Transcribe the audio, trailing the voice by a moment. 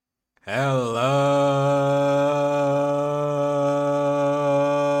Hello,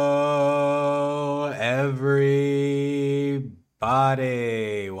 everybody.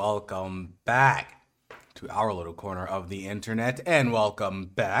 Welcome back to our little corner of the internet, and welcome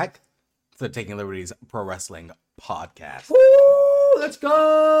back to the Taking Liberties Pro Wrestling Podcast. Woo! Let's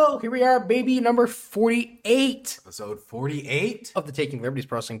go! Here we are, baby, number 48. Episode 48 of the Taking Liberties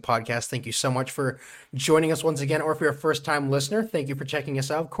Pro Wrestling Podcast. Thank you so much for joining us once again, or if you're a first-time listener, thank you for checking us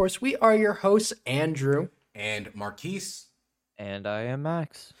out. Of course, we are your hosts, Andrew. and Marquise. And I am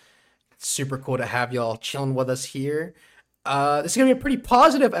Max. It's super cool to have y'all chilling with us here. This is going to be a pretty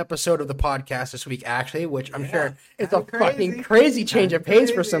positive episode of the podcast this week, actually, which I'm sure is a fucking crazy change of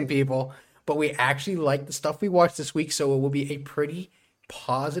pace for some people. But we actually like the stuff we watched this week, so it will be a pretty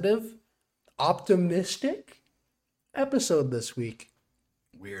positive, optimistic episode this week.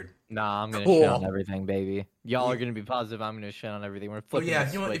 Weird. Nah, I'm gonna shit on everything, baby. Y'all are gonna be positive. I'm gonna shit on everything. We're flipping.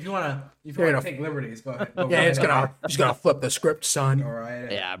 If you want to take liberties, go ahead. He's gonna flip the script, son. All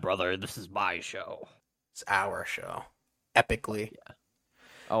right. Yeah, brother, this is my show. It's our show, epically. Yeah.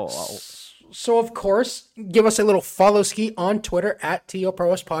 Oh. So, of course, give us a little follow ski on Twitter at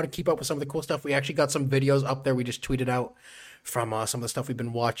TOProWestPod to keep up with some of the cool stuff. We actually got some videos up there we just tweeted out from some of the stuff we've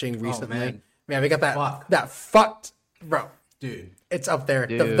been watching recently. Man, we got that fucked, bro. Dude. It's up there.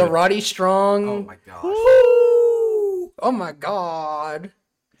 Dude. The Roddy Strong. Oh, my gosh. Woo! Oh, my God.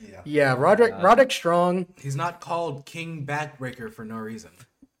 Yeah, Roderick Strong. He's not called King Backbreaker for no reason.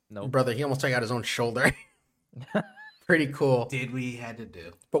 No, Brother, he almost took out his own shoulder. Pretty cool. Did we had to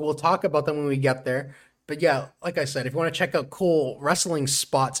do. But we'll talk about them when we get there. But yeah, like I said, if you want to check out cool wrestling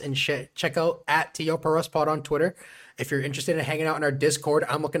spots and shit, check out at TOProWestPod on Twitter. If you're interested in hanging out in our Discord,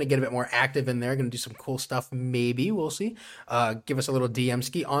 I'm looking to get a bit more active in there. Going to do some cool stuff, maybe. We'll see. Give us a little DM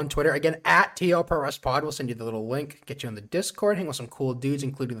ski on Twitter. Again, at TOProWestPod. We'll send you the little link, get you on the Discord, hang with some cool dudes,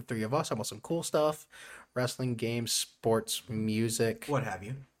 including the three of us. How about some cool stuff? Wrestling, games, sports, music. What have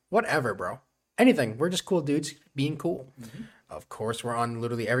you. Whatever, bro. Anything. We're just cool dudes being cool. Mm-hmm. Of course, we're on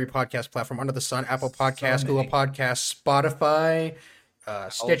literally every podcast platform under the sun. Apple Podcasts, Google Podcasts, Spotify,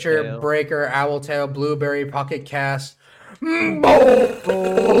 Stitcher, Owltail. Breaker, Owltail, Blueberry, Pocket Cast.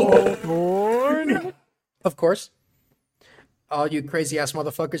 Of course. All you crazy ass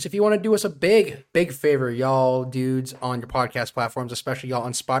motherfuckers, if you want to do us a big, big favor, y'all dudes on your podcast platforms, especially y'all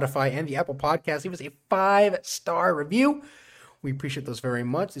on Spotify and the Apple Podcast, leave us a 5-star review. We appreciate those very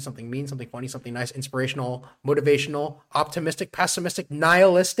much. Do something mean, something funny, something nice, inspirational, motivational, optimistic, pessimistic,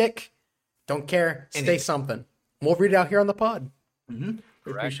 nihilistic. Don't care. Stay something. We'll read it out here on the pod. Mm-hmm.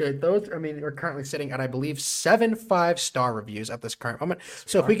 We appreciate those. I mean, we're currently sitting at, I believe, 7 5-star reviews at this current moment.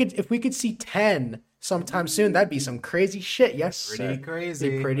 So if we could see 10 sometime soon, that'd be some crazy shit. Yes, Pretty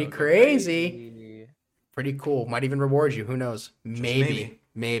crazy. Be pretty crazy. Pretty cool. Might even reward you. Who knows? Maybe.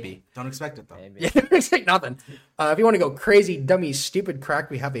 Don't expect it, though. Yeah, don't expect nothing. If you want to go crazy, dummy, stupid crack,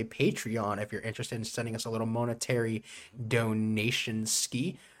 we have a Patreon if you're interested in sending us a little monetary donation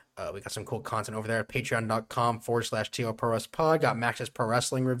ski. We got some cool content over there at patreon.com/TOProWrestPod. Got Max's Pro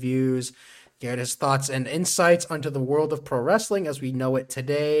Wrestling reviews. Get his thoughts and insights onto the world of pro wrestling as we know it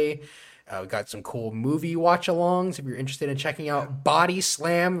today. We got some cool movie watch-alongs if you're interested in checking out Body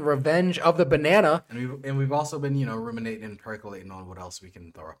Slam, Revenge of the Banana. And we've also been, ruminating and percolating on what else we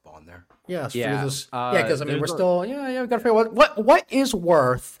can throw up on there. Yes, Yeah. Because I mean, we're still, we got to figure out what is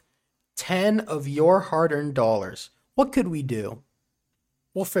worth 10 of your hard-earned dollars. What could we do?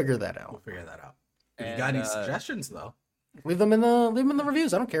 We'll figure that out. If you got any suggestions, though, Leave them in the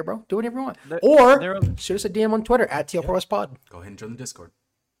reviews. I don't care, bro. Do whatever you want. Or shoot us a DM on Twitter at TLProWestPod. go ahead and join the Discord.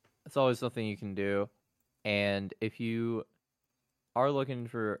 it's always something you can do. And if you are looking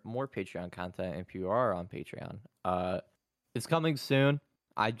for more Patreon content, if you are on Patreon, it's coming soon.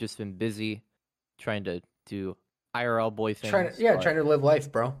 I've just been busy trying to do IRL boy things. Trying to live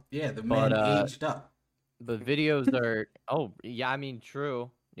life, bro. Yeah, the man aged up. The videos are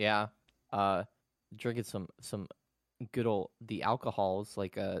true. Yeah. Drinking some good old the alcohols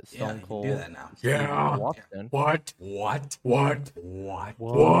like Stone Cold. You can do that now. Yeah. Watson. What?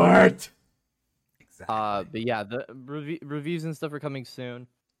 Exactly. But yeah, the reviews and stuff are coming soon.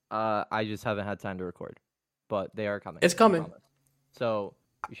 I just haven't had time to record, but they are coming. It's coming. I promise. So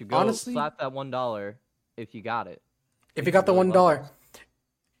you should go Honestly, slap that $1 if you got it. If you got the $1.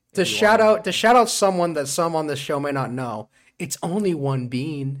 To shout out someone that some on this show may not know, it's only one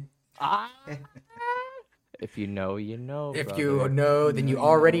bean. If you know, you know. If brother. you know, then you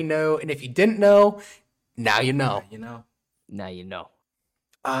already know. And if you didn't know, now you know. Now you know.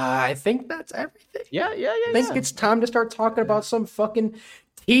 I think that's everything. Yeah. I think it's time to start talking about some fucking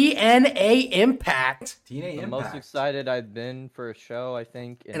TNA Impact. TNA The Impact. most excited I've been for a show, I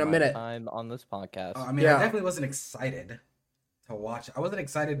think, in a my minute. time on this podcast. I mean, I definitely wasn't excited to watch. I wasn't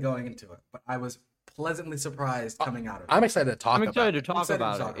excited going into it, but I was pleasantly surprised coming out of it. I'm excited to talk I'm about excited it. to talk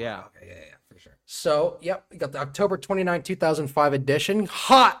about it. Yeah. Okay, yeah, for sure. So, yep, we got the October 29, 2005 edition,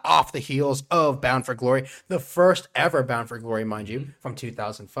 hot off the heels of Bound for Glory, the first ever Bound for Glory, mind you, from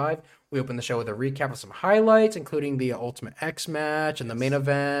 2005. We opened the show with a recap of some highlights, including the Ultimate X match and the main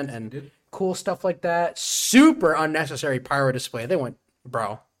event and cool stuff like that. Super unnecessary pyro display. They went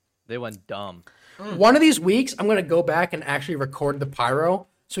dumb. One of these weeks, I'm going to go back and actually record the pyro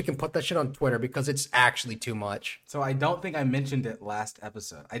so we can put that shit on Twitter because it's actually too much. So I don't think I mentioned it last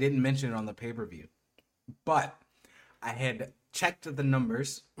episode. I didn't mention it on the pay-per-view. But I had checked the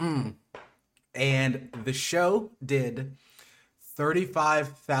numbers. And the show did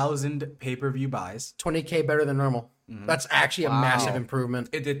 35,000 pay-per-view buys. 20K better than normal. That's actually a massive improvement.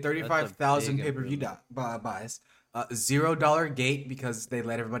 It did 35,000 pay-per-view buys. $0 gate because they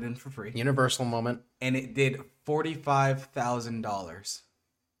let everybody in for free. Universal moment. And it did $45,000.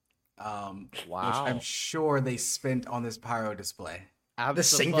 Wow. Which I'm sure they spent on this pyro display. The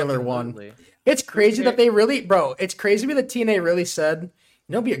singular one. Absolutely. It's crazy that they really, it's crazy that TNA really said,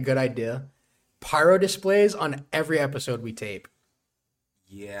 it'd be a good idea. Pyro displays on every episode we tape.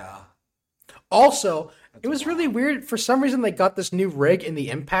 Yeah. Also, it was really weird. For some reason, they got this new rig in the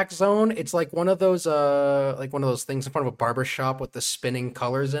impact zone. It's like one of those things in front of a barber shop with the spinning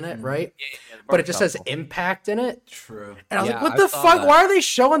colors in it, right? Yeah, but it just says impact in it. True. And I was like, what I the saw fuck? that. Why are they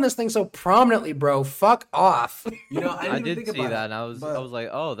showing this thing so prominently, bro? Fuck off. You know, I didn't did think see about that, it, and I was like,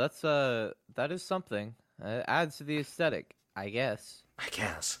 oh, that is something. It adds to the aesthetic, I guess. I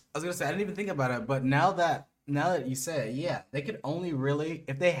guess. I was gonna say I didn't even think about it, but now that you say it, yeah, they could only really,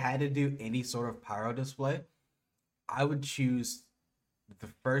 if they had to do any sort of pyro display, I would choose the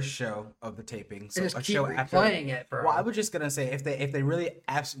first show of the taping. So Just a keep show after replaying it, bro. Well, I was just gonna say if they really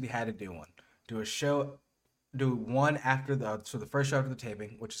absolutely had to do one, do one after the first show after the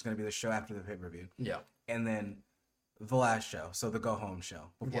taping, which is gonna be the show after the pay-per-view. Yeah. And then the last show, so the go home show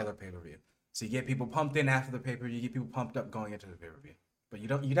before the pay-per-view. So you get people pumped in after the pay-per-view, you get people pumped up going into the pay-per-view. But you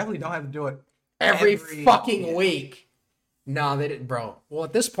definitely don't have to do it Every fucking week. No, they didn't, bro. Well,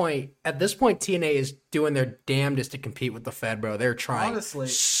 at this point, TNA is doing their damnedest to compete with the Fed, bro. They're trying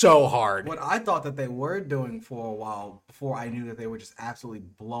so hard. What I thought that they were doing for a while before I knew that they were just absolutely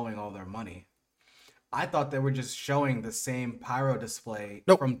blowing all their money, I thought they were just showing the same pyro display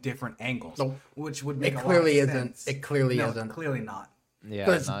from different angles, which would make It clearly a lot of isn't. sense. It clearly No, isn't. clearly not. Yeah,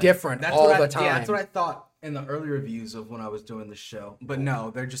 Because it's different all the time. Yeah, that's what I thought in the early reviews of when I was doing the show. But no,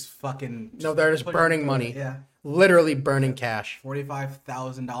 they're just fucking. No, they're just burning money. Yeah, Literally burning cash.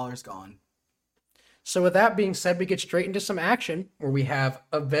 $45,000 gone. So with that being said, we get straight into some action where we have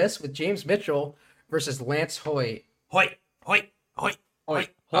Abyss with James Mitchell versus Lance Hoyt. Hoyt.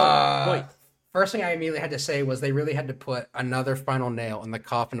 First thing I immediately had to say was they really had to put another final nail in the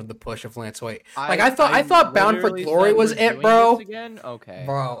coffin of the push of Lance Hoyt. I thought Bound for literally Glory said was we're it, doing bro. this again? Okay.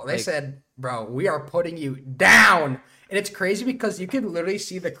 Bro, they said, bro, we are putting you down. And it's crazy because you could literally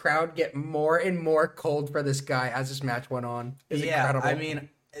see the crowd get more and more cold for this guy as this match went on. It's incredible. I mean,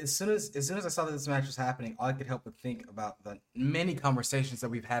 as soon as I saw that this match was happening, all I could help but think about the many conversations that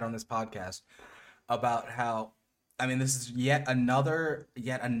we've had on this podcast about how, I mean, this is yet another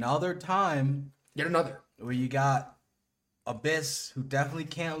time where you got Abyss, who definitely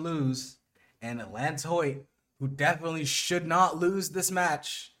can't lose, and Lance Hoyt, who definitely should not lose this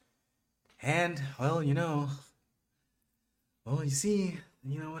match. And, well, you see,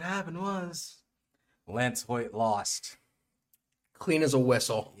 what happened was Lance Hoyt lost. Clean as a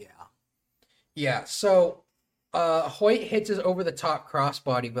whistle. Yeah. Yeah, so Hoyt hits his over-the-top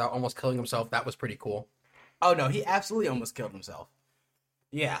crossbody without almost killing himself. That was pretty cool. Oh, no, he absolutely almost killed himself.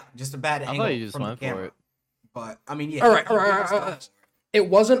 Yeah, just a bad angle. I thought you just from went the camera. for it. But, I mean, yeah. All right. It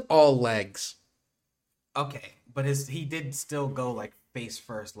wasn't all legs. Okay, but he did still go, like, face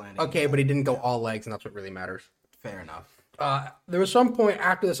first landing. Okay, but he didn't go all legs, and that's what really matters. Fair enough. There was some point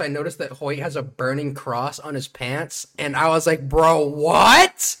after this I noticed that Hoyt has a burning cross on his pants, and I was like, bro,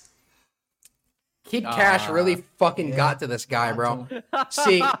 what? Kid Cash really fucking got to this guy, bro.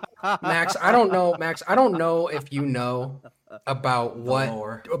 See, Max, I don't know if you know about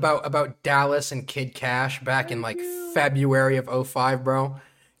about Dallas and Kid Cash back in like February of 2005, bro.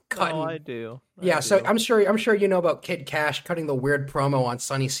 Oh, I do. So I'm sure you know about Kid Cash cutting the weird promo on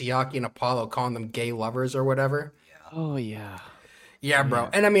Sonny Siaki and Apollo, calling them gay lovers or whatever. Oh yeah. Yeah, bro.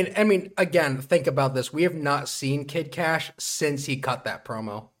 And I mean, again, think about this. We have not seen Kid Cash since he cut that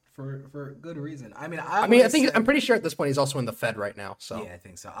promo. for good reason. I mean, I'm pretty sure at this point he's also in the Fed right now. So yeah, I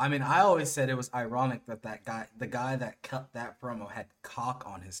think so. I mean, I always said it was ironic that the guy that cut that promo had cock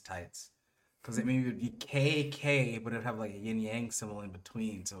on his tights. Because it maybe would be KK, but it'd have like a yin yang symbol in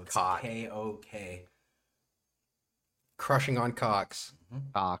between, so it's Cock. KOK. Crushing on cocks.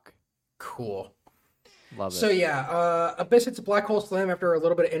 Cock. Cool. Love it. So yeah, Abyss hits a black hole slam after a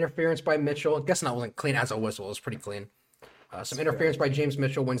little bit of interference by Mitchell. I guess that wasn't clean as a whistle. It was pretty clean. Some interference by James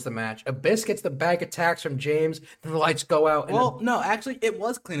Mitchell wins the match. Abyss gets the bag attacks from James. Then the lights go out. And No, actually, it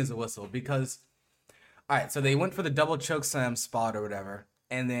was clean as a whistle because, all right, so they went for the double choke slam spot or whatever,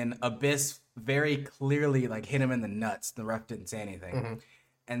 and then Abyss very clearly like hit him in the nuts. The ref didn't say anything,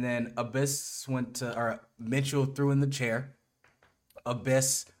 and then Mitchell threw in the chair.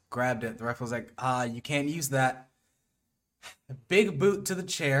 Abyss grabbed it. The ref was like, you can't use that. Big boot to the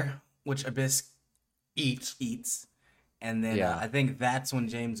chair, which Abyss eats. And then I think that's when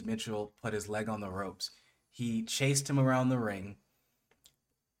James Mitchell put his leg on the ropes. He chased him around the ring.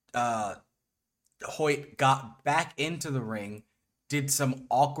 Hoyt got back into the ring, did some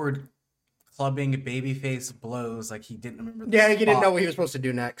awkward clubbing babyface blows like he didn't remember the he didn't spot. know what he was supposed to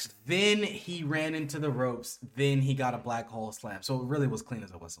do next. Then he ran into the ropes. Then he got a black hole slam. So it really was clean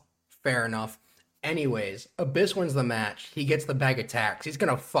as a whistle. Fair enough. Anyways, Abyss wins the match. He gets the bag attacks. He's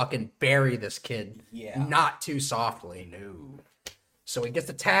gonna fucking bury this kid. Yeah. Not too softly. No. So he gets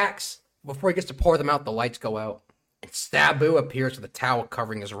the tacks. Before he gets to pour them out, the lights go out. And Sabu appears with a towel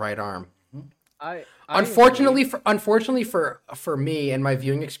covering his right arm. Unfortunately for me and my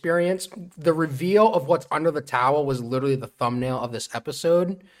viewing experience, the reveal of what's under the towel was literally the thumbnail of this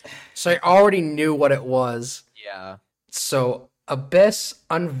episode. So I already knew what it was. Yeah. So Abyss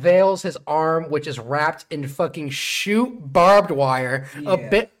unveils his arm, which is wrapped in fucking shoot barbed wire.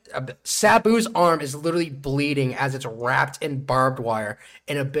 Yeah. Sabu's arm is literally bleeding as it's wrapped in barbed wire,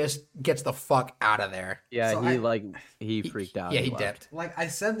 and Abyss gets the fuck out of there. Yeah, So he freaked out. Yeah, he left. dipped. Like I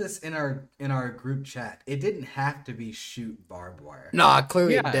said this in our group chat, it didn't have to be shoot barbed wire. Nah,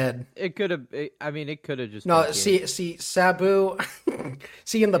 clearly it did. It could have. I mean, it could have just. No, been see, Sabu.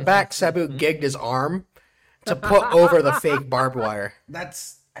 See in the back, Sabu gigged his arm to put over the fake barbed wire.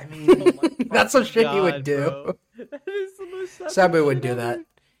 That's, I mean, That's some shit he would God, do. bro. That is the most Sabu would do that.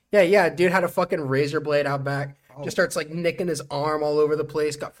 Yeah, dude had a fucking razor blade out back. Just starts like nicking his arm all over the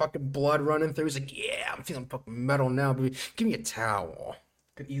place. Got fucking blood running through. He's like, yeah, I'm feeling fucking metal now, baby. Give me a towel.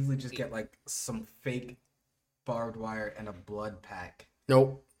 could easily just get like some fake barbed wire and a blood pack.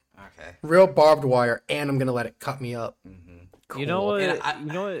 Nope. Okay. Real barbed wire, and I'm gonna let it cut me up. Mm-hmm. Cool. You know what? And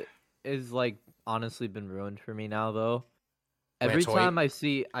You know what is like honestly been ruined for me now though. Every Lance Hoyt? time I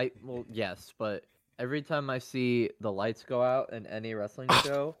see, yes, but every time I see the lights go out in any wrestling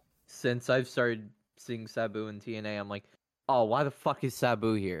show since I've started seeing Sabu in TNA, I'm like, oh, why the fuck is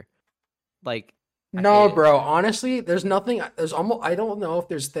Sabu here? Like, I No, hate it. bro. Honestly, there's nothing. There's almost. I don't know if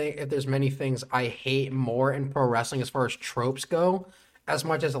there's many things I hate more in pro wrestling as far as tropes go. As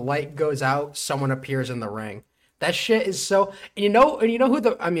much as a light goes out, someone appears in the ring. That shit is so. And you know who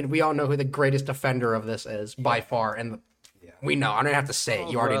the. I mean, we all know who the greatest defender of this is by far, and we know. I don't have to say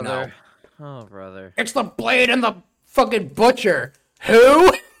it. You already know. Oh, brother. It's the Blade and the fucking Butcher.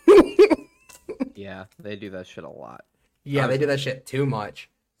 Who? Yeah, they do that shit a lot. Yeah, they do that shit too much.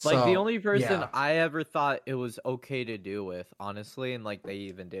 Like, So, the only person yeah. I ever thought it was okay to do with, honestly, and like they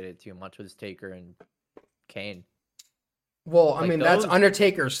even did it too much, was Taker and Kane. Well, I Like mean, that's those-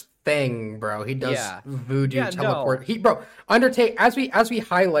 Undertaker's thing, bro. He does Yeah. voodoo Yeah, teleport. no. Undertaker, as we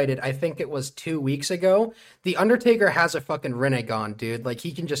highlighted, I think it was 2 weeks ago. The Undertaker has a fucking Renegon, dude. Like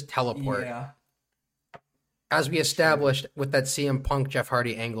he can just teleport. Yeah. As we established with that CM Punk Jeff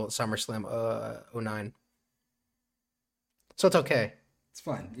Hardy angle at SummerSlam 09. So it's okay. It's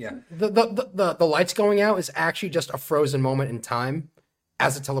fine. Yeah. The lights going out is actually just a frozen moment in time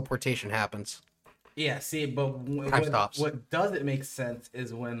as the teleportation happens. Yeah, see, but Time stops. What doesn't make sense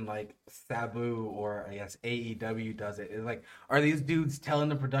is when like Sabu or I guess AEW does it. It's like, are these dudes telling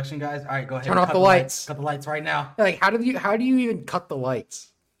the production guys, all right, go ahead, Turn and off cut the lights. cut the lights right now. Like how do you even cut the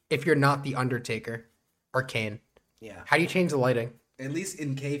lights if you're not the Undertaker or Kane? Yeah. How do you change the lighting? At least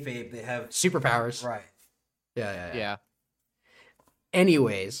in kayfabe, they have Superpowers. right. Yeah. Yeah.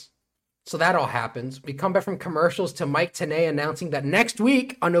 Anyways, so that all happens. We come back from commercials to Mike Tenay announcing that next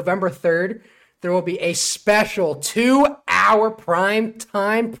week on November 3rd, there will be a special 2-hour prime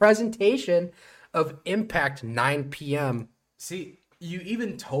time presentation of Impact 9 p.m. See, you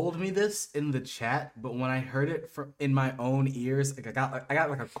even told me this in the chat, but when I heard it in my own ears, like I got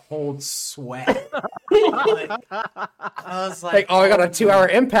like a cold sweat. Like, I was Like, oh, I got a 2-hour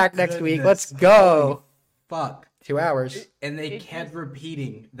Impact next week. Let's go. Fuck. 2 hours. And they kept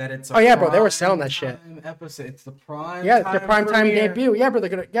repeating that it's a Oh yeah, bro, they were selling that prime shit. time episode. It's the prime Yeah, time it's their prime time premiere. debut. Yeah,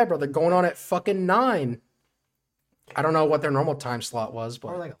 bro, they're going on at fucking 9. I don't know what their normal time slot was, but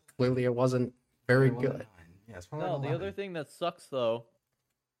Or like clearly it wasn't very probably good. 9. Yeah, it's probably No, like the 11. other thing that sucks though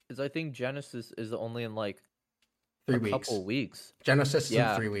is I think Genesis is only in like 3 a weeks. couple weeks. Genesis is in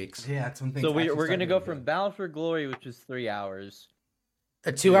Yeah. 3 weeks. Yeah, it's when things. So actually we're start gonna go getting from good. Bound for Glory, which is 3 hours.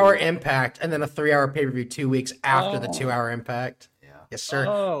 A 2-hour impact and then a 3-hour pay-per-view 2 weeks after the Oh. 2-hour impact. Yeah. Yes, sir.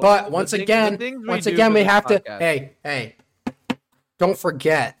 Oh, But the once things again, we do we for have this to. podcast. Hey, don't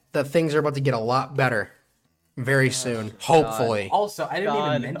forget that things are about to get a lot better very soon. Hopefully. Also, I didn't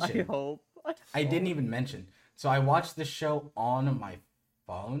God, even mention. I hope. I didn't even mention. So I watched the show on my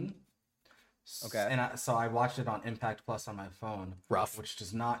phone. Okay. And so I watched it on Impact Plus on my phone. Rough. Which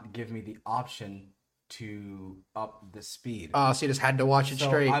does not give me the option to up the speed. Oh, so you just had to watch it So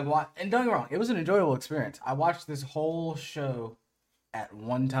straight. and don't get me wrong, it was an enjoyable experience. I watched this whole show at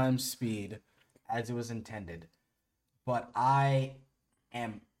 1 time speed as it was intended. But I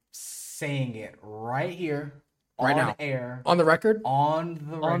am saying it right here, Right on now. air, On the record? on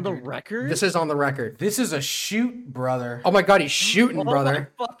the record. On the record? This is on the record. This is a shoot, brother. Oh my god, he's shooting, Oh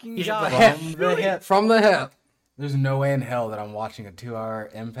brother. my fucking He's god. From the hip. From the hip. There's no way in hell that I'm watching a 2-hour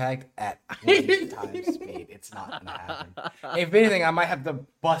Impact at 1 time speed. It's not gonna happen. If anything, I might have to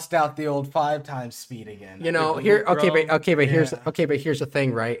bust out the old 5 times speed again. You know, With here. Luke Okay, Rome. but here's Yeah. here's the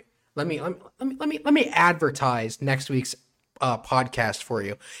thing, right? Let me advertise next week's podcast for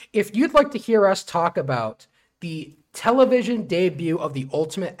you. If you'd like to hear us talk about the television debut of the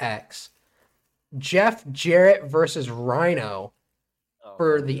Ultimate X, Jeff Jarrett versus Rhino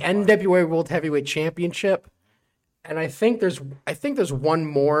for the NWA World Heavyweight Championship, and I think there's one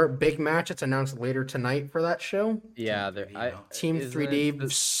more big match that's announced later tonight for that show. Yeah, Team isn't 3D it the-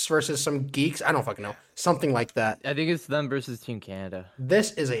 versus some geeks. I don't fucking know. Something like that. I think it's them versus Team Canada.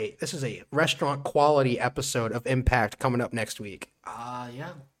 This is a restaurant quality episode of Impact coming up next week.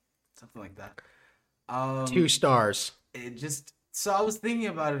 Yeah, something like that. 2 stars. It just so I was thinking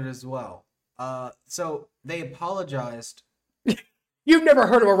about it as well. So they apologized. You've never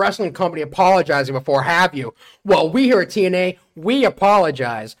heard of a wrestling company apologizing before, have you? Well, we here at TNA, we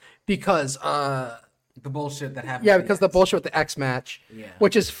apologize because The bullshit that happened. yeah, to because the the bullshit with the X match, Yeah.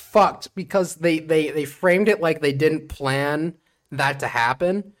 which is fucked because they framed it like they didn't plan that to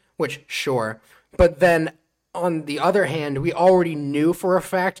happen, which sure. But then on the other hand, we already knew for a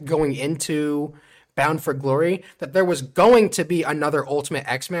fact going into Bound for Glory that there was going to be another Ultimate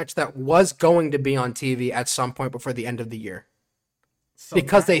X match that was going to be on TV at some point before the end of the year. So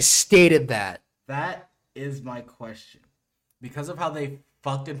Because that- they stated that. That is my question. Because of how they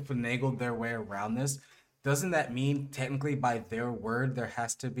fucking finagled their way around this, doesn't that mean technically by their word there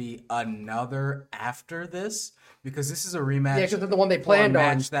has to be another after this? Because this is a rematch. Yeah, because they're the one they for a planned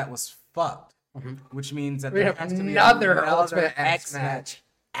on. match that was fucked. Which means that We there have has to be another another Ultimate X X match. match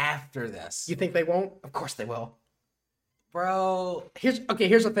after this. You think they won't? Of course they will. Bro, Here's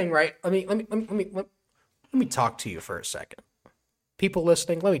the thing, right? Let me talk to you for a second. People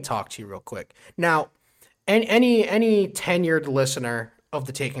listening, let me talk to you real quick. Now, any tenured listener of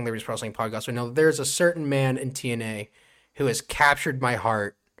the Taking Liberties Pro Wrestling podcast would know that there's a certain man in TNA who has captured my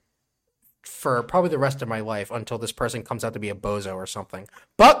heart for probably the rest of my life until this person comes out to be a bozo or something.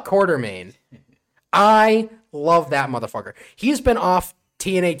 Buck Quartermain. I love that motherfucker. He's been off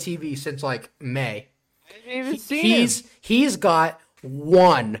TNA TV since like May. I didn't even see him. He's got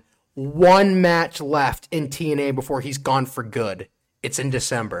one match left in TNA before he's gone for good. It's in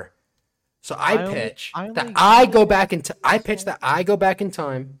December. So I pitch that I go back in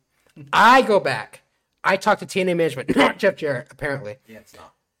time. I go back. I talk to TNA management, not Jeff Jarrett, apparently. yeah, it's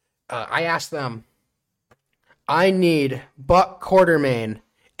not. I asked them, I need Buck Quartermain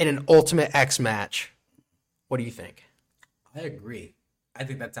in an Ultimate X match. What do you think? I agree. I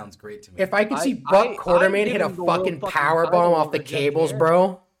think that sounds great to me. If I could see I- Buck Quartermain I'd hit give a him the world fucking fucking power title bomb off over the Jeff cables, Jarrett.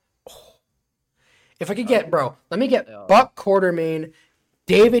 bro. If I could get, bro, let me get Buck Quartermain,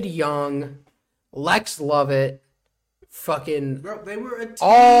 David Young, Lex Lovett, fucking Bro, they were a team.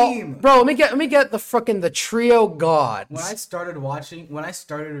 all, bro. Let me get the trio gods. When I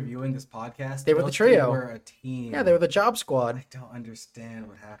started reviewing this podcast, They were the those trio. two were a team. Yeah, they were the job squad. I don't understand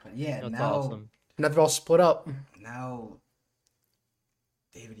what happened. Yeah, That's now awesome. Now they're all split up. now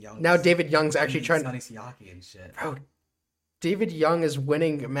David Young. Now David Young's actually trying. Sonny Siaki and shit. Bro, David Young is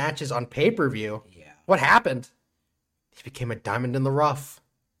winning matches on pay-per-view. Yeah. What happened? He became a diamond in the rough.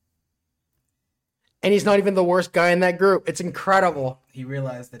 And he's not even the worst guy in that group. It's incredible. He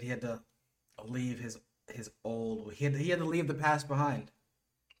realized that he had to leave his old. He had to leave the past behind.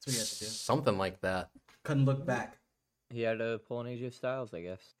 That's what he had to do. Something like that. Couldn't look back. He had to pull an AJ Styles, I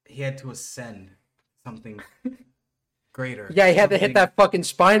guess. He had to ascend something greater. Yeah, he had to hit something- that fucking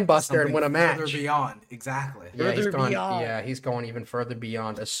spine buster and something win a match. Further beyond, exactly. Yeah, he's Further gone. beyond. Yeah, he's going even further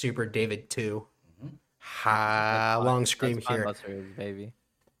beyond a Super David 2. Mhm. Ha, long scream That's here. Spinebuster, baby.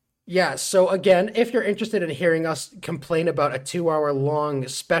 Yeah, so again, if you're interested in hearing us complain about a 2-hour-long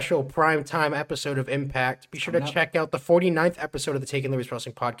special primetime episode of Impact, be sure to Coming up. check out the 49th episode of the Taking Liberties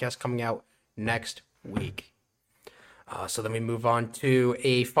Wrestling Podcast coming out next week. So then we move on to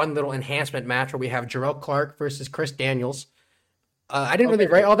a fun little enhancement match where we have Jarrell Clark versus Chris Daniels. I didn't really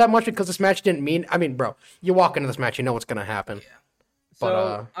write all that much because this match didn't mean... I mean, bro, you walk into this match, you know what's going to happen. Yeah.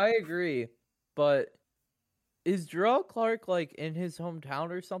 So But, I agree, but is Jarrell Clark like in his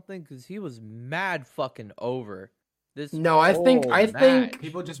hometown or something? Because he was mad fucking over. This No, I think- match.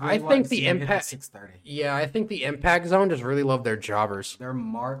 People just I really want think to the see him hit Impact- 630. yeah, I think the Impact Zone just really love their jobbers. Their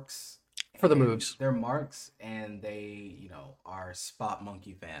marks For the and- moves. Their marks, and they, are spot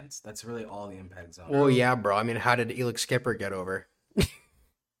monkey fans. That's really all the Impact Zone. Well, is. yeah, bro. I mean, how did Elix Skipper get over?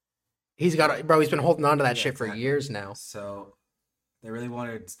 He's been holding on to that Yeah, shit for exactly. years now. So they really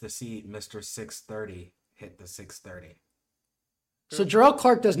wanted to see Mr. 630 hit the 630. So Jarrell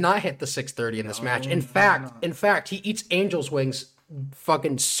Clark does not hit the 630 in this No, match. no, In fact, he eats Angel's wings,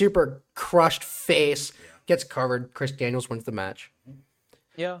 fucking super crushed face, gets covered. Chris Daniels wins the match.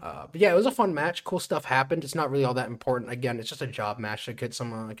 Yeah. But yeah, it was a fun match. Cool stuff happened. It's not really all that important. Again, it's just a job match to get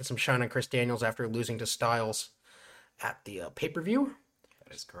some shine on Chris Daniels after losing to Styles at the pay-per-view.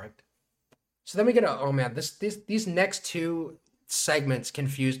 That is correct. So then we get these next two segments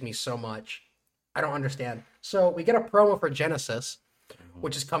confused me so much. I don't understand. So we get a promo for Genesis,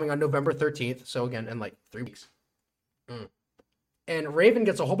 which is coming on November 13th. So again, in like 3 weeks. And Raven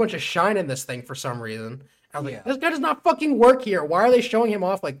gets a whole bunch of shine in this thing for some reason. I was like, Yeah. this guy does not fucking work here. Why are they showing him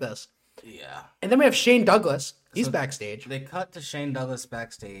off like this? Yeah. And then we have Shane Douglas. He's So backstage. They cut to Shane Douglas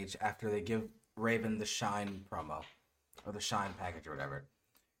backstage after they give Raven the Shine promo, or the Shine package or whatever.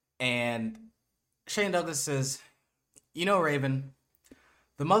 And Shane Douglas says, Raven,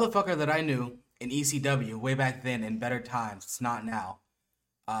 the motherfucker that I knew in ECW way back then in better times, it's not now,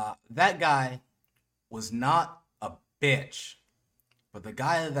 that guy was not a bitch. But the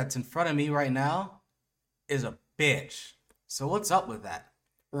guy that's in front of me right now is a bitch. So what's up with that?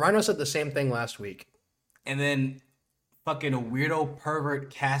 Rhino said the same thing last week. And then fucking a weirdo pervert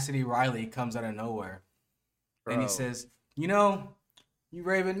Cassidy Riley comes out of nowhere. And he Bro. says, you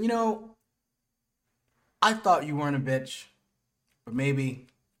Raven, I thought you weren't a bitch, but maybe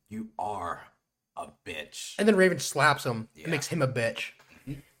you are a bitch. And then Raven slaps him Yeah. and makes him a bitch.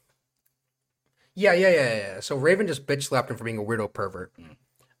 Yeah. So Raven just bitch slapped him for being a weirdo pervert.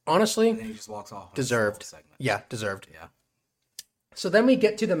 Honestly, And then he just walks off. deserved. Segment. Yeah, deserved. Yeah. So then we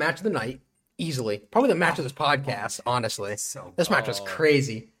get to the match of the night. Easily. Probably the match of this podcast, honestly. So This match was Oh.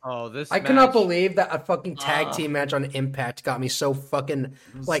 crazy. Oh, this I cannot match- believe that a fucking tag team match on Impact got me so fucking,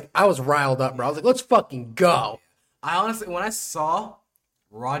 like, I was riled up, bro. I was like, let's fucking go. I honestly, when I saw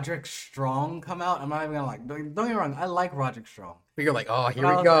Roderick Strong come out, I'm not even gonna don't get me wrong, I like Roderick Strong. But you're like, oh, But here I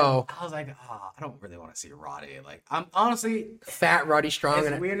we was go. I was like, I don't really want to see Roddy. Like, I'm honestly, Fat Roddy Strong. as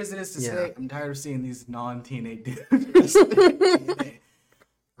And weird as it is to Yeah. say, I'm tired of seeing these non-TNA dudes.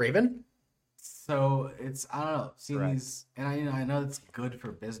 Raven? So it's, I don't know, seeing Correct. these, and I know it's good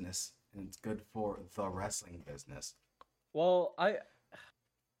for business and it's good for the wrestling business. Well,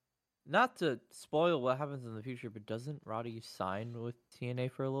 not to spoil what happens in the future, but doesn't Roddy sign with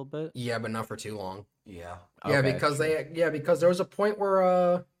TNA for a little bit? Yeah, but not for too long. Yeah. Yeah, Okay, because sure. because there was a point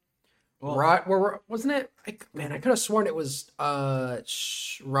where Well, wasn't it? I could have sworn it was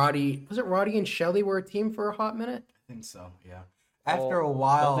Roddy. Was it Roddy and Shelly were a team for a hot minute? I think so. Yeah. After a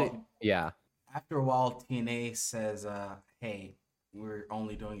while, Yeah. after a while, TNA says, "Hey, we're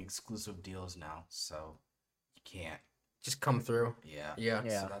only doing exclusive deals now, so you can't." Just come through. Yeah. Yeah.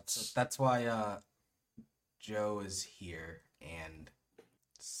 Yeah. So that's why Joe is here and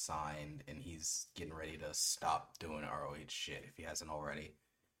signed, and he's getting ready to stop doing ROH shit if he hasn't already.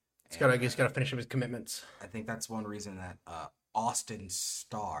 He's gotta finish up his commitments. I think that's one reason that Austin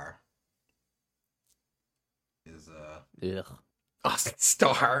Starr is Ugh. Austin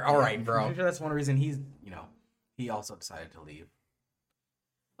Starr. All right, I'm bro. pretty sure that's one reason he also decided to leave.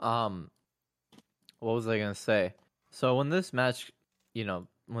 What was I gonna say? So when this match,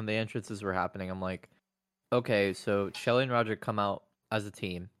 when the entrances were happening, I'm like, okay, so Shelly and Roger come out as a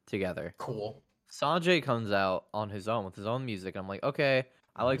team together. Cool. Sanjay comes out on his own with his own music. I'm like, okay,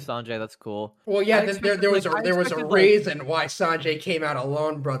 I like Sanjay. That's cool. Well, yeah. I There expected, was like, I a expected, like- reason why Sanjay came out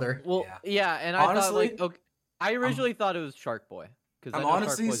alone, brother. Well, Yeah. yeah, and I Honestly, thought like, okay, I originally thought it was Shark Boy because I'm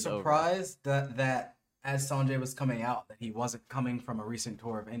honestly surprised that as Sanjay was coming out that he wasn't coming from a recent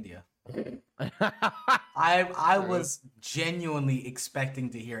tour of India. I was genuinely expecting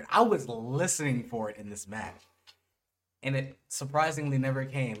to hear it. I was listening for it in this match, and it surprisingly never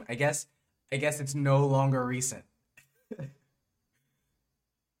came. I guess it's no longer recent.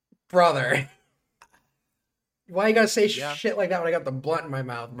 Brother. Why you gotta say shit like that when I got the blunt in my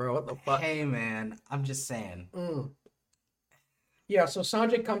mouth, bro? What the fuck? Hey, man, I'm just saying. Yeah, so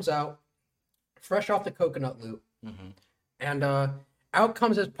Sanjay comes out, fresh off the coconut loop, and out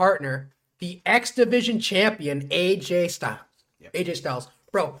comes his partner, the X Division champion, AJ Styles. Yep. AJ Styles.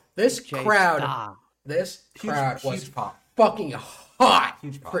 Bro, this crowd was fucking hot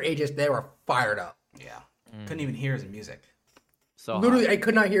for AJ. They were fired up. Yeah. Couldn't even hear his music. So literally, hot. I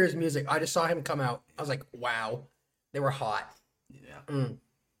could not hear his music. I just saw him come out. I was like, wow. They were hot. Yeah.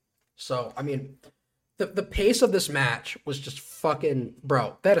 So, I mean, the pace of this match was just fucking...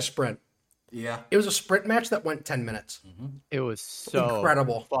 Bro, they had a sprint. Yeah. It was a sprint match that went 10 minutes. It was so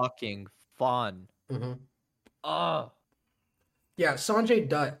incredible. Fucking fun. Yeah, Sanjay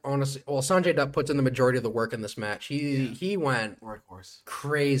Dutt, honestly... Well, Sanjay Dutt puts in the majority of the work in this match. He went workhorse.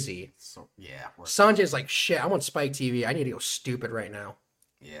 Crazy. So, yeah. Sanjay's like, shit, I'm on Spike TV. I need to go stupid right now.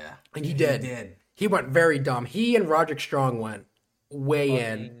 Yeah. And he did. He went very dumb. He and Roderick Strong went way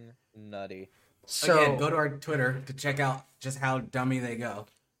in. Nutty. So again, go to our Twitter to check out just how dummy they go.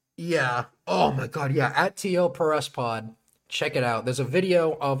 Yeah. Oh my god. Yeah. At TL Perez Pod. Check it out. There's a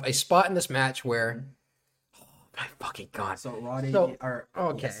video of a spot in this match where. Oh my fucking god. So Roddy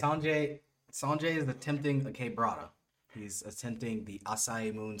Sanjay is attempting a K-Brada. He's attempting the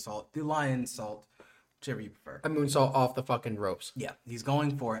Acai moonsault, the lion salt, whichever you prefer. A moonsault off the fucking ropes. Yeah, he's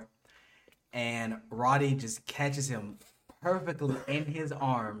going for it. And Roddy just catches him perfectly in his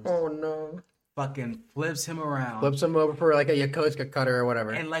arms. Oh no. Fucking flips him around. Flips him over for like a Yokosuka cutter or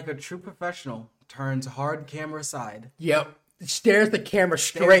whatever. And like a true professional, turns hard camera side. Yep. Stares the camera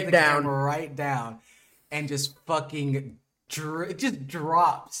straight down. Camera right down. And just fucking just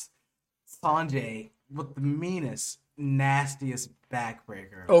drops Sanjay with the meanest, nastiest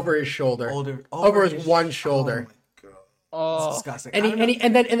backbreaker. Over his shoulder. Over his one shoulder. Oh, it's disgusting.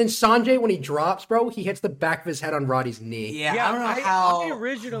 And then Sanjay, when he drops, bro, he hits the back of his head on Roddy's knee. Yeah, I don't know how. I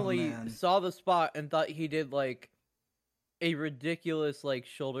originally saw the spot and thought he did like a ridiculous like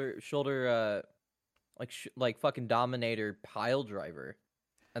shoulder like fucking Dominator pile driver,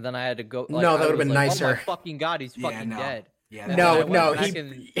 and then I had to go. Like, no, that would have been nicer. Oh my fucking god, he's fucking dead. Yeah, no,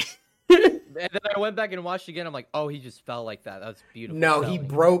 And then I went back and watched again. I'm like, oh, he just fell like that. That's beautiful. No, he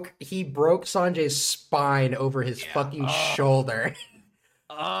broke Sanjay's spine over his fucking shoulder.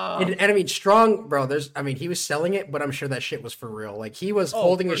 And I mean, Strong, bro. He was selling it, but I'm sure that shit was for real. Like he was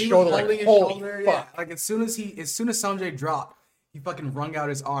holding his shoulder, like holy fuck. Yeah. Like as soon as Sanjay dropped, he fucking wrung out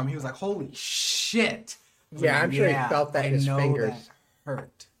his arm. He was like, holy shit. Yeah, I'm sure he felt that in his fingers. That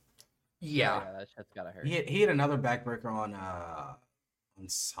hurt. Yeah, that shit's gotta hurt. He had another backbreaker on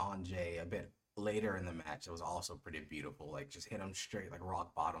Sanjay a bit later in the match. It was also pretty beautiful. Like just hit him straight, like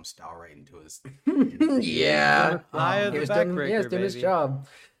rock bottom style, right into his. Yeah, he was doing his job.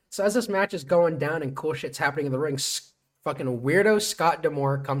 So as this match is going down and cool shit's happening in the ring, fucking weirdo Scott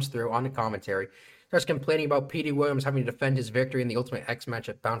D'Amore comes through on the commentary, starts complaining about Petey Williams having to defend his victory in the Ultimate X match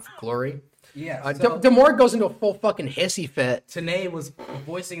at Bound for Glory. Yeah, D'Amore goes into a full fucking hissy fit. TNA was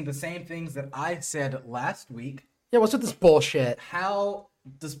voicing the same things that I said last week. Yeah, what's with this bullshit? How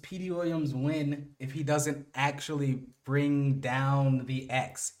does Petey Williams win if he doesn't actually bring down the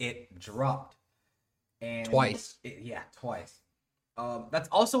X? It dropped. And twice. Twice. That's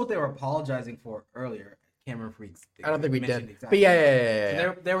also what they were apologizing for earlier. Camera Freaks. I don't think we did. Exactly. But yeah.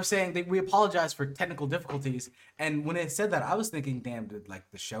 So they were saying we apologize for technical difficulties. And when they said that, I was thinking, damn, did like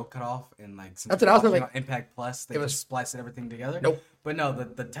the show cut off? And like since that's what I was thinking. Impact Plus, they just spliced everything together. Nope. But no,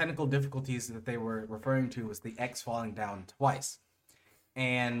 the technical difficulties that they were referring to was the X falling down twice.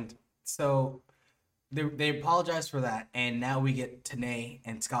 And so they apologized for that, and now we get TNA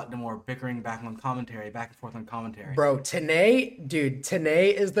and Scott D'Amore bickering back and forth on commentary. Bro,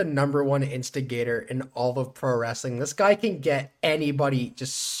 TNA is the number one instigator in all of pro wrestling. This guy can get anybody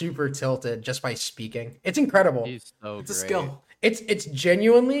just super tilted just by speaking. It's incredible. He's so it's great. A skill. It's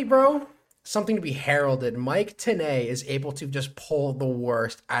genuinely, bro, something to be heralded. Mike TNA is able to just pull the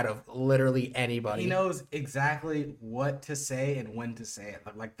worst out of literally anybody. He knows exactly what to say and when to say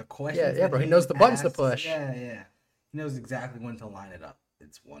it. Like the questions. Yeah, bro. He knows the buttons to push. Yeah. He knows exactly when to line it up.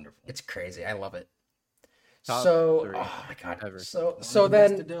 It's wonderful. It's crazy. I love it. Top so, three oh my god. ever. So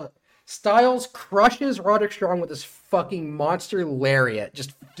then Styles crushes Roderick Strong with his fucking monster lariat.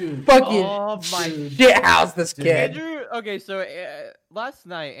 Just Dude, fucking Oh my shit house this kid. Andrew, okay, so last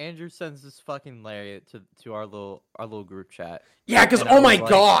night Andrew sends this fucking lariat to our little group chat. Yeah, because And I oh my was like,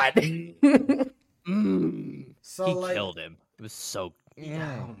 god. So he like, killed him. It was so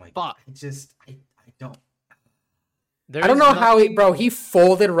yeah, oh my fuck. god. I don't. I don't know how he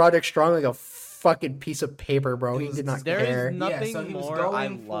folded Roderick Strong like a fucking piece of paper, bro. He did not there is care. nothing so he was more going I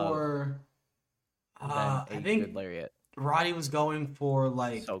love for. than I a think good lariat. Roddy was going for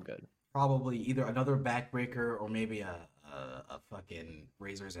like So good. probably either another backbreaker or maybe a fucking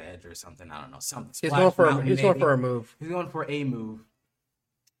razor's edge or something. I don't know. Something. He's going for a move. He's going for a move,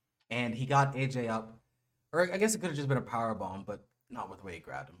 and he got AJ up, or I guess it could have just been a power bomb, but not with the way he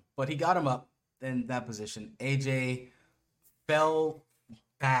grabbed him. But he got him up in that position. AJ fell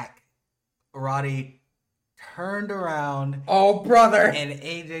back. Roddy turned around. Oh, brother. And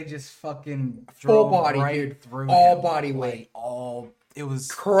AJ just fucking Full drove body, right dude. through All him. body Like, weight. It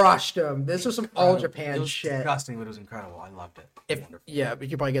was Crushed him. This was some all Japan it was shit. disgusting, but it was incredible. I loved it. Wonderful. Yeah, but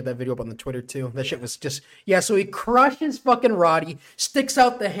you can probably get that video up on the Twitter too. That shit was just so he crushes fucking Roddy, sticks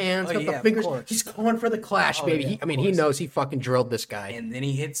out the hands, got the fingers. He's going for the clash, baby. Yeah, he knows he fucking drilled this guy. And then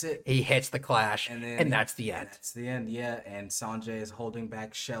he hits it. He hits the clash, and that's the end. That's the end, yeah. And Sanjay is holding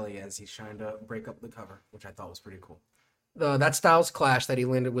back Shelly as he's trying to break up the cover, which I thought was pretty cool. That Styles clash that he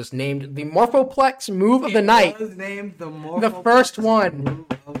landed was named the Morphoplex move of the night. It was named The first one. move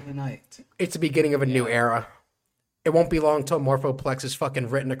of the night. It's the beginning of a new era. It won't be long till Morphoplex is fucking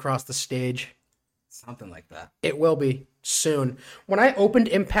written across the stage. Something like that. It will be soon. When I opened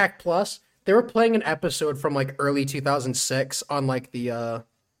Impact Plus, they were playing an episode from like early 2006 on like the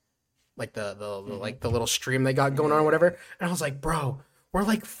little stream they got going on or whatever. And I was like, bro, we're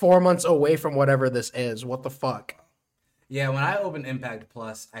like 4 months away from whatever this is. What the fuck? Yeah, when I opened Impact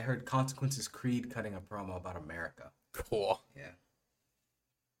Plus, I heard Consequences Creed cutting a promo about America. Cool. Yeah.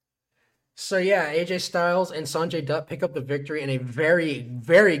 So yeah, AJ Styles and Sanjay Dutt pick up the victory in a very,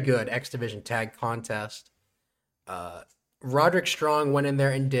 very good X Division tag contest. Roderick Strong went in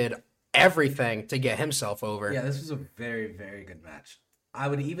there and did everything to get himself over. Yeah, this was a very, very good match. I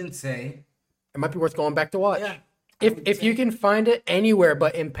would even say it might be worth going back to watch. Yeah. If you can find it anywhere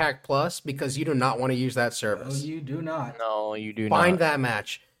but Impact Plus, because you do not want to use that service. No, you do not. No, you do not. Find that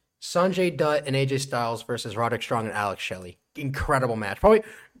match. Sanjay Dutt and AJ Styles versus Roderick Strong and Alex Shelley. Incredible match. Probably,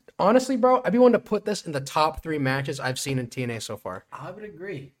 honestly, bro, I'd be willing to put this in the top 3 matches I've seen in TNA so far. I would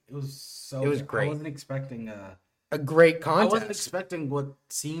agree. It was great. I wasn't expecting a great contest. I wasn't expecting what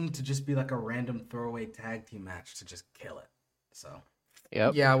seemed to just be like a random throwaway tag team match to just kill it. So.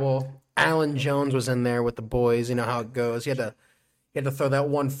 Yep. Yeah, well, Alan Jones was in there with the boys. You know how it goes. He had to throw that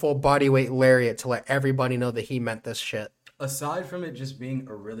one full bodyweight lariat to let everybody know that he meant this shit. Aside from it just being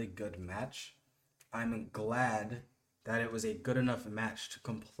a really good match, I'm glad that it was a good enough match to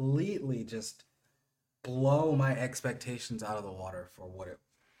completely just blow my expectations out of the water for what it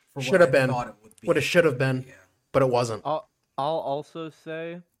should have been. Thought it would be. What it should have been, but it wasn't. I'll also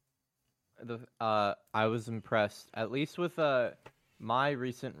say, I was impressed at least with my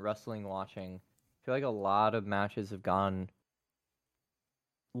recent wrestling watching. I feel like a lot of matches have gone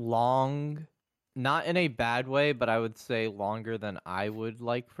long, not in a bad way, but I would say longer than I would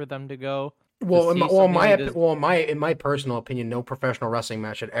like for them to go. Well, in my personal opinion, no professional wrestling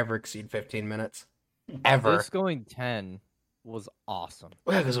match should ever exceed 15 minutes. Ever. This going 10 was awesome.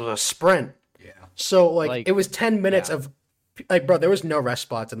 Yeah, because it was a sprint. Yeah. So, like it was 10 minutes of... Like, bro, there was no rest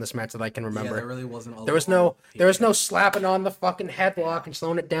spots in this match that I can remember. Yeah, there really wasn't. There was no slapping on the fucking headlock and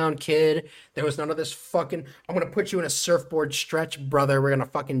slowing it down, kid. There was none of this fucking, I'm going to put you in a surfboard stretch, brother. We're going to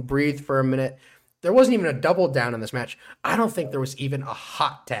fucking breathe for a minute. There wasn't even a double down in this match. I don't think there was even a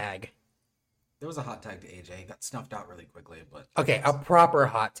hot tag. There was a hot tag to AJ. It got snuffed out really quickly, but... Okay, a proper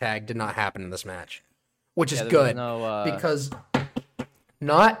hot tag did not happen in this match. Which is good, because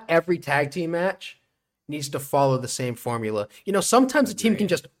not every tag team match needs to follow the same formula. You know, sometimes a team can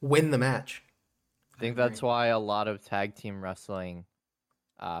just win the match. I think that's why a lot of tag team wrestling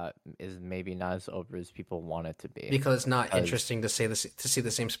is maybe not as over as people want it to be. Because it's not interesting to see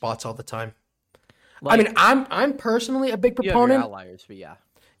the same spots all the time. Like, I mean, I'm personally a big proponent. You have your outliers, but yeah.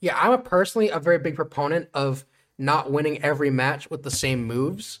 Yeah, I'm personally a very big proponent of not winning every match with the same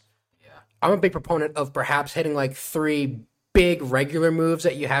moves. Yeah. I'm a big proponent of perhaps hitting like 3 big regular moves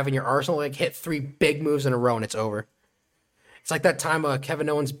that you have in your arsenal. Like hit 3 big moves in a row and it's over. It's like that time Kevin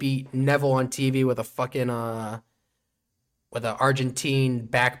Owens beat Neville on TV with a fucking with an Argentine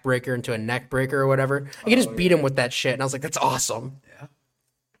backbreaker into a neck breaker or whatever. He just beat him with that shit, and I was like, that's awesome. Yeah.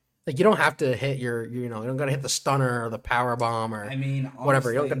 Like you don't have to hit you don't gotta hit the stunner or the power bomb or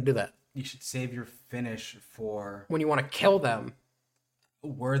whatever. You don't gotta do that. you should save your finish for when you want to kill them.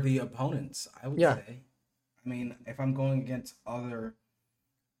 worthy opponents, I would Yeah. say. I mean, if I'm going against other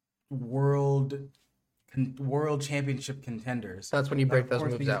world championship contenders, That's when you break of those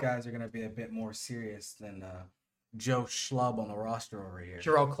course moves these out. guys are going to be a bit more serious than Joe Schlub on the roster over here.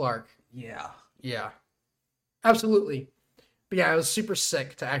 Jarrell Clark. Yeah. Yeah. Absolutely. But yeah, it was super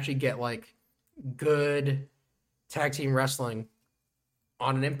sick to actually get like good tag team wrestling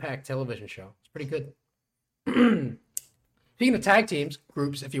on an Impact television show. It's pretty good. Speaking of tag teams,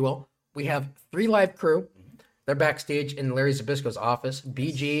 groups, if you will, we have 3 Live Crew. They're backstage in Larry Zbyszko's office.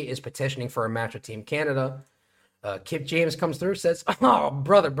 BG is petitioning for a match with Team Canada. Kip James comes through, says, "Oh,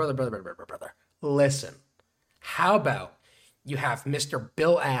 brother. Listen, how about you have Mr.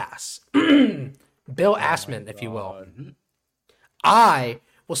 Bill Ass, Bill Assman, if you will. I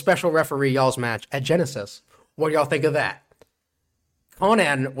will special referee y'all's match at Genesis. What do y'all think of that?"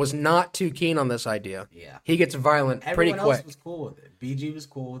 Conan was not too keen on this idea. Yeah. He gets violent pretty Everyone else quick. was cool with it. BG was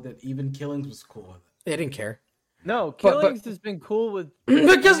cool with it. Even Killings was cool with it. They didn't care. No, But- Killings has been cool with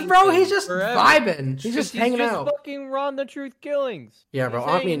Because, bro, he's just forever. vibing. He's just hanging just out. fucking Ron the Truth Killings. Yeah, bro. He's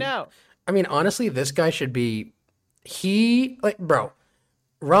I hanging mean, out. honestly, this guy should be. Bro,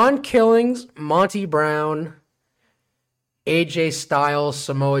 Ron Killings, Monty Brown, AJ Styles,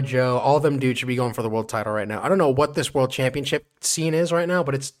 Samoa Joe, all them dudes should be going for the world title right now. I don't know what this world championship scene is right now,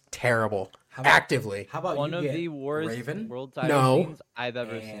 but it's terrible. How about- Actively. How about One you of get the worst Raven world title No. scenes I've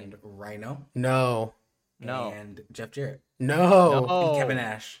ever and seen. Rhino No. No. and Jeff Jarrett No. and Kevin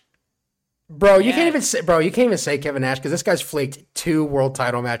Nash? Bro, you Yes. can't even say Kevin Nash because this guy's flaked 2 world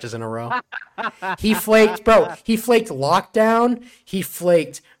title matches in a row. He flaked Lockdown. He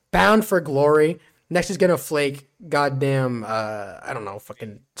flaked Bound for Glory. Next he's gonna flake goddamn I don't know,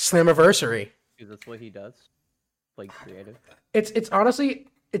 fucking Slammiversary. Because that's what he does. Like creative. It's honestly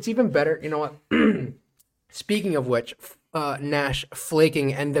it's even better. You know what? Speaking of which, Nash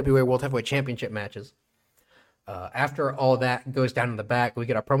flaking NWA World Heavyweight Championship matches. After all that goes down in the back, we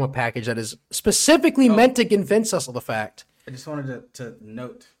get a promo package that is specifically meant to convince us of the fact. I just wanted to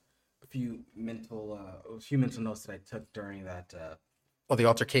note a few mental notes that I took during that The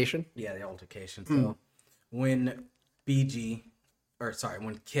altercation. the altercation. So when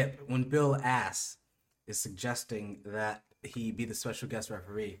when Bill Ass is suggesting that he be the special guest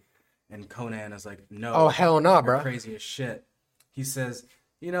referee, and Conan is like, "No, Oh hell no, you're bro. crazy as shit." He says,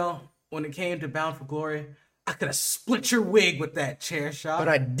 when it came to Bound for Glory, I could have split your wig with that chair shot, But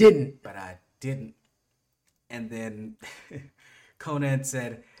I didn't. but I didn't. And then Conan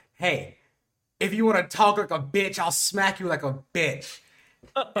said, "Hey, if you want to talk like a bitch, I'll smack you like a bitch."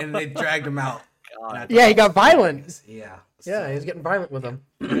 And they dragged him out. And I thought Yeah, he that got violent. was- Yeah. Yeah, he was getting violent with him.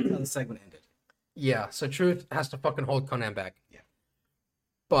 That's how the segment ended. Yeah, so Truth has to fucking hold Conan back. Yeah.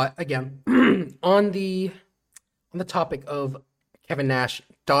 But again, on the topic of Kevin Nash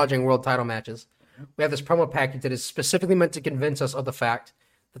dodging world title matches, we have this promo package that is specifically meant to convince us of the fact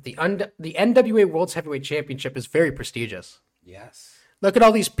that the NWA World's Heavyweight Championship is very prestigious. Yes. Look at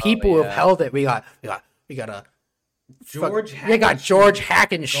all these people who have yeah. held it. We got a George we got George going all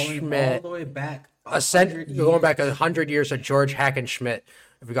Hackenschmidt. the way back. Going back 100 years to George Hackenschmidt.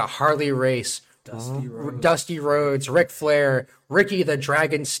 We got Harley Race, Dusty Rhodes, Ric Flair, Ricky the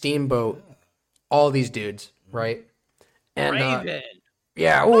Dragon Steamboat, all these dudes, right? And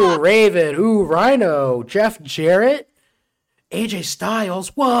Raven. Raven, Rhino, Jeff Jarrett, AJ Styles.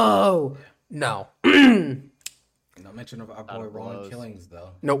 Whoa, no, No mention of our boy Ron blows. Killings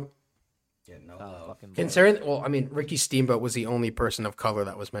though. nope. Yeah, no. Fucking Considering, well, I mean, Ricky Steamboat was the only person of color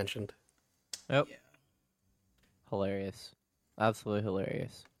that was mentioned. Yep. Yeah. Hilarious. Absolutely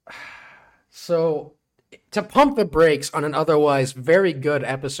hilarious. So, to pump the brakes on an otherwise very good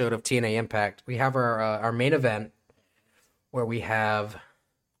episode of TNA Impact, we have our main event where we have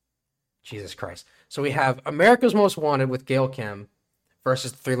Jesus Christ. So we have America's Most Wanted with Gail Kim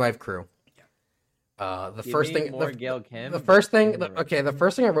versus the 3 Live Crew. The Give first me thing, more Gail Kim. the first thing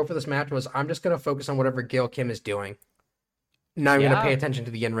I wrote for this match was I'm just gonna focus on whatever Gail Kim is doing. Not even gonna Yeah. pay attention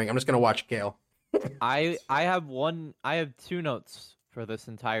to the in ring. I'm just gonna watch Gail. I have 2 notes for this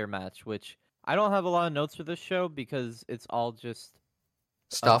entire match, which I don't have a lot of notes for this show because it's all just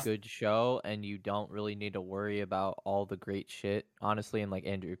Stuff. a good show and you don't really need to worry about all the great shit, honestly, and like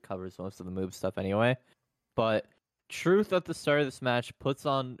Andrew covers most of the move stuff anyway. But Truth at the start of this match puts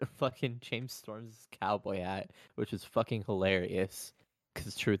on fucking James Storm's cowboy hat, which is fucking hilarious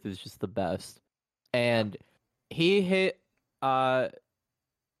because Truth is just the best. And he hit a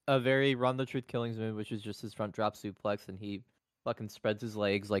very Run the Truth Killings move, which is just his front drop suplex, and he fucking spreads his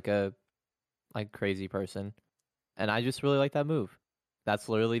legs like a crazy person. And I just really like that move. That's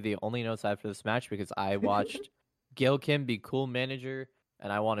literally the only notes I have for this match because I watched Gail Kim be cool manager,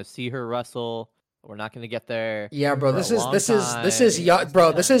 and I want to see her wrestle. We're not going to get there. Yeah, bro. for a long This time. is young,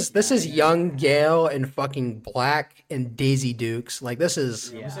 bro. This is Yeah. young Gail and fucking Black and Daisy Dukes. Like this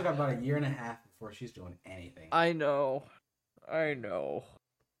is. We still got about a year and a half before she's doing anything. I know.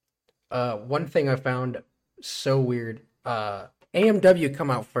 One thing I found so weird. AMW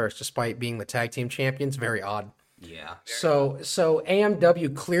come out first, despite being the tag team champions. Very odd. Yeah. So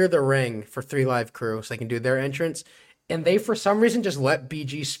AMW clear the ring for 3 Live Crew so they can do their entrance, and they for some reason just let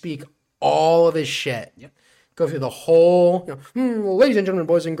BG speak all of his shit. Yep. Go through the whole, ladies and gentlemen,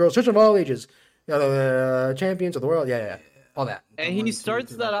 boys and girls, children of all ages, the champions of the world, yeah, all that. And he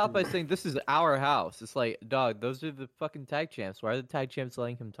starts that off by saying, "This is our house." It's like, dog, those are the fucking tag champs. Why are the tag champs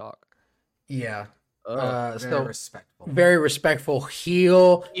letting him talk? Yeah. Ugh. Very respectful. Very respectful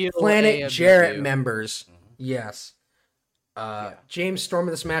heel Planet AMW. Jarrett members. Mm-hmm. Yes. James Storm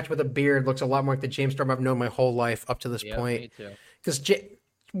in this match with a beard looks a lot more like the James Storm I've known my whole life up to this point. Me too. Because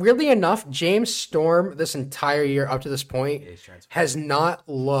weirdly enough, James Storm this entire year up to this point has not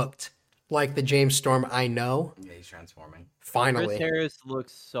looked like the James Storm I know. Yeah, he's transforming. Finally. Chris Harris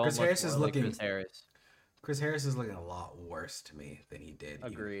looks so Chris much Harris more is like looking- Chris Harris. Chris Harris is looking a lot worse to me than he did even a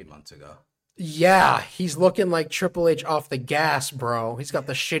Agreed. few months ago. Yeah, he's looking like Triple H off the gas, bro. He's got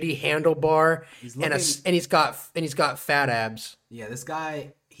the shitty handlebar He's and looking- and he's got fat abs. Yeah, this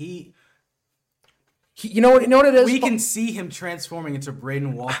guy, You know what it is? we can see him transforming into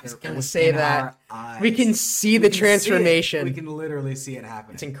Braden Walker. I was gonna within say that. our eyes. We can see the We can see it. transformation. We can literally see it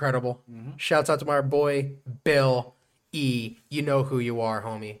happening. It's incredible. Shouts out to my boy Bill E. You know who you are,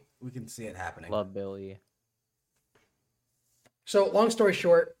 homie. We can see it happening. Love Billy. So, long story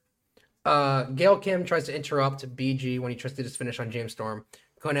short, Gail Kim tries to interrupt BG when he tries to just finish on James Storm.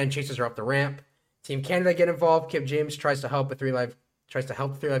 Conan chases her up the ramp. Team Canada get involved. Kip James tries to help the 3 Live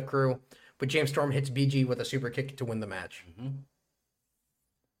crew, but James Storm hits BG with a super kick to win the match. And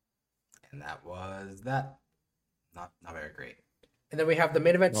that was that. Not very great. And then we have the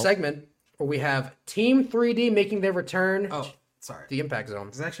main event segment where we have Team 3D making their return Oh, sorry. to the Impact Zone.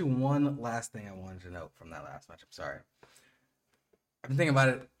 There's actually one last thing I wanted to note from that last match. I'm sorry. I've been thinking about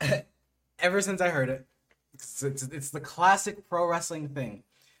it ever since I heard it. It's the classic pro wrestling thing.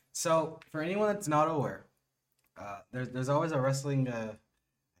 So, for anyone that's not aware, there's always a wrestling. I don't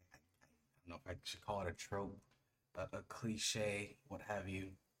know if I should call it a trope, a cliche, what have you.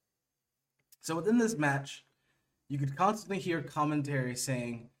 So within this match, you could constantly hear commentary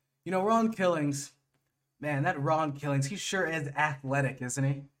saying, Ron Killings, man, that Ron Killings, he sure is athletic, isn't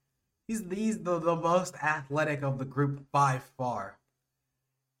he? He's the most athletic of the group by far.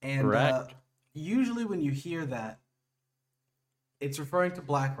 And Correct. Usually when you hear that, it's referring to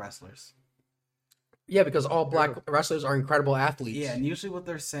black wrestlers. Yeah, because all black wrestlers are incredible athletes. Yeah, and usually what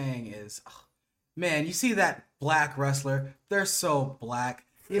they're saying is, oh, man, you see that black wrestler? They're so black.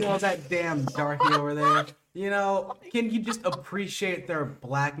 That damn darky over there. Can you just appreciate their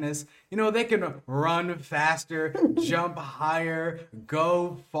blackness? They can run faster, jump higher,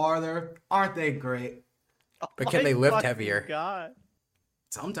 go farther. Aren't they great? But can they lift heavier? God.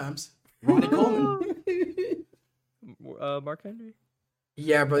 Sometimes. Ronnie Coleman. Mark Henry.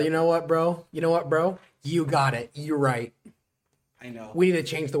 Yeah, bro. You know what, bro? You got it. You're right. I know. We need to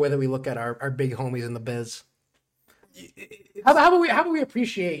change the way that we look at our big homies in the biz. How about we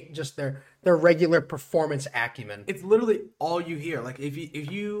appreciate just their regular performance acumen? It's literally all you hear. Like if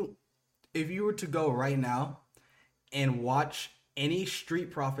you were to go right now and watch any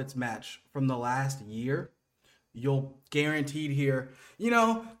Street Profits match from the last year, you'll guaranteed hear,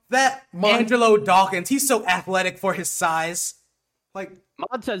 that Angelo Dawkins, he's so athletic for his size. Like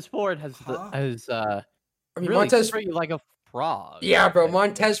Montez Ford has really Montez straight like a frog. Yeah, bro.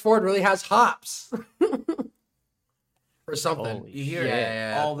 Montez Ford really has hops. Or something. Holy you hear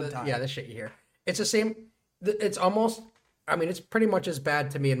it all the time. Yeah, this shit you hear. It's the same. It's almost. It's pretty much as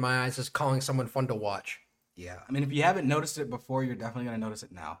bad to me in my eyes as calling someone fun to watch. Yeah, if you haven't noticed it before, you're definitely gonna notice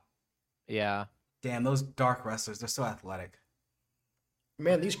it now. Yeah. Damn, those dark wrestlers, they're so athletic.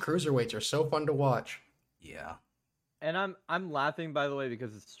 Man, these cruiserweights are so fun to watch. Yeah. And I'm laughing, by the way,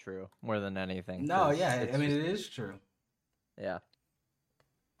 because it's true more than anything. No, 'cause yeah, it's it just- is true. Yeah.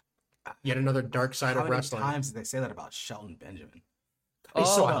 Yet another dark side How of many wrestling. times did they say that about Shelton Benjamin? He's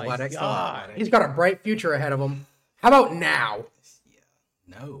so Oh my athletic. God. He's got a bright future ahead of him. How about now? Yeah.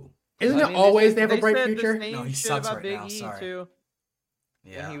 No. Isn't it always they have a bright said the future? same No, he shit sucks about right Big now, E sorry. too.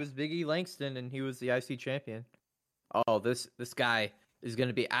 Yeah. When he was Big E Langston and he was the IC champion. Oh, this guy is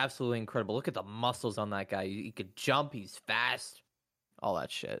gonna be absolutely incredible. Look at the muscles on that guy. He could jump. He's fast. All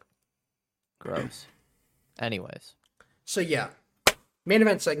that shit. Gross. Anyways, So yeah, Main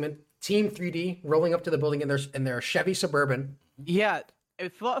event segment. Team 3D rolling up to the building in their Chevy Suburban. Yeah,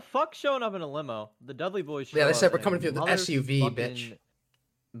 fuck showing up in a limo. The Dudley Boys. Yeah, they show said up we're in coming a through the SUV, bitch. motherfucking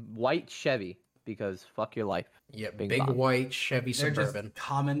White Chevy because fuck your life. Yep, Bing big bong. white Chevy They're Suburban. just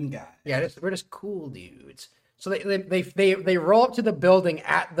common guys. Yeah, we're just cool dudes. So they roll up to the building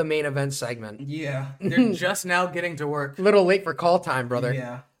at the main event segment. Yeah, they're just now getting to work. A little late for call time, brother.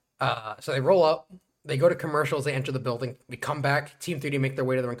 Yeah. So they roll up. They go to commercials. They enter the building. We come back. Team 3D make their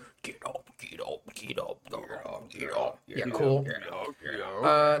way to the ring. Get up, get up, get up, get up. Yeah, cool.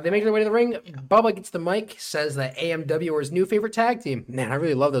 They make their way to the ring. Bubba gets the mic, says that AMW are his new favorite tag team. Man, I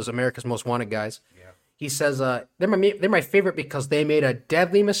really love those America's Most Wanted guys. Yeah. He says they're my favorite because they made a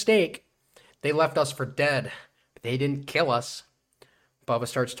deadly mistake. They left us for dead. But they didn't kill us. Bubba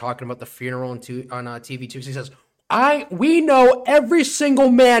starts talking about the funeral on TV too. So he says, we know every single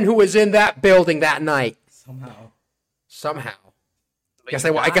man who was in that building that night. Somehow. I guess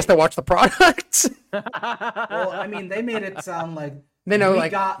they watched the product. Well, I mean, they made it sound like they know, we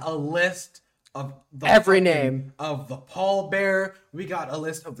got a list of every name of the pallbearer. We got a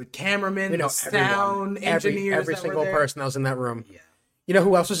list of the cameramen, the sound everyone, engineers, every single person that was in that room. Yeah. You know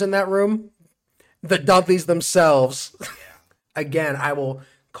who else was in that room? The Dudleys themselves. Yeah. Again, I will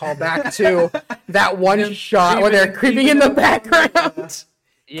call back to that one shot where they're creeping in the background.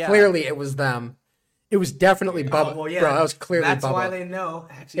 Yeah. Clearly, it was them. It was definitely Bubba. Well, yeah. Bro, that was clearly Bubba. That's why they know.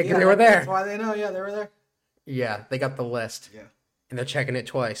 Actually, they were there. That's why they know. Yeah, they were there. Yeah, they got the list. Yeah. And they're checking it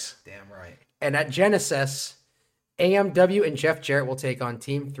twice. Damn right. And at Genesis, AMW and Jeff Jarrett will take on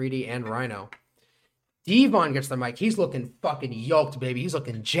Team 3D and Rhino. Devon gets the mic. He's looking fucking yoked, baby. He's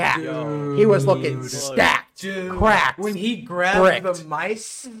looking jacked. Dude, he was looking stacked, cracked. When he grabbed the mic,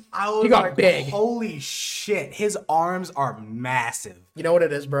 I was like, big. Holy shit. His arms are massive. You know what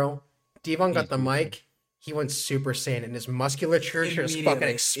it is, bro? Devon got the mic. He went Super Saiyan, and his musculature just fucking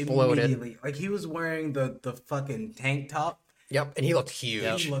exploded. Immediately. Like, he was wearing the fucking tank top. Yep, and he looked huge.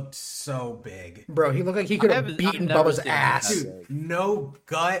 Yep. He looked so big. Bro, he looked like he could have beaten Bubba's ass. Dude, no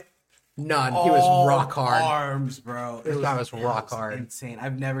gut. None. He was rock hard. Arms, bro. This guy was rock hard. Insane.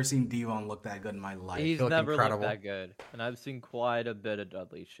 I've never seen Devon look that good in my life. He's never looked that good. And I've seen quite a bit of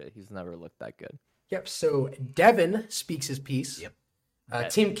Dudley shit. He's never looked that good. Yep, so Devin speaks his piece. Yep.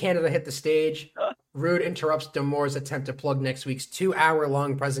 Team Canada hit the stage. Rude interrupts Damore's attempt to plug next week's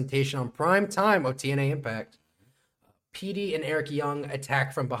 2-hour-long presentation on prime time of TNA Impact. PD and Eric Young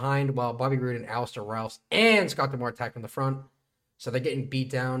attack from behind while Bobby Roode and Aleister Rouse and Scott D'Amore attack from the front. So they're getting beat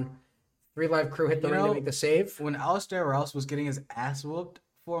down. 3 Live Crew hit the ring to make the save. When Aleister Rouse was getting his ass whooped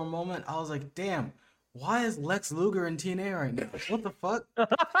for a moment, I was like, damn, why is Lex Luger in TNA right now? What the fuck?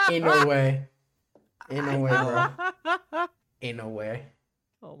 Ain't no way. Ain't no way, bro. Ain't no way.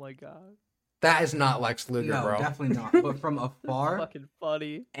 Oh my god. That is not Lex Luger, no, bro. Definitely not. But from afar, fucking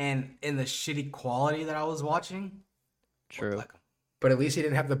funny. And in the shitty quality that I was watching, true. Like but at least he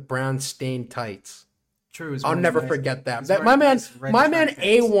didn't have the brown stained tights. True. I'll never forget that. My man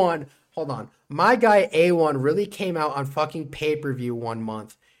A1. Hold on. My guy A1 really came out on fucking pay-per-view one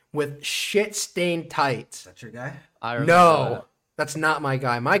month with shit stained tights. That's your guy? No, that's not my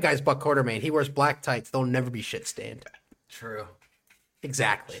guy. My guy's Buck Quartermain. He wears black tights. They'll never be shit stained. True.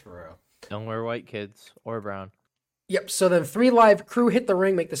 Exactly. True. Don't wear white, kids, or brown. Yep, so then 3 Live Crew hit the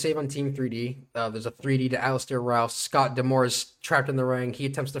ring, make the save on Team 3D. There's a 3D to Aleister Rouse. Scott D'Amore is trapped in the ring. He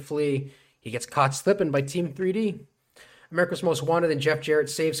attempts to flee. He gets caught slipping by Team 3D. America's Most Wanted and Jeff Jarrett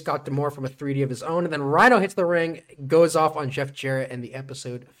saves Scott D'Amore from a 3D of his own. And then Rhino hits the ring, goes off on Jeff Jarrett, and the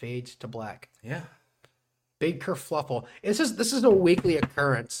episode fades to black. Yeah. Big kerfluffle. This is a weekly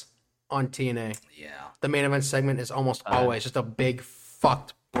occurrence on TNA. Yeah. The main event segment is almost always just a big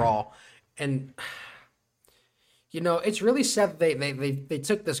fucked brawl. And you know, it's really sad that they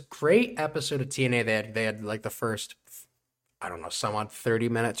took this great episode of TNA. They had like the first, I don't know, some odd 30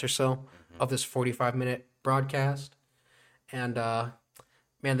 minutes or so of this 45-minute broadcast. And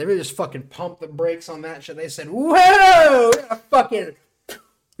man, they really just fucking pumped the brakes on that shit. They said, "Whoa,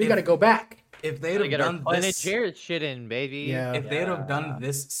 we gotta go back." If they'd have done this shit in, baby. Yeah. If they'd have done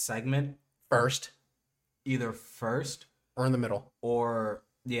this segment either first or in the middle, or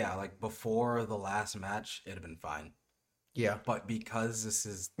like before the last match, it'd have been fine. Yeah. But because this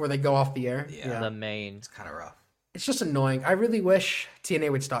is where they go off the air, the main, it's kind of rough. It's just annoying. I really wish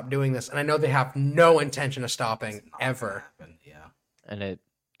TNA would stop doing this, and I know they have no intention of stopping ever. Yeah. And it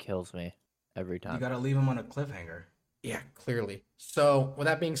kills me every time. You gotta leave them on a cliffhanger. Yeah, clearly. So, with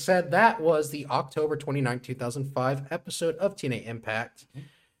that being said, that was the October 29, 2005 episode of TNA Impact.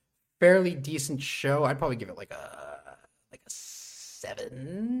 Fairly decent show. I'd probably give it like a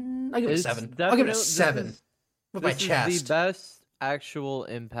 7. I'll give it a 7. I'll give it a 7 with my chest. Is the best actual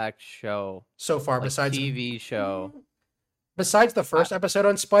Impact show so far, like besides TV show. besides the first episode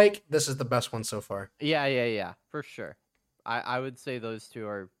on Spike, this is the best one so far. Yeah, for sure. I would say those two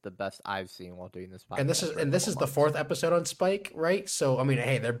are the best I've seen while doing this podcast. And this is for a and this couple is the months. fourth episode on Spike, right? So I mean,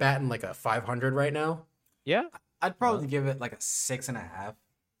 hey, they're batting like a 500 right now. Yeah, I'd probably give it like a 6.5.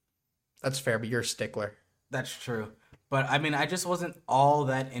 That's fair, but you're a stickler. That's true. But I mean, I just wasn't all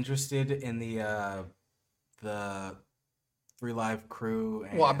that interested in the Free Live Crew.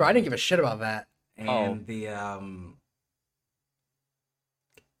 And, Well, bro, I didn't give a shit about that. and the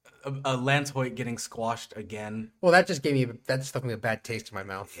Lance Hoyt getting squashed again. Well, that just left me a bad taste in my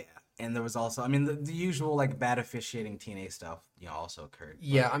mouth. Yeah, and there was also, I mean, the usual like bad officiating TNA stuff, also occurred.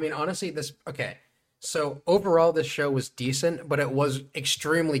 Yeah, I mean, honestly, okay. So overall, this show was decent, but it was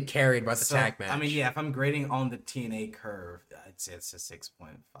extremely carried by the tag match. I mean, yeah, if I'm grading on the TNA curve, I'd say it's a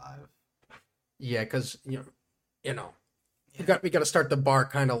 6.5. Yeah, because we got to start the bar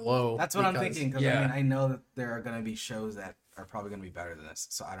kind of low. That's what I'm thinking. Because yeah. I mean, I know that there are going to be shows that are probably going to be better than this,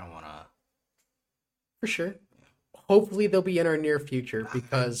 so I don't want to. For sure. Hopefully, they'll be in our near future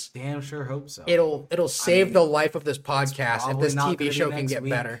because damn sure hope so. It'll save the life of this podcast if this probably not TV gonna show be can next get week.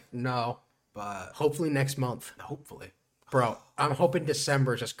 better. No, But hopefully next month, hopefully, bro. I'm hoping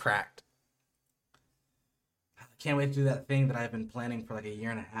December just cracked. I can't wait to do that thing that I've been planning for like a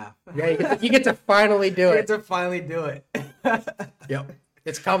year and a half. Yeah, you get to finally do I it. get to finally do it. Yep,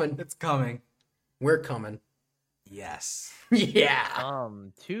 it's coming. It's coming. We're coming. Yes. Yeah.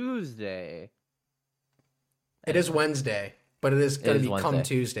 Tuesday. It is Wednesday, but it is going to be come Wednesday.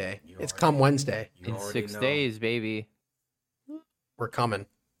 Tuesday. You It's already- come Wednesday. You In already 6 know. days, baby. We're coming.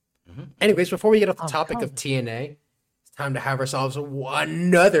 Mhm. Anyways, before we get off the I'm topic of coming. TNA, it's time to have ourselves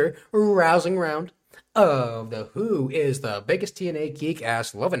another rousing round of the Who is the biggest TNA geek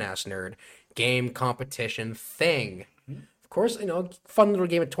ass loving ass nerd game competition thing. Of course, fun little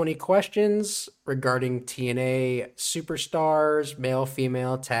game of 20 questions regarding TNA superstars, male,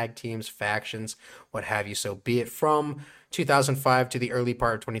 female, tag teams, factions, what have you. So be it from 2005 to the early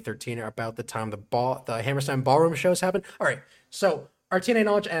part of 2013, or about the time the Hammerstein Ballroom shows happened. All right, so our TNA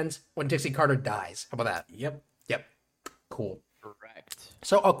knowledge ends when Dixie Carter dies. How about that? Yep. Yep. Cool. Correct.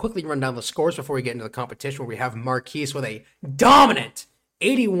 So I'll quickly run down the scores before we get into the competition, where we have Marquise with a dominant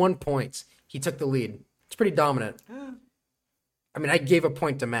 81 points. He took the lead. It's pretty dominant. I mean, I gave a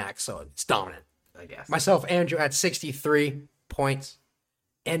point to Max, so it's dominant. I guess. Myself, Andrew, at 63 points.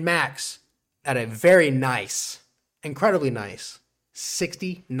 And Max at a very nice, incredibly nice,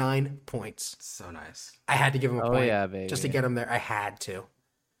 69 points. So nice. I had to give him a Oh, point yeah, baby. just to get him there. I had to.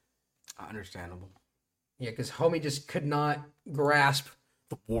 Understandable. Yeah, because homie just could not grasp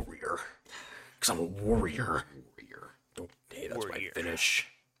the warrior. Because I'm a warrior. Don't, hey, that's my finish.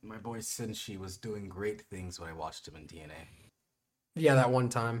 My boy Senshi was doing great things when I watched him in TNA. Yeah, that one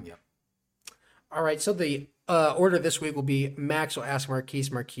time. Yep. All right, so the order this week will be Max will ask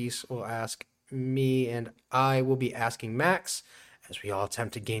Marquise, Marquise will ask me, and I will be asking Max as we all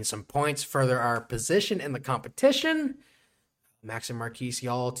attempt to gain some points, further our position in the competition. Max and Marquise,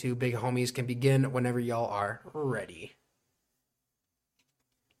 y'all two big homies, can begin whenever y'all are ready.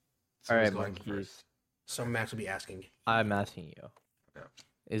 So All who's right, going Marquise. first? So Max will be asking. I'm asking you. Okay.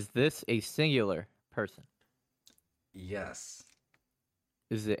 Is this a singular person? Yes.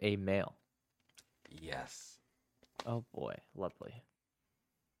 Is it a male? Yes. Oh boy, lovely.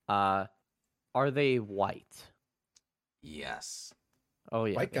 Are they white? Yes. Oh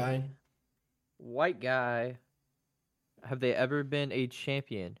yeah. White baby. guy. White guy. Have they ever been a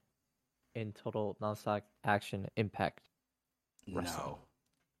champion in Total Non-Stop Action Impact? Wrestling? No.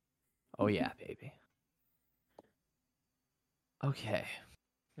 Oh yeah, baby. Okay.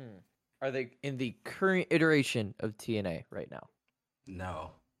 Are they in the current iteration of TNA right now?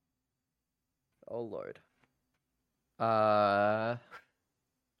 No. Oh lord.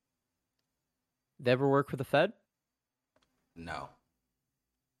 They ever work for the Fed? No.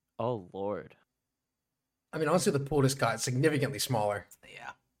 Oh lord. I mean, honestly, the pool just got significantly smaller.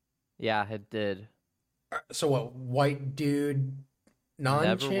 Yeah. Yeah, it did. So what? White dude, Never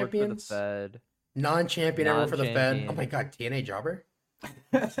worked for the non-champions? Fed. Non-champion, ever for the Fed. Oh Non-champion. my god, TNA jobber?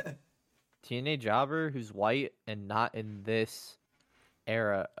 TNA jobber who's white and not in this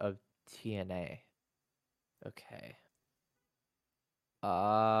era of TNA. Okay.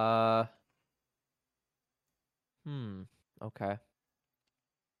 Okay.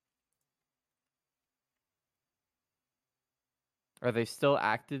 Are they still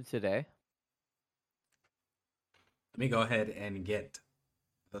active today? Let me go ahead and get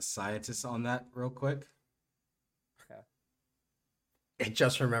the scientists on that real quick. I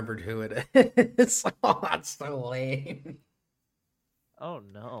just remembered who it is. Oh, that's so lame. Oh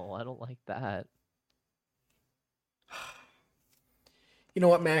no, I don't like that. You know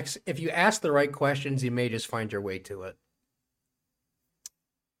what, Max? If you ask the right questions, you may just find your way to it.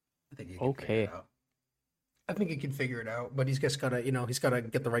 I think you can figure it out. I think he can figure it out, but he's just gotta, he's gotta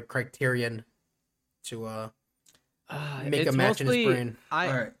get the right criterion to make a match in his brain.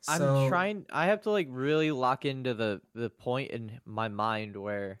 Alright, I'm trying. I have to like really lock into the point in my mind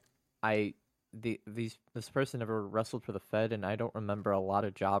where this person never wrestled for the Fed, and I don't remember a lot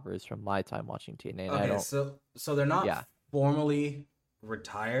of jobbers from my time watching TNA. And okay, so they're not formally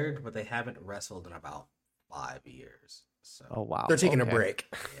retired, but they haven't wrestled in about 5 years. So oh wow, they're taking a break.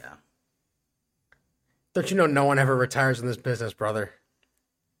 Yeah. Don't you know no one ever retires in this business, brother?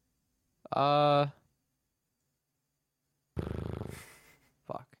 Fuck.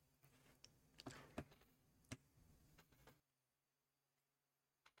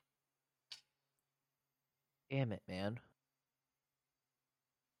 Damn it, man.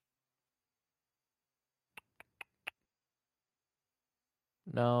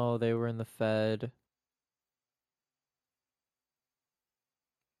 No, they were in the Fed.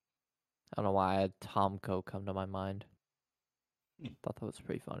 I don't know why I had Tomko come to my mind. Thought that was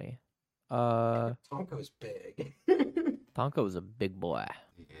pretty funny. Tonko's big. Tomko was a big boy.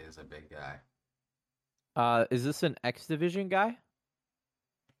 He is a big guy. Is this an X Division guy?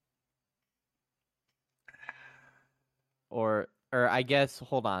 Or I guess,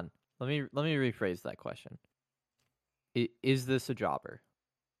 hold on. Let me rephrase that question. Is this a jobber?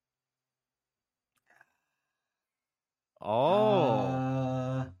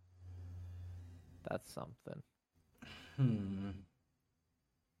 Oh. That's something.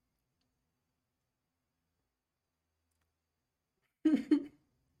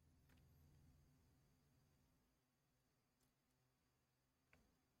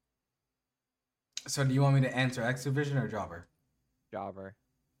 So do you want me to answer X Division or jobber? Jobber.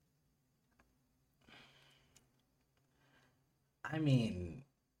 I mean,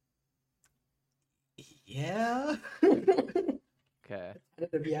 yeah. Okay.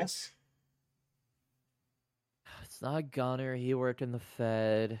 Yes. It's not Gunner. He worked in the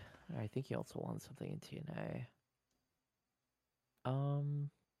Fed. I think he also won something in TNA.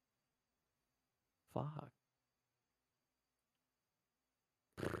 Fuck.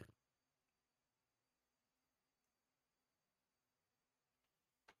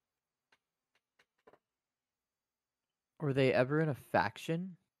 Were they ever in a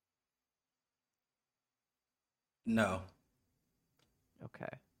faction? No. Okay.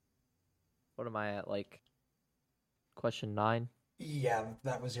 What am I at, like, question 9? Yeah,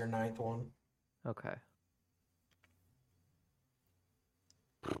 that was your 9th one. Okay.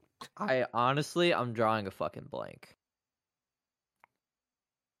 I'm drawing a fucking blank.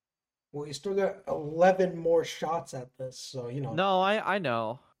 Well, you still got 11 more shots at this, so No, I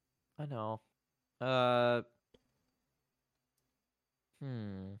know. I know.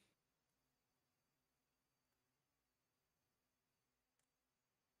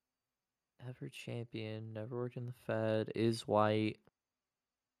 Ever champion, never worked in the Fed, is white,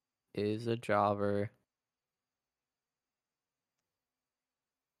 is a jobber.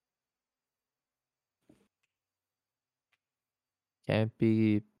 Can't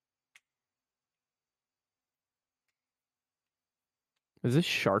be. Is this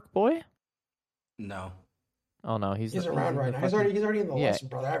Shark Boy? No. Oh no, he's around right now. He's already in the list,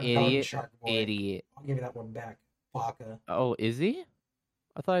 brother. I haven't counted Shark Boy. Idiot. I'll give you that one back. Baka. Oh, is he?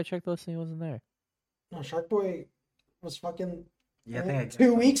 I thought I checked the list and he wasn't there. No, Shark Boy was fucking I think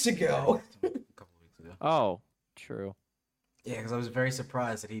 2 weeks ago. A couple weeks ago. Oh, true. Yeah, because I was very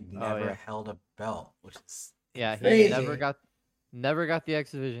surprised that he never held a belt, which is he crazy. never got the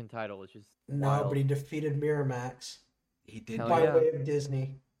X Division title, which is wild. But he defeated Miramax. He did by way of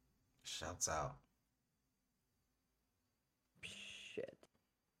Disney. Shouts out. Shit.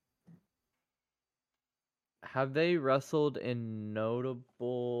 Have they wrestled in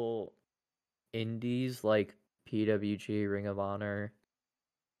notable indies like PWG, Ring of Honor?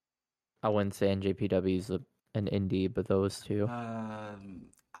 I wouldn't say NJPW is an indie, but those two. I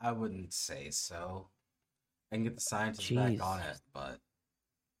wouldn't say so. I can get the scientists back on it, but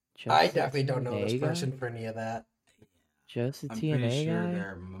I definitely don't know this person for any of that. Just a I'm TNA pretty sure guy?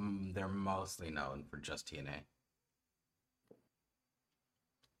 they're mostly known for just TNA.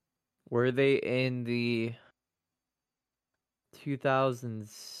 Were they in the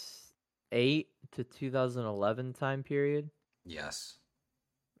 2008 to 2011 time period? Yes.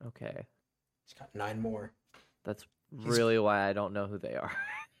 Okay. He's got 9 more. That's really why I don't know who they are.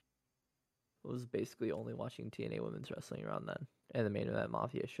 I was basically only watching TNA women's wrestling around then, and the main event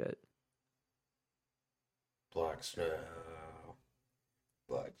Mafia shit. Black Snow.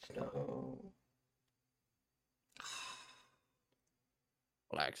 Black Snow.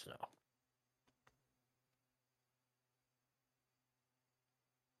 Black Snow.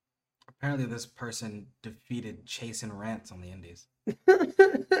 Apparently, this person defeated Chase and Rance on the Indies.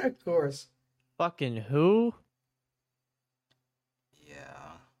 Of course. Fucking who?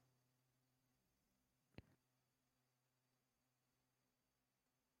 Yeah.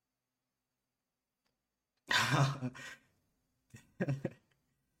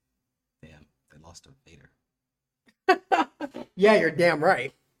 Damn, they lost to Vader. Yeah, you're damn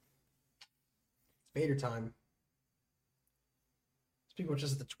right. It's Vader time. Speaking of which,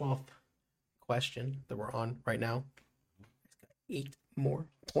 this is the 12th question that we're on right now. It's got 8 more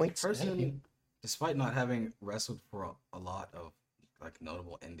points. ahead of you. Person, despite not having wrestled for a lot of like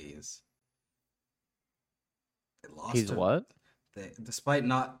notable indies, they lost. He's to, what? They, despite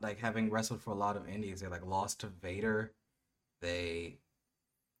not like having wrestled for a lot of indies, they like lost to Vader. They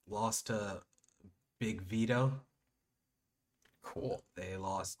lost to Big Vito. Cool. They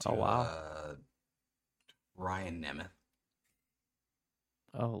lost to Oh, wow. Ryan Nemeth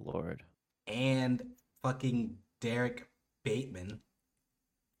Oh Lord. and fucking Derek Bateman.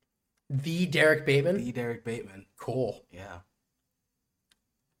 The Derek Bateman? The Derek Bateman. Cool. Yeah.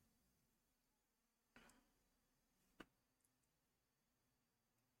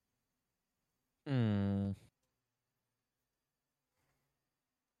 Hmm.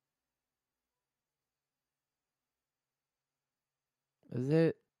 Is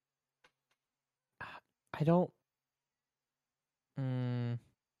it? I don't. Hmm.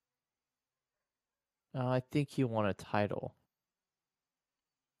 I think he won a title.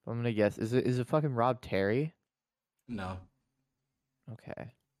 I'm gonna guess. Is it fucking Rob Terry? No.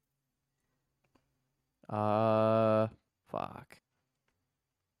 Okay. Fuck.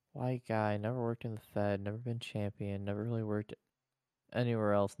 White guy, never worked in the Fed, never been champion, never really worked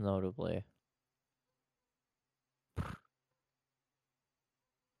anywhere else notably.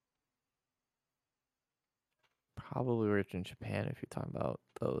 Probably worked in Japan if you're talking about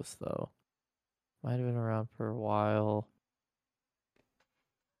those, though. Might have been around for a while.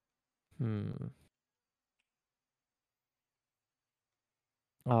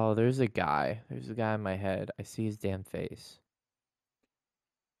 Oh, there's a guy. There's a guy in my head. I see his damn face.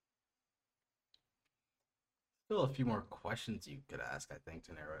 Still a few more questions you could ask, I think,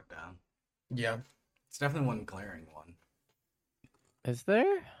 to narrow it down. Yeah. It's definitely one glaring one. Is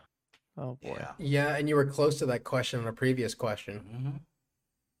there? Oh boy. Yeah. Yeah, and you were close to that question on a previous question. Mm-hmm.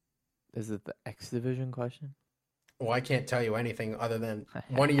 Is it the X Division question? Well, I can't tell you anything other than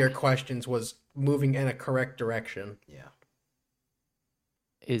one of your questions was moving in a correct direction. Yeah.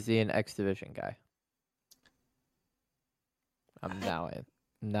 Is he an X Division guy? I'm now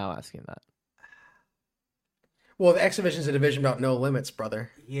asking that. Well, the X Division is a division about no limits, brother.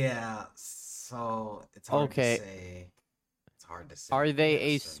 Yeah. So it's hard Okay. to say. It's hard to say. Are they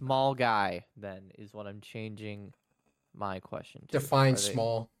a yes or no. small guy? Then is what I'm changing my question to. Define Are they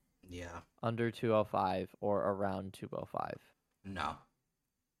small. Yeah. under 205 or around 205? No.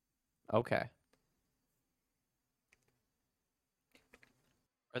 Okay.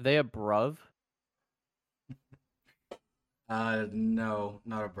 Are they a bruv? No,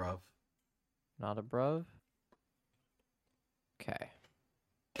 not a bruv. Not a bruv? Okay.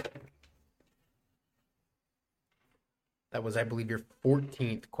 That was, I believe, your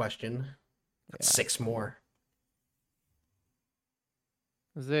 14th question. That's Yeah. 6 more.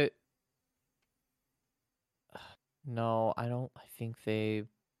 Is it? No, I don't. I think they.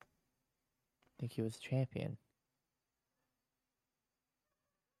 Think he was champion.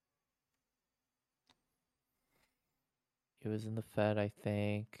 He was in the Fed, I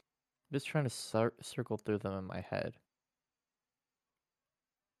think. I'm just trying to circle through them in my head.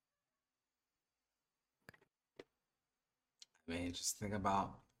 I mean, just think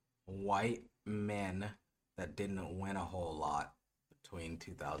about white men that didn't win a whole lot between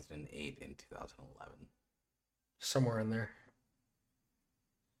 2008 and 2011. Somewhere in there.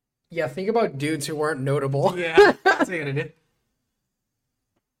 Yeah, think about dudes who weren't notable. Yeah, that's what you're gonna do.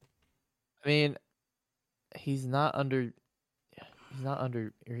 I mean, he's not under. He's not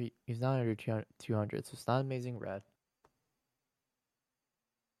under. He's not under 200, so it's not Amazing Red.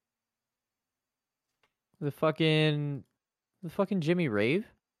 The fucking Jimmy Rave?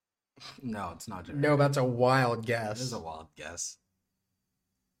 No, it's not Jimmy. No, Rave. that's a wild It guess. is a wild guess.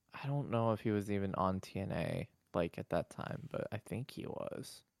 I don't know if he was even on TNA like at that time, but I think he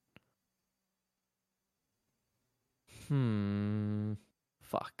was.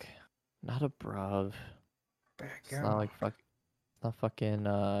 Fuck. Not a bruv. Back It's not like fucking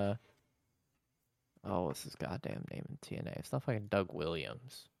Oh, what's his goddamn name in TNA? It's not fucking Doug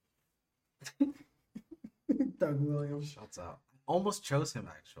Williams. Doug Williams. Shouts out. Almost chose him,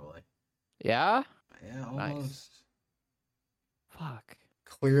 actually. Yeah? Yeah, almost. Nice. Fuck.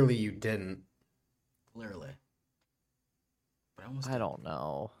 Clearly you didn't. Clearly. But almost I don't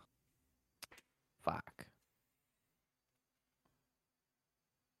know. Fuck.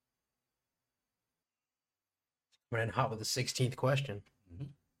 Went in hot with the 16th question. Mm-hmm.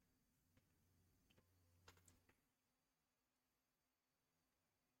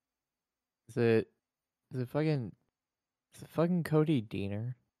 Is it fucking Cody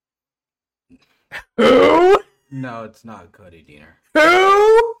Deaner? Who? No, it's not Cody Deaner.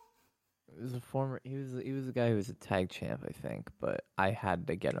 Who? It was he was the guy who was a tag champ, I think, but I had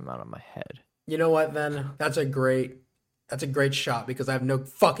to get him out of my head. You know what, then? That's a great shot because I have no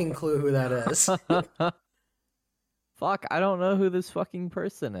fucking clue who that is. Fuck, I don't know who this fucking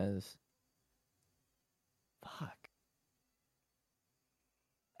person is. Fuck.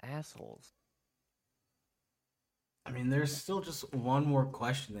 Assholes. I mean, there's still just one more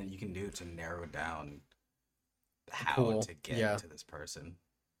question that you can do to narrow down how Cool. to get Yeah. to this person.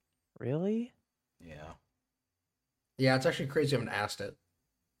 Really? Yeah. Yeah, it's actually crazy I haven't asked it.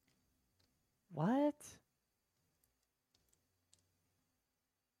 What?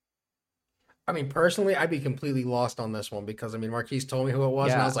 I mean, personally, I'd be completely lost on this one because, I mean, Marquise told me who it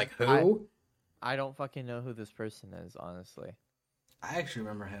was, and I Yeah, was like, who? I don't fucking know who this person is, honestly. I actually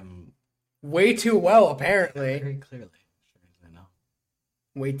remember him Way too well, apparently. very clearly. Sure as I know.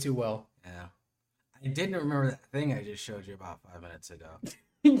 Way too well. Yeah. I didn't remember that thing I just showed you about 5 minutes ago.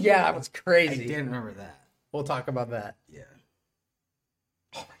 Yeah, that was I crazy. didn't remember that. We'll talk about that. Yeah.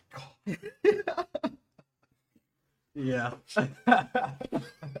 Oh my god. Yeah.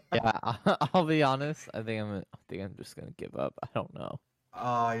 Yeah, I'll be honest. I think I'm just gonna give up. I don't know.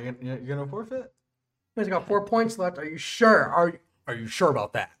 Oh, you're gonna forfeit? He's got 4 points left. Are you sure? Are you sure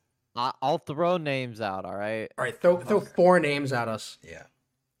about that? I'll throw names out. All right. All right, throw 4 names at us.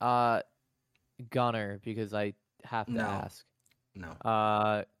 Yeah. Gunner, because I have to No. ask. No.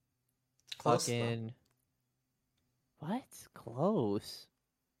 Close, though. Fucking. What? Close.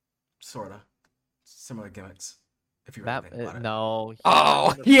 Sorta. Similar gimmicks. If you really Matt, think about it. no. he Oh,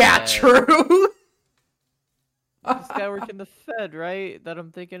 worked in the yeah, Fed. true. This guy worked in the Fed, right? That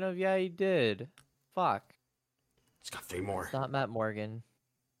I'm thinking of. Yeah, he did. Fuck. It's got 3 more. It's not Matt Morgan.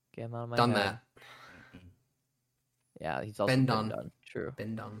 Get him out of my Done head. that. Yeah, he's also Been been done. True.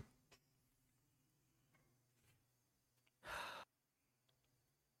 Been done.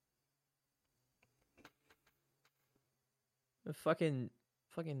 The fucking.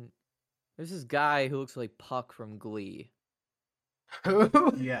 There's this guy who looks like Puck from Glee. Who?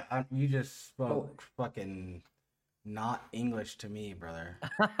 Yeah, you just spoke fucking not English to me, brother.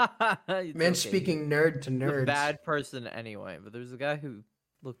 It's Man okay. speaking nerd to He's a nerds. bad person anyway, but there's a guy who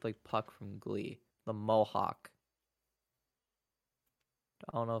looked like Puck from Glee, the Mohawk.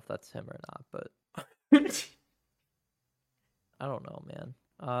 I don't know if that's him or not, but I don't know,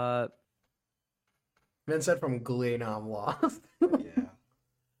 man. Man said from Glee, now I'm lost. Yeah.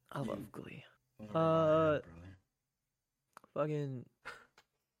 I You- love Glee. Over my head, brother. Fucking.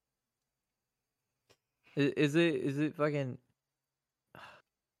 Is it fucking?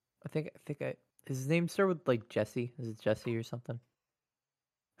 I think Does his name start with like Jesse? Is it Jesse or something?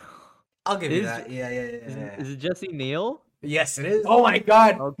 I'll give you Is- that. Yeah. Is it Jesse Neal? Yes, it is. Oh my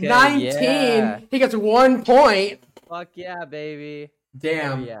god. Okay, 19. yeah. He gets 1 point. Fuck yeah, baby.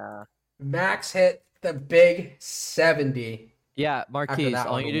 Damn. Yeah. Max hit the big 70. Yeah, Marquise, that I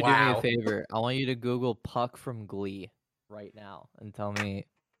want one, you to do me wow. a favor. I want you to Google Puck from Glee right now and tell me.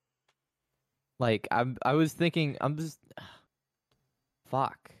 Like, I was thinking, I'm just.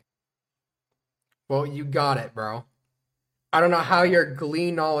 Fuck. Well, you got it, bro. I don't know how your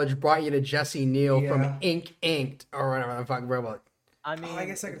Glee knowledge brought you to Jesse Neal from Yeah. Inked or whatever the fuck, bro. But I mean, I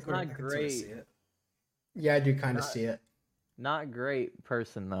guess I it's could not great. see it. yeah, I do kind of Not- see it. Not great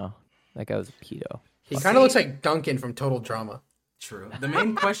person though. That guy was a pedo. He kind of looks like Duncan from Total Drama. True. The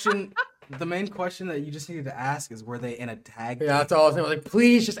main question that you just needed to ask is, were they in a tag? Yeah, that's all I was thinking. Like,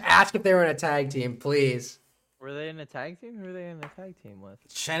 please just ask if they were in a tag team, please. Were they in a tag team? Who were they in a tag team with?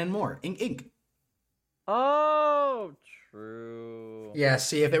 Shannon Moore, Ink. Oh, true. Yeah,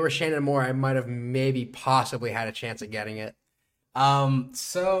 see, if it were Shannon Moore, I might have maybe possibly had a chance at getting it.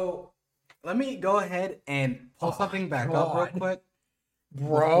 So let me go ahead and pull Oh something my back up real God. quick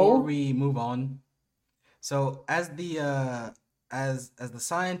before Bro, we move on. So as the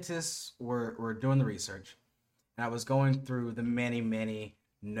scientists were doing the research, and I was going through the many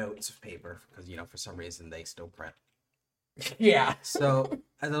notes of paper because for some reason they still print. yeah. So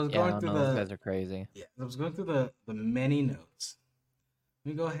As I was Yeah, I going don't through know. Those guys are crazy. I was going through the many notes.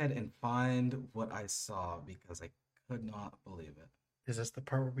 Let me go ahead and find what I saw because I could not believe it. Is this the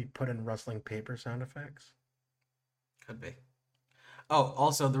part where we put in wrestling paper sound effects? Could be. Oh,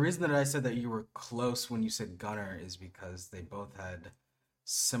 also, the reason that I said that you were close when you said Gunner is because they both had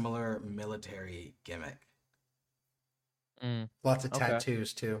similar military gimmick. Lots of Okay.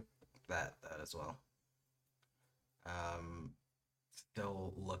 tattoos too. That as well.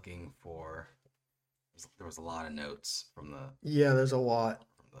 Still looking for. There was a lot of notes from the. Yeah, there's a lot.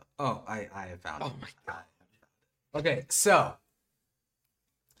 Oh, I have found it. Oh my god. Okay, so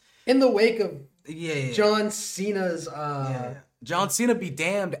In the wake of yeah. John Cena's Yeah. John Cena be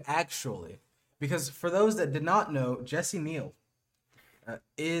damned, actually. Because for those that did not know, Jesse Neal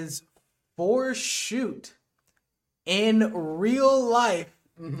is for shoot in real life.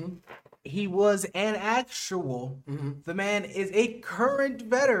 Mm-hmm. He was an actual. Mm-hmm. The man is a current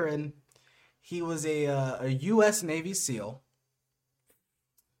veteran. He was a U.S. Navy SEAL.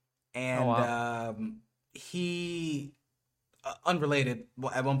 And he, unrelated,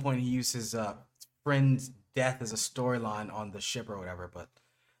 well, at one point he used his friend's death as a storyline on the ship or whatever. But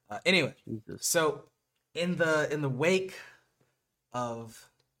anyway, Jesus. so in the wake of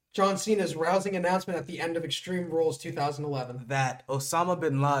John Cena's rousing announcement at the end of Extreme Rules 2011. that Osama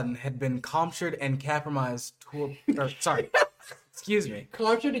bin Laden had been captured and compromised to excuse me.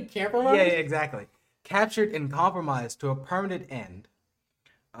 Captured and compromised? Yeah, exactly. Captured and compromised to a permanent end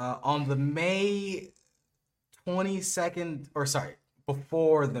on the May 22nd,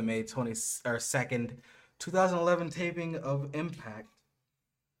 before the May 22nd, 2011 taping of Impact,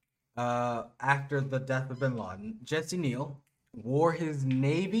 after the death of bin Laden, Jesse Neal wore his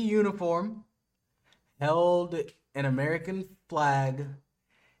Navy uniform, held an American flag,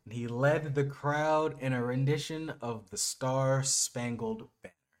 and he led the crowd in a rendition of the Star-Spangled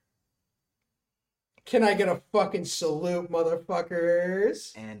Banner. Can I get a fucking salute,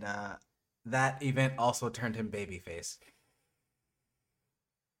 motherfuckers? And that event also turned him babyface.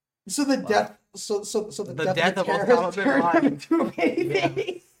 So the death, so the death of the Osama terrorist bin turned him Laden. into a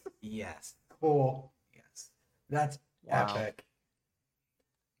baby. Yes. Cool. Yes. That's Wow. epic.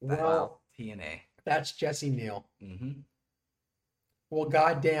 That Well, TNA. that's Jesse Neal. Mm-hmm. Well,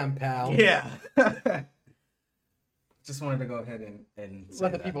 goddamn, pal. Yeah. Just wanted to go ahead and say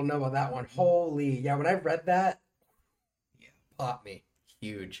Let the that. people know about that one. Holy, yeah, when I read that, Yeah. popped me.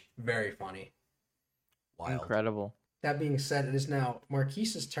 Huge. Very funny. Wild. Incredible. That being said, it is now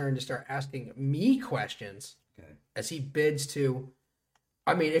Marquise's turn to start asking me questions Okay. as he bids to.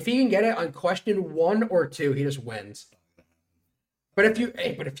 I mean, if he can get it on question 1 or 2, he just wins. But if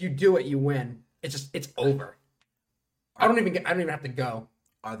you do it, you win. It's over. I don't even have to go.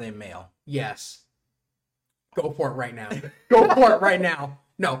 Are they male? Yes. Go for it right now. Go for it right now.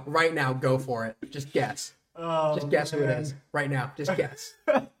 No, right now, go for it. Just guess. Oh, Just guess who it is. Right now. Just guess.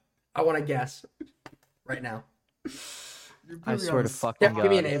 I want to guess. Right now. I swear to fucking Yeah, God.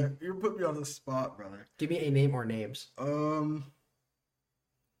 give me a name. You put me on the spot, brother. Give me a name or names.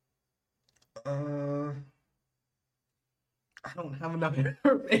 I don't have enough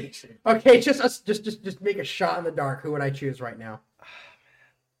information. Okay, just make a shot in the dark. Who would I choose right now?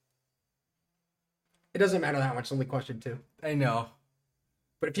 It doesn't matter that much. It's only question 2. I know.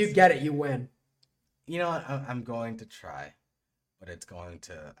 But if you get it, you win. You know what? I'm going to try, but I'm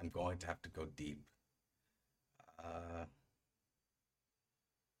going to have to go deep.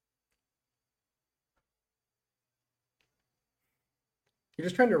 You're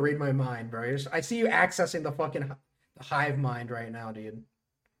just trying to read my mind, bro. I see you accessing the fucking hive mind right now, dude.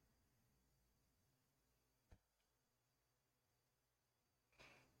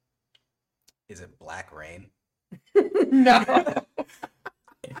 Is it Black Rain? No.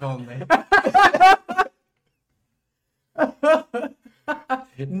 If only.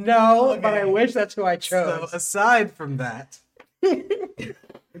 No, but I Okay. wish that's who I So chose. aside from that,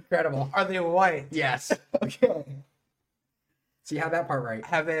 Incredible. are they white? Yes. Okay. See, you had that part right.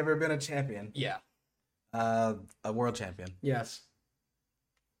 Have they ever been a champion? Yeah. A world champion? Yes.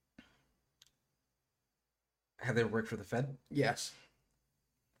 Have they worked for the Fed? Yes.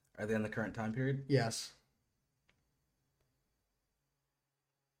 Are they in the current time period? Yes.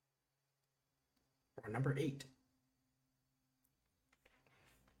 Or number 8.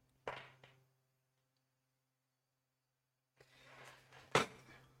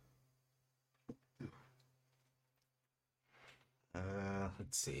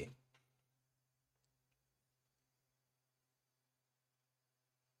 Let's see.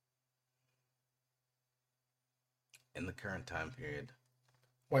 In the current time period,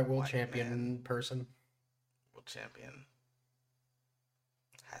 White world White champion man. person. world champion.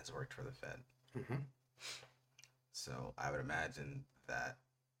 has worked for the Fed. Mm-hmm. So I would imagine that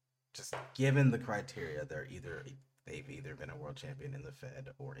just given the criteria, they've either been a world champion in the Fed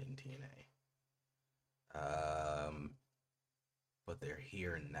or in TNA. But they're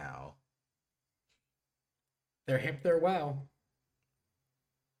here now. They're hip, they're wow.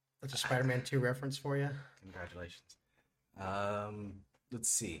 That's a Spider-Man 2 reference for you. Congratulations. Let's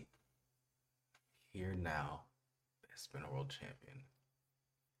see. Here now, has been a world champion.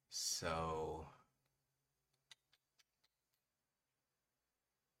 So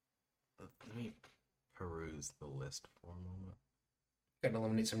let me peruse the list for a moment. Gotta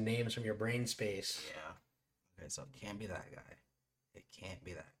eliminate some names from your brain space. Yeah. Okay, so it can't be that guy. It can't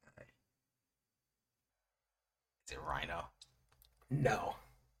be that guy. Is it Rhino? No.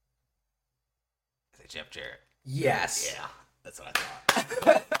 Is it Jeff Jarrett? Yes. Yeah, that's what I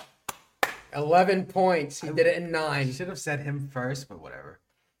thought. 11 points. He did it in 9. I should have said him first, but whatever.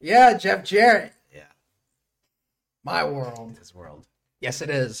 Yeah, Jeff Jarrett. Yeah. My world. It's his world. Yes, it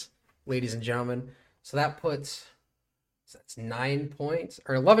is, ladies and gentlemen. So that puts... So that's 9 points,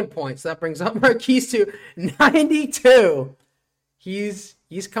 or 11 points. That brings up Marquise to 92. He's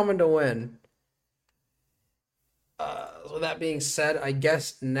coming to win. So that being said, I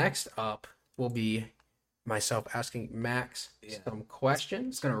guess next up will be myself asking Max some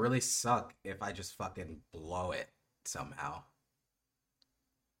questions. It's gonna really suck if I just fucking blow it somehow.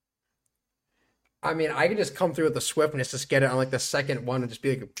 I mean, I could just come through with the swiftness, just get it on like the second one and just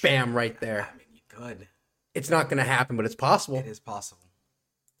be like, bam, right there. I mean, you could. It's not going to happen, but it's possible. It is possible.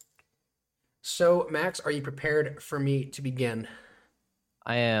 So, Max, are you prepared for me to begin?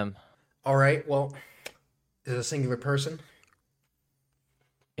 I am. All right. Well, is it a singular person?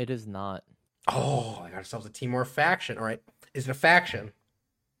 It is not. Oh, I got ourselves a team or a faction. All right. Is it a faction?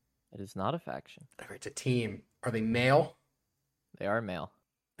 It is not a faction. All right, it's a team. Are they male? They are male.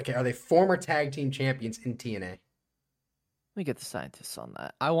 Okay. Are they former tag team champions in TNA? Let me get the scientists on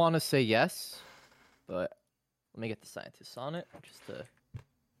that. I want to say yes, but let me get the scientists on it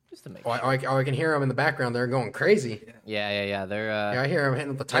just to make sure. I can hear them in the background. They're going crazy. Yeah. They're Yeah, I hear them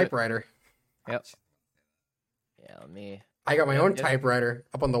hitting the typewriter. Yep. Yeah, let me. I got my own typewriter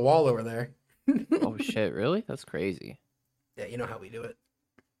up on the wall over there. Oh shit! Really? That's crazy. Yeah, you know how we do it.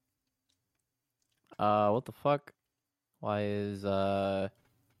 What the fuck? Why is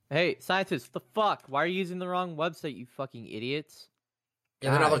Hey, scientists, the fuck? Why are you using the wrong website, you fucking idiots?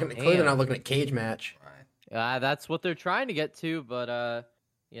 Yeah, they're not looking. Clearly, they're not looking at Cage Match. Right. That's what they're trying to get to, but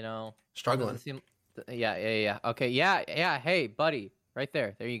you know, Struggling. Yeah. Okay, yeah. Hey, buddy, right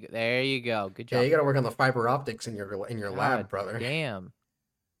there. There you go. Good job. Yeah, you got to work on the fiber optics in your lab, God brother. Damn.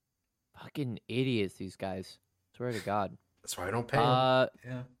 Fucking idiots, these guys. Swear to God. That's why I don't pay them.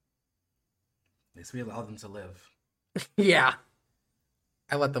 Yeah. At least we allow them to live. Yeah.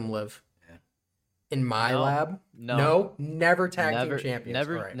 I let them live. Yeah. In my lab? No. Never tag team champions.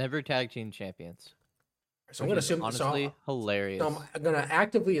 Never tag team champions. So I'm gonna assume honestly hilarious. So I'm gonna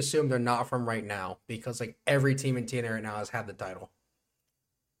actively assume they're not from right now because like every team in TNA right now has had the title.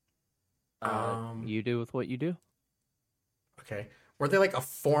 You do with what you do. Okay. Were they like a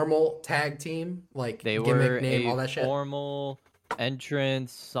formal tag team? Like They gimmick were name, all a that shit? formal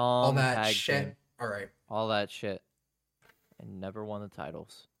entrance song. All that tag shit. team, All right. all that shit, and never won the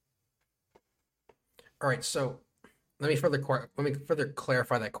titles. All right. So let me further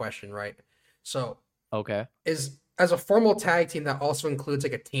clarify that question. Right. So Okay. is as a formal tag team that also includes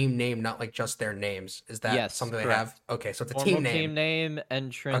like a team name, not like just their names. Is that something they have? Okay, so it's a Formal team name. Team name,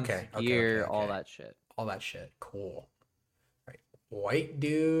 entrance, gear, all that shit. All that shit. Cool. Right. White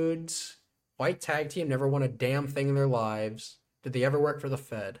dudes. White tag team never won a damn thing in their lives. Did they ever work for the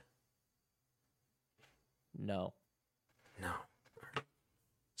Fed? No. No.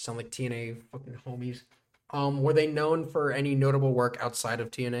 Sound like TNA fucking homies. Were they known for any notable work outside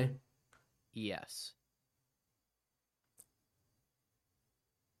of TNA? Yes.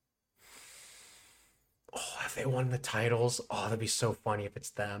 Oh, have they won the titles? Oh, that'd be so funny if it's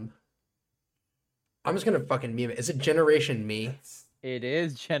them. I'm just gonna fucking meme it. Is it Generation Me? It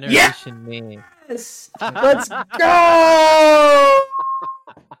is Generation Me. Yes! Let's go!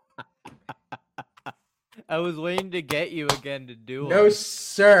 I was waiting to get you again to do it. No,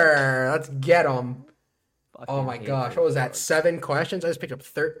 sir. Let's get them. Oh my gosh. What was that? 7 questions? I just picked up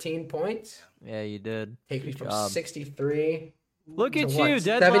 13 points. Yeah, you did. Take me from 63. Look at what, you,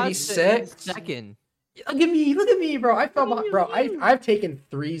 dead 76? second. Look at me, bro. I've taken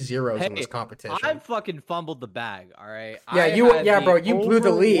 3 zeros in this competition. I fucking fumbled the bag, all right? Yeah, bro, you blew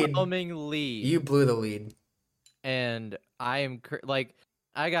the lead. Overwhelming lead. You blew the lead. And I am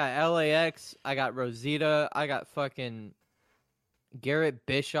I got LAX, I got Rosita, I got fucking Garrett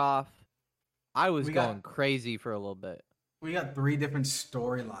Bischoff. I was We going got- crazy for a little bit. We got 3 different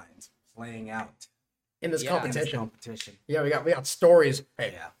storylines playing out in this Yeah, in in this competition. competition. Yeah, we got stories.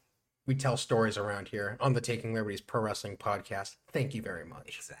 Hey, Yeah, we tell stories around here on the Taking Liberties Pro Wrestling podcast. Thank you very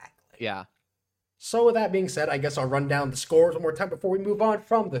much. exactly. Yeah. So with that being said, I guess I'll run down the scores one more time before we move on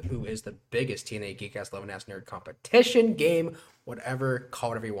from the who is the biggest TNA Geek Ass 11 Ass Nerd competition game, whatever, call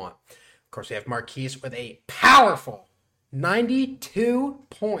whatever you want. Of course, we have Marquise with a powerful 92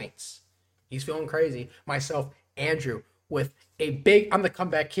 points. He's feeling crazy. Myself, Andrew, with a big, I'm the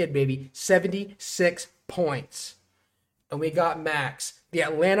comeback kid, baby, 76 points. And we got Max, the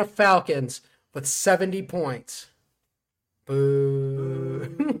Atlanta Falcons, with 70 points.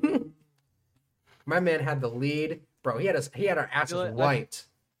 Boo. My man had the lead. Bro, he had our asses like- wiped.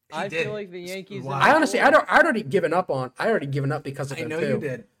 I did. feel like the Yankees. Wow. I honestly, I'd already given up because of I him know too. you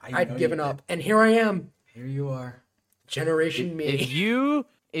did. I'd given up, and here I am, Here you are. Generation me.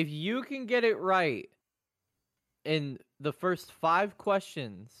 If you can get it right in the first 5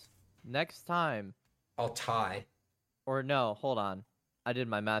 questions next time, I'll tie. or no, hold on, I did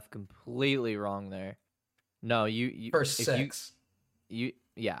my math completely wrong there. No, you First if 6. You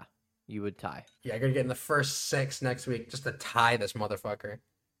would tie. Yeah, I gotta get in the first 6 next week just to tie this motherfucker.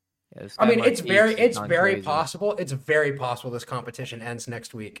 Yeah, this I guy mean, it's Marquise has gone very crazy. possible. It's very possible this competition ends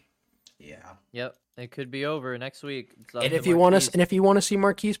next week. Yeah. Yep, it could be over next week. It's up And to if you want Marquise. to see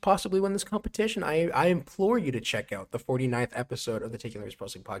Marquise possibly win this competition, I implore you to check out the 49th episode of the Taking Liberties Pro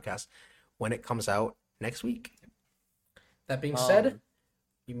Wrestling podcast when it comes out next week. That being said,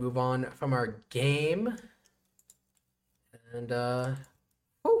 we move on from our game, and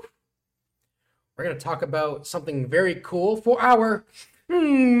whew, we're gonna talk about something very cool for our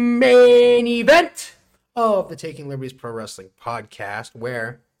main event of the Taking Liberties Pro Wrestling podcast,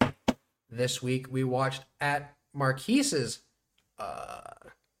 where this week we watched at Marquise's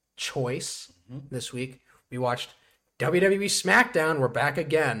choice. This week we watched WWE SmackDown. We're back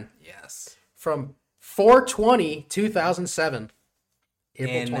again Yes. from 4/20/2007,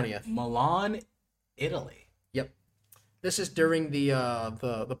 April In 20th. Milan, Italy. Yep. This is during the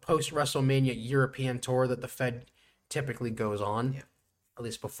post WrestleMania European tour that the Fed typically goes on, Yeah. at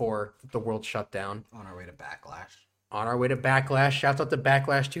least before the world shut down. On our way to Backlash. On our way to Backlash. Shouts out to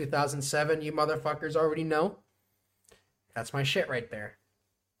Backlash 2007. You motherfuckers already know. That's my shit right there.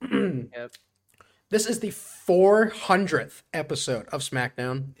 Yep. This is the 400th episode of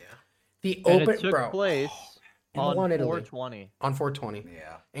SmackDown. Yeah. The And open, it took bro, place in on Milan, Italy. 420. on 420.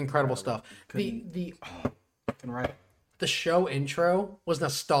 Yeah. Incredible stuff. Couldn't- The Fucking right. the show intro was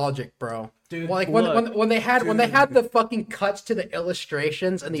nostalgic, bro. Dude, Like look, when they had the fucking cuts to the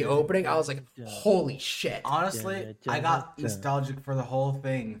illustrations and the opening, I was like, holy shit. Honestly, I got nostalgic for the whole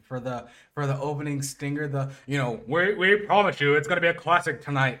thing, for the opening stinger, we promise you it's gonna be a classic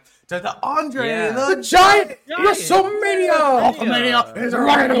tonight. To the Andre, Yeah. The giant Giant. WrestleMania WrestleMania is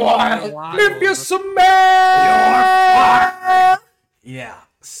running wild. Wild. If you smell yeah,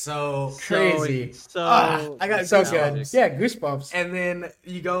 so crazy. So I got So goosebumps. good. Yeah, goosebumps. And then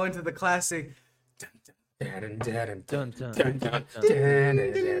you go into the classic. Dun, dun, dun, dun.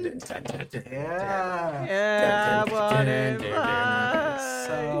 Yeah. Yeah, I want it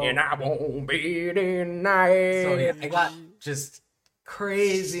So, And I won't be denied. so yeah, I got just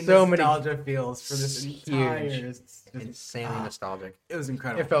crazy So many- nostalgia feels for this Huge. entire. It's just- Insanely nostalgic. It was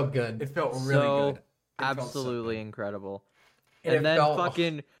incredible. It felt good. It felt really So good. It felt so absolutely good. incredible. And it And then felt-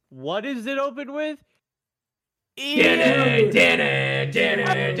 fucking, what is it open with?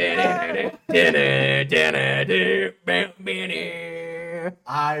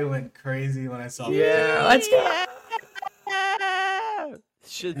 I went crazy when I saw this. Yeah, let's go.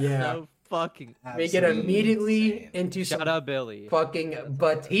 Shit's Yeah. so fucking. We get Absolutely immediately insane. into Shout some out Billy. fucking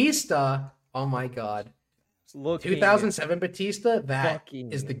Batista. Oh my god. Look, 2007 Batista, that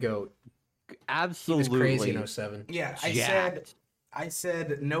Fucking is the GOAT. He absolutely was crazy in 07. Yeah, jacked. I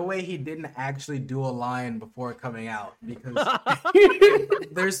said no way he didn't actually do a line before coming out because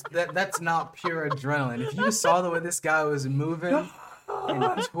that's not pure adrenaline. If you saw the way this guy was moving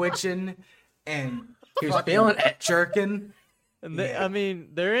and twitching and He was fucking feeling it. jerking, And they, Yeah. I mean,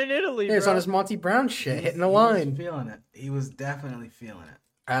 they're in Italy, He was bro. on his Monty Brown shit, hitting the he was line. feeling it. He was definitely feeling it.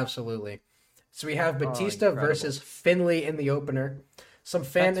 Absolutely. So we have Batista incredible. versus Finlay in the opener. Some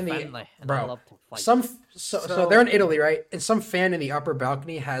fan That's in the Finlay, and I bro. love to fight. So they're in Italy, right? And some fan in the upper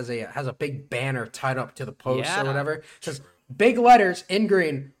balcony has a big banner tied up to the post Yeah. or whatever. It says big letters in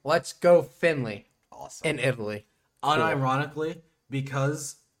green. Let's go Finlay Awesome. in Italy. Unironically,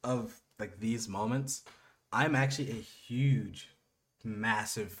 because of like these moments, I'm actually a huge,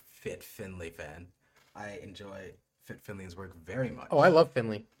 massive Fit Finlay fan. I enjoy fit Finley's work very much. Oh, I love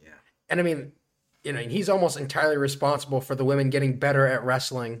Finley. Yeah. And I mean, he's almost entirely responsible for the women getting better at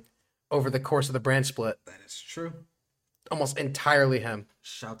wrestling over the course of the brand split. That is true. Almost entirely him.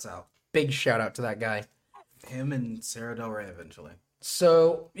 Shouts out. Big shout out to that guy. Him and Sarah Del Rey eventually.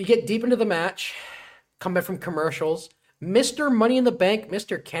 So you get deep into the match, come back from commercials. Mr. Money in the Bank,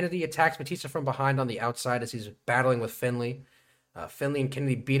 Mr. Kennedy attacks Batista from behind on the outside as he's battling with Finley. Finley and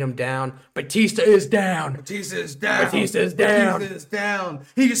Kennedy beat him down. Batista is down. Batista is down. Batista is down. Batista is down.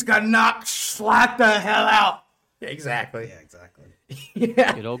 He just got knocked, slapped the hell out. Exactly. Yeah, exactly.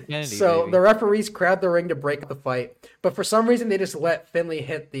 Yeah. Good old Kennedy, So baby. the referees crowd the ring to break up the fight, but for some reason they just let Finley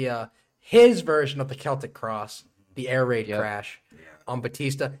hit the his version of the Celtic Cross, the air raid crash on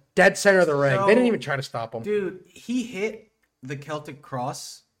Batista, dead center of the ring. They didn't even try to stop him. Dude, he hit the Celtic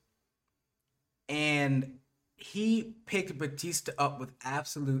Cross, and he picked Batista up with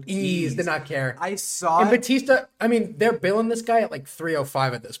absolute ease. Did not care. I saw And it, Batista, I mean, they're billing this guy at like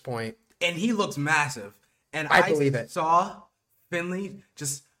 305 at this point. and he looks massive. And I believe it. Saw Finley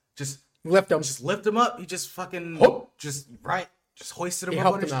just Lift him. lift him up. He just fucking Whoop. just hoisted him He up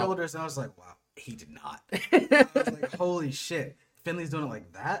helped on his him out. shoulders, and I was like, wow, he did not. I was like, holy shit, Finley's doing it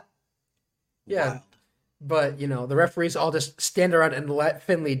like that. Yeah. Wild. But, the referees all just stand around and let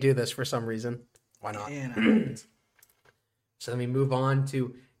Finley do this for some reason. Why not? And So then we move on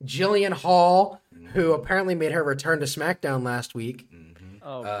to Jillian Hall, who apparently made her return to SmackDown last week.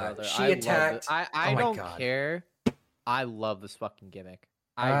 Oh, brother. she I love attacked- it. I Oh my don't God. care. I love this fucking gimmick.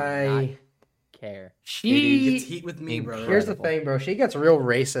 I I do not care. She it's heat with me, brother. Here's the thing, bro. She gets real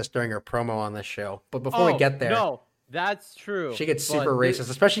racist during her promo on this show. But before we get there, No, that's true. she gets but super this- racist,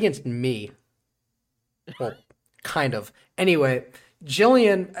 especially against me. Well, kind of. Anyway,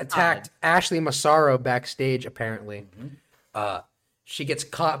 Jillian attacked Ashley Massaro backstage, apparently. She gets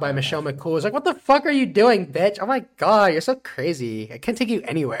caught by Michelle McCool. It's like, what the fuck are you doing, bitch? Oh my God, you're so crazy. I can't take you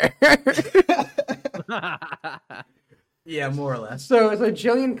anywhere. Yeah, more or less. So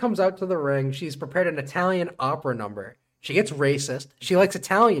Jillian comes out to the ring. She's prepared an Italian opera number. She gets racist. She likes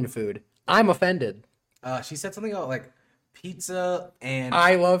Italian food. I'm offended. She said something about like pizza and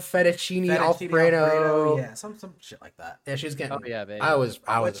I love fettuccine Alfredo. Yeah, some shit like that. Yeah, she's getting. Oh, yeah, baby. I was. Which,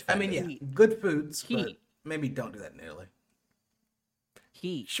 I offended. mean, yeah, good foods, but Heat. maybe don't do that in Italy.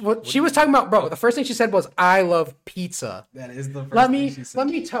 Heat. She was talking about, bro. The first thing she said was, "I love pizza." That is the first Let thing me she said. let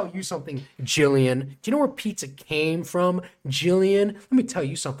me tell you something, Jillian. Do you know where pizza came from, Jillian? Let me tell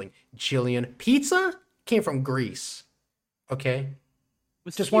you something, Jillian. Pizza came from Greece. Okay,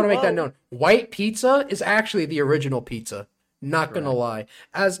 just want to make that known. White pizza is actually the original pizza. Not gonna lie.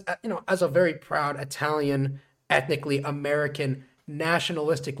 As as a very proud Italian, ethnically American,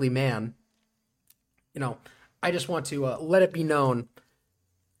 nationalistically man, I just want to let it be known.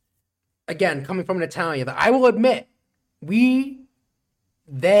 Again, coming from an Italian, that I will admit, they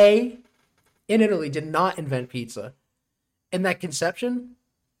in Italy did not invent pizza. And that conception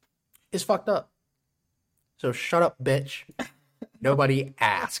is fucked up. So shut up, bitch. Nobody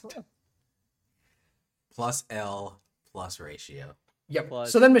asked. Plus L plus ratio. Yep.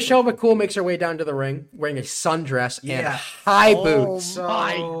 Plus- So then Michelle McCool makes her way down to the ring wearing a sundress and Yeah. high boots.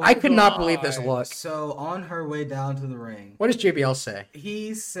 So, I could not believe this look. So on her way down to the ring, What does JBL say?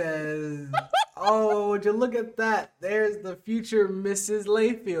 he says, "Oh, would you look at that? There's the future Mrs.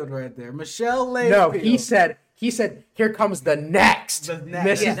 Layfield right there, Michelle Layfield." No, he said, here comes the next The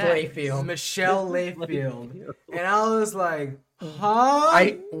Mrs. yeah, Layfield. Michelle Layfield, and I was like,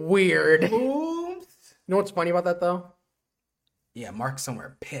 "Huh? Weird. You Oops." know what's funny about that though? Yeah, Mark's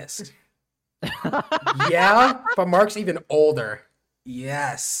somewhere pissed. Yeah, but Mark's even older.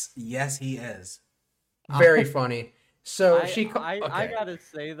 Yes, he is. Very funny. So I okay. gotta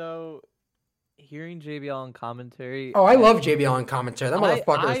say though, hearing JBL on commentary. Oh, I love JBL on commentary. That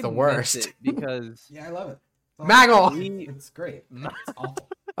motherfucker I is the miss worst. it because Yeah, I love it. Maggle. It's great. It's awful.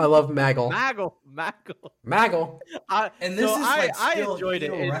 I love Maggle. Maggle. And this So is like I still enjoyed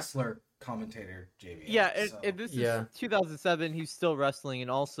it. heel And- wrestler commentator JBL. Yeah, and, so. and this Yeah. is 2007. He's still wrestling, and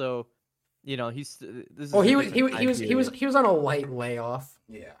also, he's. This is Oh, a he was different time period. he was on a light layoff.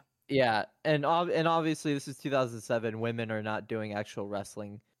 Yeah. Yeah, and obviously this is 2007. Women are not doing actual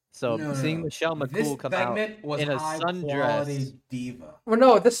wrestling, so No, seeing no. Michelle This McCool come out segment was in a high sundress. quality diva. Well,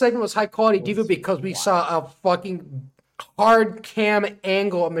 no, this segment was high quality Was diva because we wild. saw a fucking hard cam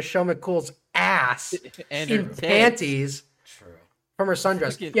angle of Michelle McCool's ass and in her tits. panties True. from her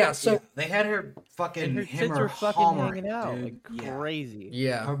sundress. Fucking- Yeah, so Yeah, they had her fucking And her tits hammer were fucking hallmark, hanging out dude. like Yeah. crazy.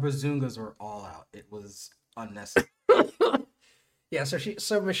 yeah. Her bazungas were all out. It was unnecessary. Yeah,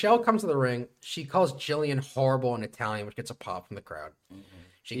 so Michelle comes to the ring. She calls Jillian horrible in Italian, which gets a pop from the crowd.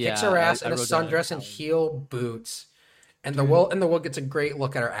 She kicks Yeah, her ass I in a wrote down sundress and Italian. heel boots. And the Will gets a great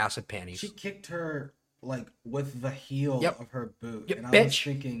look at her acid panties. She kicked her like with the heel of her boot. Yep, and I bitch. was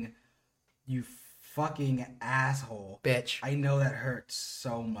thinking, you fucking asshole. Bitch. I know that hurts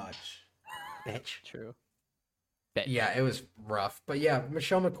so much. Bitch. True. Bitch. Yeah, it was rough. But yeah,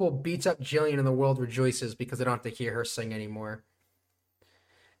 Michelle McCool beats up Jillian and the world rejoices because they don't have to hear her sing anymore.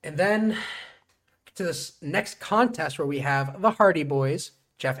 And then to this next contest where we have the Hardy Boys,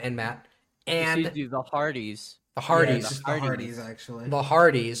 Jeff and Matt, and Excuse you, the Hardys. the Hardys. Yeah, it's just the Hardys, actually. The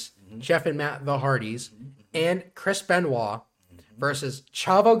Hardys, Jeff and Matt, the Hardys, and Chris Benoit versus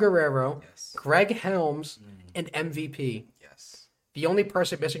Chavo Guerrero, Greg Helms, and MVP. Yes. The only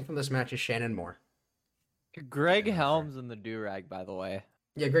person missing from this match is Shannon Moore. Greg Helms in the do-rag, by the way.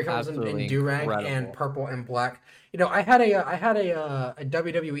 Yeah, Greg Helms in Absolutely do-rag and incredible. purple and black. You know, I had a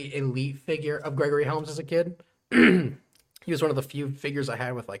WWE Elite figure of Gregory Helms as a kid. He was one of the few figures I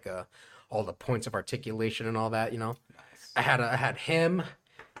had with like all the points of articulation and all that. You know, Nice. I had him,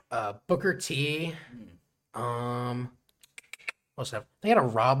 Booker T. What else I have? They had a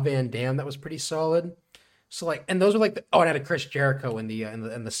Rob Van Dam that was pretty solid. So like, and those were like, and I had a Chris Jericho in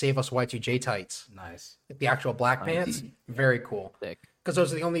the Save Us Y2J tights, Nice. like the actual black pants. Very cool. Sick. Because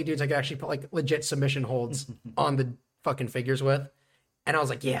those are the only dudes I could actually put like legit submission holds on the fucking figures with. And I was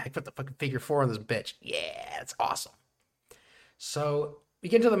like, yeah, I put the fucking figure 4 on this bitch. Yeah, it's awesome. So we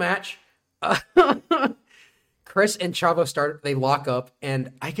get into the match. Chris and Chavo they lock up,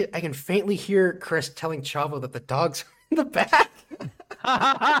 and I can faintly hear Chris telling Chavo that the dogs are in the back.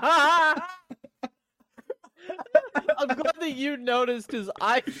 I'm glad that you noticed because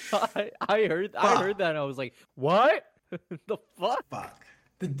I heard that and I was like, what? The fuck? Fuck.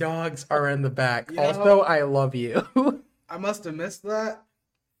 The dogs are in the back. You know- Also, I love you. I must have missed that,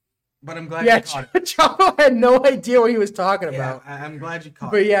 but I'm glad Yeah, you caught it. Chavo had no idea what he was talking Yeah, about. I'm glad you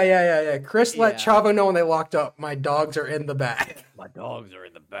caught But it. yeah. Chris let Yeah. Chavo know when they locked up. My dogs are in the back. My dogs are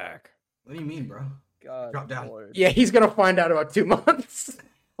in the back. What do you mean, bro? God. Drop down. Lord. Yeah, he's gonna find out about 2 months.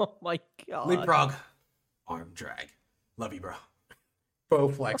 Oh my god. Leapfrog. Arm drag. Love you, bro.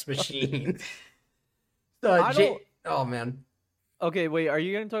 Bowflex machine. I don't- Oh man. Okay, wait. Are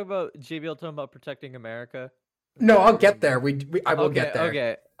you gonna talk about JBL talking about protecting America? No, I'll get there. I will Okay, get there.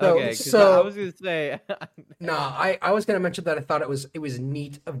 Okay. So- Okay. 'Cause so- I was gonna say. No, I was gonna mention that I thought it was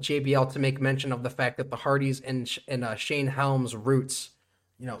neat of JBL to make mention of the fact that the Hardys and Shane Helms' roots,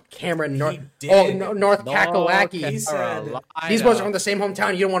 you know, Cameron North, did. North Kakalaki. He said- These boys are from the same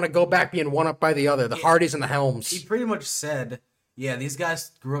hometown. You don't want to go back being one up by the other. The Hardys and the Helms. He pretty much said, yeah, these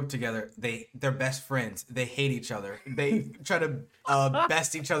guys grew up together. They're best friends. They hate each other. They try to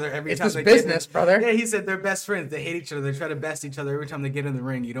best each other every It's time this they business, get in. brother. Yeah, he said they're best friends. They hate each other. They try to best each other every time they get in the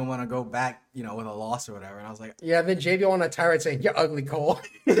ring. You don't want to go back, with a loss or whatever. And I was like, Yeah, then JBL on a tirade saying, "You ugly Cole."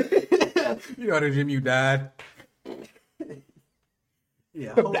 you know the gym you died.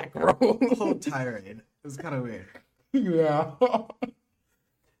 Yeah, Back row. whole tirade. It was kind of weird. Yeah.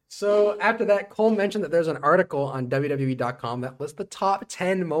 So after that, Cole mentioned that there's an article on WWE.com that lists the top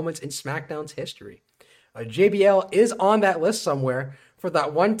 10 moments in SmackDown's history. JBL is on that list somewhere for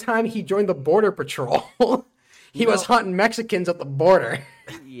that one time he joined the Border Patrol. He was hunting Mexicans at the border.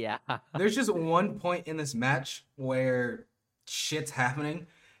 Yeah. There's just one point in this match where shit's happening,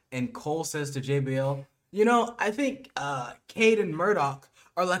 and Cole says to JBL, I think Cade and Murdoch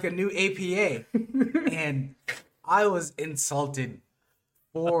are like a new APA. And I was insulted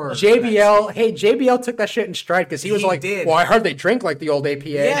for JBL took that shit in stride because he was He like, did. well, I heard they drink like the old APA.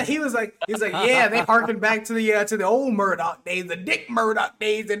 Yeah, he was like, yeah, they harken back to the old Murdoch days, the Dick Murdoch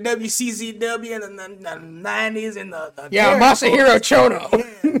days, the WCCW, and the 90s, and the Yeah, Masahiro Chono.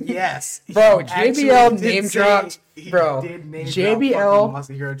 Yeah, yes, Bro, He actually JBL did name say- dropped. he Bro, did name JBL drop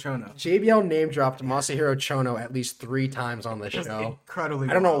fucking Masahiro Chono. JBL name dropped Masahiro Chono at least 3 times on this It was show. incredibly.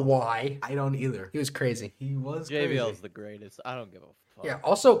 I don't know wild. why. I don't either. He was crazy. He was JBL's crazy. the greatest. I don't give a fuck. Yeah,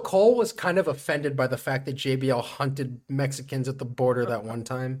 also Cole was kind of offended by the fact that JBL hunted Mexicans at the border that one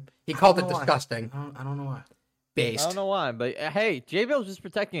time. He called it know why. disgusting. I don't know why. I Based. don't know why, but hey, JBL's just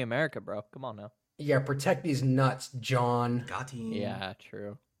protecting America, bro. Come on now. Yeah, protect these nuts, John. Got him. Yeah,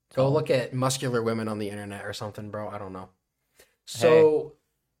 true. Go look at muscular women on the internet or something, bro. I don't know. So,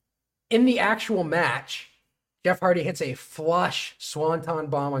 in the actual match, Jeff Hardy hits a flush swanton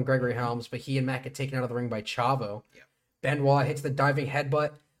bomb on Gregory Helms, but he and Matt get taken out of the ring by Chavo. Yeah. Benoit hits the diving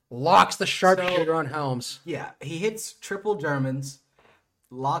headbutt, locks the sharpshooter on Helms. Yeah, he hits triple Germans,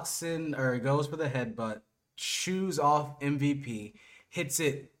 locks in or goes for the headbutt, shoes off MVP, hits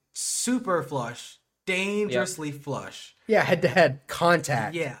it super flush, dangerously flush. Yeah, head to head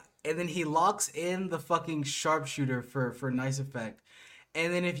contact. Yeah, and then he locks in the fucking sharpshooter for nice effect.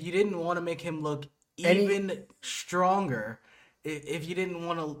 And then if you didn't want to make him look even stronger if you didn't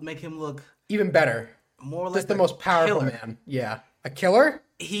want to make him look even better. more like Just the most powerful killer. man. Yeah. A killer?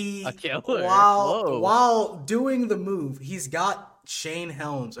 A killer? While doing the move, he's got Shane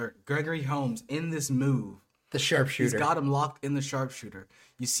Helms or Gregory Holmes in this move. The sharpshooter. He's got him locked in the sharpshooter.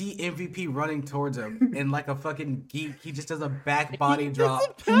 You see MVP running towards him, and like a fucking geek, he just does a back body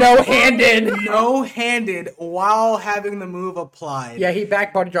drop. No-handed. No-handed while having the move applied. Yeah, he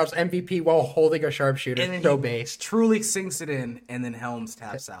back body drops MVP while holding a sharpshooter. And then So he based. truly sinks it in, and then Helms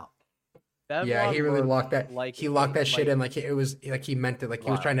taps out. Yeah, he really locked that. He locked that shit in like it was like he meant it. Like he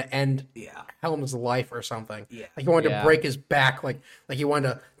was Wow. trying to end Yeah. Helm's life or something. Yeah. Like he wanted to break his back. Like he wanted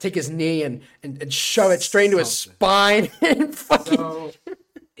to take his knee and shove it straight into his spine and fucking. So,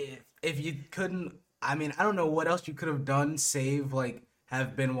 if you couldn't, I mean, I don't know what else you could have done, save like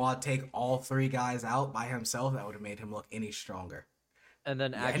have Benoit take all 3 guys out by himself. That would have made him look any stronger. And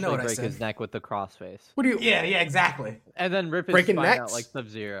then I know actually what I break said. his neck with the crossface. What do you? Yeah, exactly. And then rip his Breaking spine out necks? like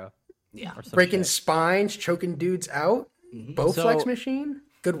Sub-Zero. Yeah. Or some Breaking shit. spines, choking dudes out. Both So, flex machine.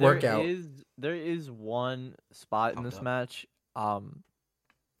 Good workout. There is one spot in this match.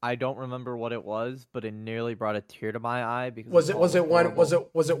 I don't remember what it was, but it nearly brought a tear to my eye because Was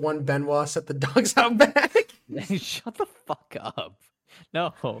it one Benoit set the dogs out back? Shut the fuck up.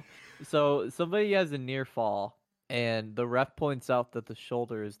 No. So somebody has a near fall, and the ref points out that the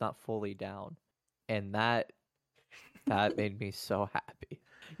shoulder is not fully down, and that made me so happy.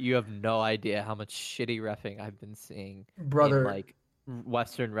 You have no idea how much shitty reffing I've been seeing, Brother. in, like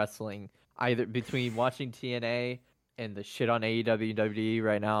Western wrestling, either between watching TNA and the shit on AEW and WWE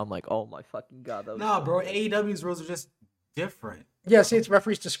right now. I'm like, oh my fucking god. That was Nah, so bro. good. AEW's rules are just different. Yeah, see, it's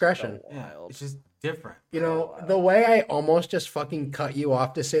referee's discretion. Yeah, Wild. it's just different. You know, the way I almost just fucking cut you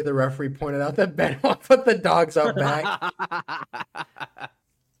off to say the referee pointed out that Benoit put the dogs out back.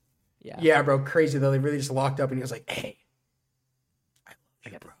 Yeah. Yeah, bro, crazy though. They really just locked up and he was like, hey. I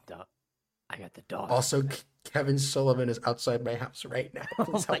got the dog. I got the dog. Also, Kevin Sullivan is outside my house right now.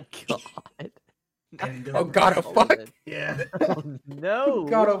 Oh my god. Oh god, oh fuck. Yeah. Oh, no.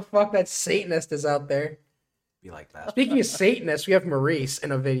 God, oh fuck, that Satanist is out there. Be like that. Speaking of Satanists, we have Maurice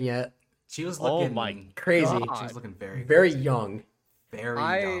in a vignette. She was Oh looking my Crazy. God. She was looking very Very young. very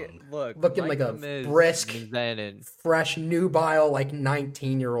I young. Looking like a brisk- Mizanin. Fresh, nubile, like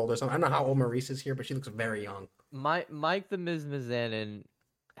 19-year-old or something. I don't know how old Maurice is here, but she looks very young. Mike the Miz Mizanin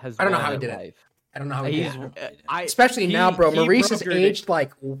has. I don't know won how he at did it. life. I don't know how he He's, did it. especially Especially now, bro. Maurice is aged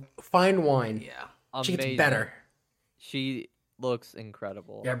like fine wine. Yeah. She gets better. She looks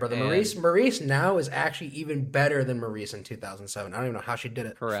incredible. Yeah, brother. And- Maurice now is actually even better than Maurice in 2007. I don't even know how she did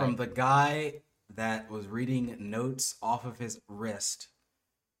it. Correct. From the guy that was reading notes off of his wrist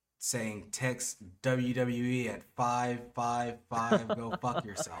saying text WWE at 555 go fuck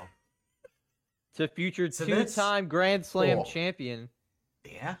yourself. to future So that's- two-time Grand Slam Cool. champion.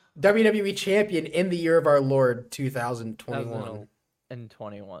 Yeah. WWE champion in the year of our Lord 2021.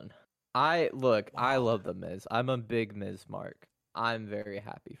 2021. I love the Miz. I'm a big Miz mark. I'm very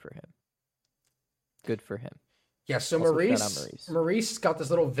happy for him. Good for him. Yeah, so Also, shout out Maurice. Maurice's got this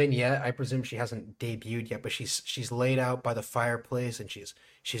little vignette. I presume she hasn't debuted yet, but she's laid out by the fireplace and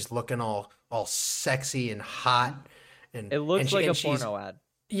she's looking all sexy and hot. And It looks and she- like a and she's- porno ad.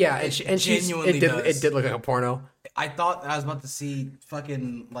 Yeah, It and she's genuinely it does. did look like a porno. I thought I was about to see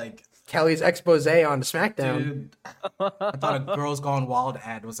fucking like Kelly's expose on SmackDown dude. I thought a Girls Gone Wild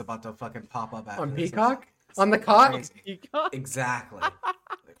ad was about to fucking pop up after on this. Peacock on the cot. Crazy. Exactly.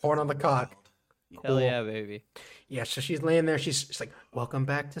 Porn on the cock. Hell yeah, baby. Yeah, so she's laying there. She's like, "Welcome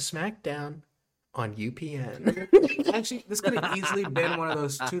back to SmackDown on UPN." Actually, this could have easily been one of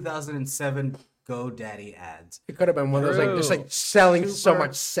those 2007 GoDaddy ads. It could have been one of those like just True. like selling so Super-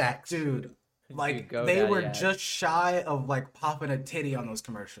 much sex. Dude, like GoDaddy they were ad. just shy of like popping a titty on those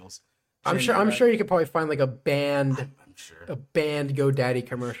commercials. I'm sure you could probably find like a banned I'm sure. GoDaddy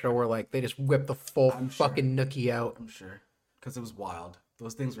commercial where like they just whip the full I'm sure. fucking nookie out. I'm sure. Because it was wild.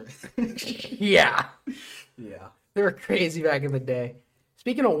 Those things were. Yeah, Yeah. they were crazy back in the day.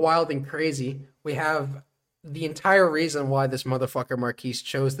 Speaking of wild and crazy, we have the entire reason why this motherfucker Marquise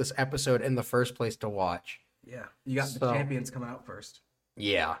chose this episode in the first place to watch. Yeah. You got the So- champions coming out first.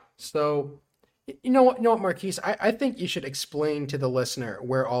 Yeah. So, you know what, Marquise? I think you should explain to the listener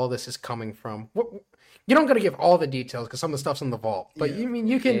where all this is coming from. You don't got to give all the details because some of the stuff's in the vault, but Yeah.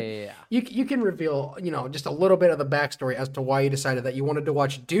 you can Yeah. you can reveal just a little bit of the backstory as to why you decided that you wanted to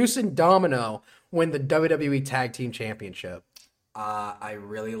watch Deuce and Domino win the WWE Tag Team Championship. I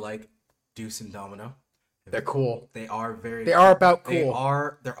really like Deuce and Domino. They're cool. They are very. They are about They cool.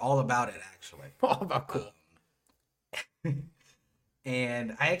 are. They're all about it, actually. All about cool.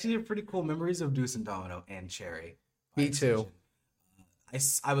 And I actually have pretty cool memories of Deuce and Domino and Cherry. Me too.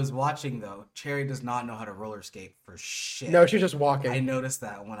 I was watching though. Cherry does not know how to roller skate for shit. No, she's just walking. I noticed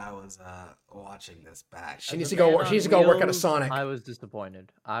that when I was watching this back. She needs to go. She needs to go work at a Sonic. I was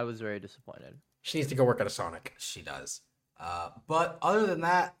disappointed. I was very disappointed. She needs to go work at a Sonic. She does. But other than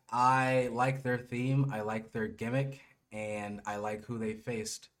that, I like their theme. I like their gimmick, and I like who they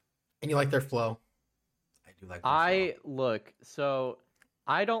faced. And you like their flow. I do like. Their flow. Look. So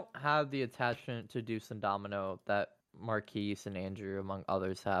I don't have the attachment to Deuce and Domino that Marquise and Andrew, among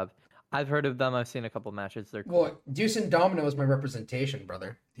others, have. I've heard of them. I've seen a couple matches. They're cool. Well, Deuce and Domino is my representation,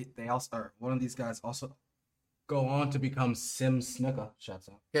 brother. They also are. One of these guys also go on to become Sim Snuka. Shouts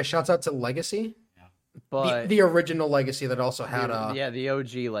out. Yeah, shouts out to Legacy. But the original Legacy that also had the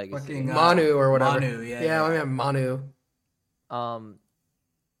OG Legacy. Fucking, Manu or whatever. Manu, yeah. I mean Manu.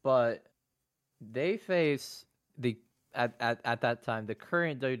 But they face at that time the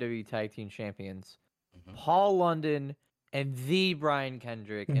current WWE Tag Team Champions, Paul London and the Brian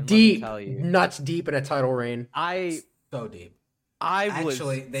Kendrick. And Deep, let me tell you, nuts deep in a title reign. So deep.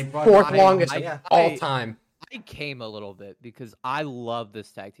 They brought fourth longest of all time. I came a little bit because I love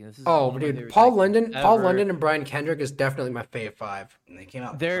this tag team. This is dude, Paul London and Brian Kendrick is definitely my fave five. And they came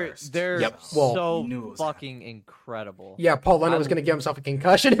out first. They're so fucking incredible. Yeah, Paul London was gonna give himself a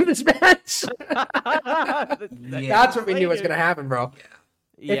concussion in this match. That's what we knew was gonna happen, bro.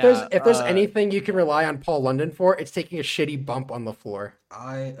 Yeah. If there's anything you can rely on Paul London for, it's taking a shitty bump on the floor.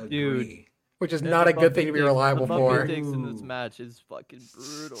 I agree. Dude. Which is not a good thing to be reliable for. The bump in this match is fucking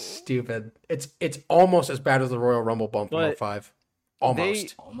brutal. Stupid. It's almost as bad as the Royal Rumble bump in 05.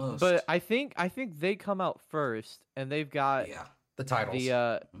 Almost. But I think they come out first, and they've got the titles.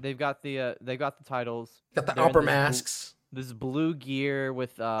 They've got the titles. Got the upper masks. This blue gear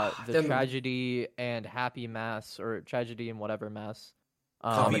with the tragedy and happy mask, or tragedy and whatever mask.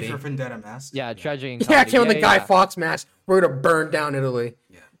 Comedy for Vendetta mask. Yeah, tragedy and comedy. Yeah, came with the Guy Fawkes mask. We're gonna burn down Italy.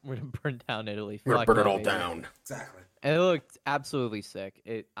 Yeah. We're gonna burn down Italy. We're gonna burn it all down. Exactly. And it looked absolutely sick.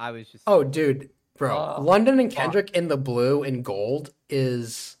 I was just. Oh, dude, bro, London and Kendrick in the blue and gold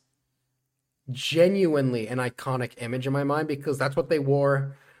is genuinely an iconic image in my mind because that's what they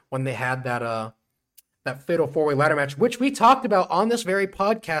wore when they had that fatal 4-way ladder match, which we talked about on this very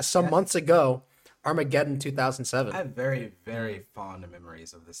podcast some months ago. Armageddon 2007. I have very, very fond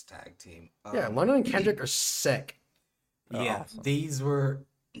memories of this tag team. London and Kendrick are sick. Yeah, awesome. These were.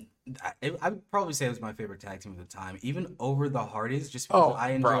 I would probably say it was my favorite tag team at the time, even over the Hardys, just because I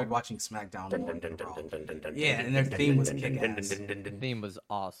enjoyed watching SmackDown. Yeah, and their theme was kick-ass. The theme was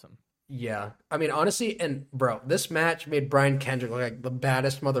awesome. Yeah, I mean, honestly, and bro, this match made Brian Kendrick look like the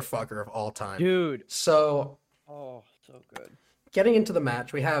baddest motherfucker of all time. Dude. So good. Getting into the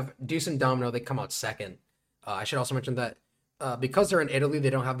match, we have Deuce and Domino. They come out second. I should also mention that because they're in Italy, they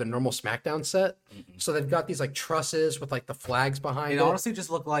don't have the normal SmackDown set. Mm-hmm. So they've got these like trusses with like the flags behind it. It honestly just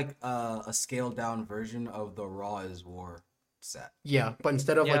looked like a scaled down version of the Raw is War set. Yeah, but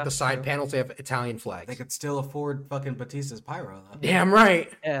instead of like the side panels, they have Italian flags. They could still afford fucking Batista's pyro though. Damn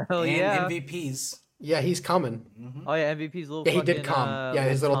right. Hell and yeah. MVPs. Yeah, he's coming. Mm-hmm. Oh yeah, MVP's little. Yeah, he did come.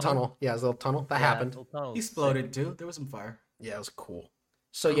 His little tunnel. Yeah, his little tunnel. That happened. He exploded too. There was some fire. Yeah, it was cool.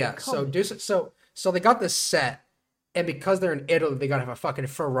 So so they got this set, and because they're in Italy, they gotta have a fucking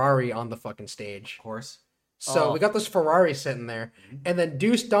Ferrari on the fucking stage. Of course. So we got this Ferrari sitting there, and then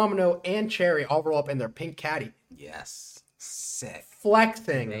Deuce, Domino, and Cherry all roll up in their pink caddy. Yes. Sick.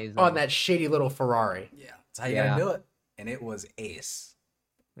 Flexing on that shitty little Ferrari. Yeah. That's how you gotta do it. And it was ace.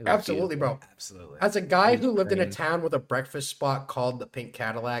 Absolutely, bro. Absolutely. As a guy who lived in a town with a breakfast spot called the Pink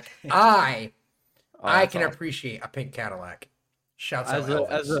Cadillac, I can appreciate a pink Cadillac. Shouts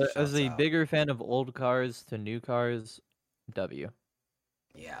out. As a bigger fan of old cars to new cars, W.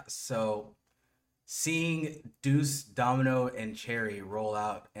 Yeah, so seeing Deuce, Domino, and Cherry roll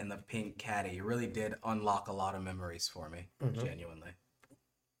out in the pink caddy really did unlock a lot of memories for me, genuinely.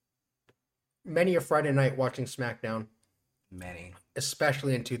 Many a Friday night watching SmackDown. Many.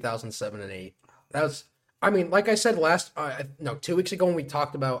 Especially in 2007 and 8. That was, I mean, like I said 2 weeks ago when we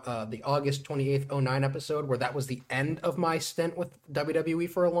talked about the August 28th, 09 episode, where that was the end of my stint with WWE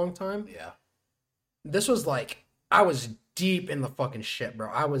for a long time. Yeah. This was like, I was deep in the fucking shit, bro.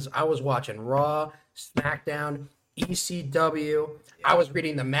 I was watching Raw, SmackDown, ECW. Yeah. I was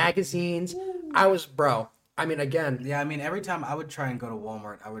reading the magazines. Every time I would try and go to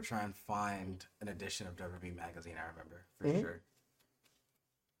Walmart, I would try and find an edition of WWE magazine, I remember, for sure.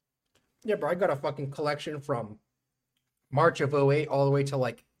 Yeah, bro, I got a fucking collection from March of 08 all the way to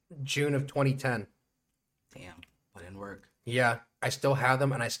like June of 2010. Damn, put in work. Yeah, I still have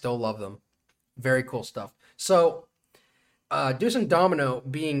them and I still love them. Very cool stuff. So, Deuce and Domino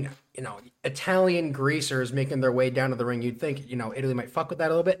being, Italian greasers making their way down to the ring, you'd think, Italy might fuck with that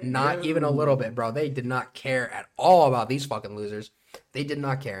a little bit. Not even a little bit, bro. They did not care at all about these fucking losers. They did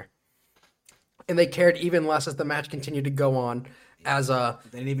not care. And they cared even less as the match continued to go on. They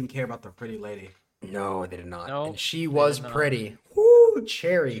didn't even care about the pretty lady. No, they did not. No, and she was pretty. Woo,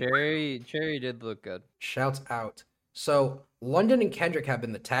 Cherry. Cherry did look good. Shouts out. So, London and Kendrick have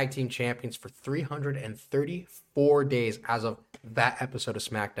been the tag team champions for 334 days as of that episode of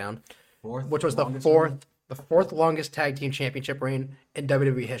SmackDown, which was the fourth longest tag team championship reign in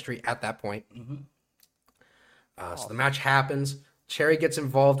WWE history at that point. So the match happens. Cherry gets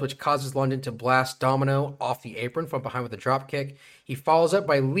involved, which causes London to blast Domino off the apron from behind with a drop kick. He follows up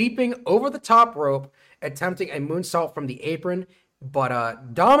by leaping over the top rope, attempting a moonsault from the apron.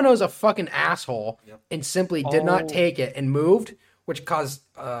 But Domino's a fucking asshole and simply did not take it and moved, which caused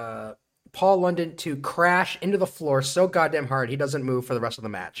Paul London to crash into the floor so goddamn hard he doesn't move for the rest of the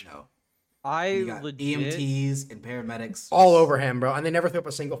match. No. You got legit EMTs and paramedics all over him, bro, and they never threw up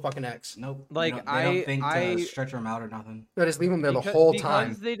a single fucking X. Nope. Like, they don't think to stretch him out or nothing. They just leave him there the whole time.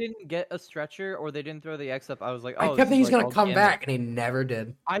 Because they didn't get a stretcher or they didn't throw the X up. I was like, I kept thinking he's gonna come back, and he never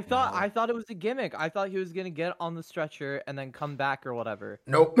did. I thought it was a gimmick. I thought he was gonna get on the stretcher and then come back or whatever.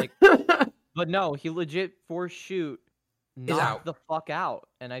 Nope. But no, he legit force shoot, knocked the fuck out,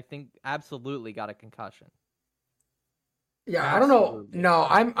 and I think absolutely got a concussion. Yeah, absolutely. I don't know.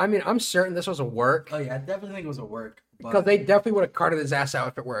 No, I'm certain this was a work. Oh yeah, I definitely think it was a work. Because they definitely would have carted his ass out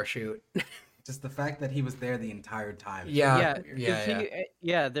if it were a shoot. Just the fact that he was there the entire time. Yeah.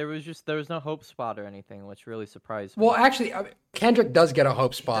 There was no hope spot or anything, which really surprised me. Well, actually, Kendrick does get a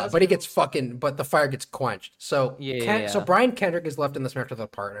hope spot, but he gets but the fire gets quenched. So So Brian Kendrick is left in this match with a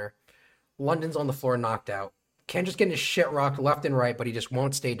partner. London's on the floor, knocked out. Kendrick's getting his shit rocked left and right, but he just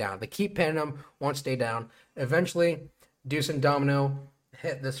won't stay down. They keep pinning him, won't stay down. Eventually, Deuce and Domino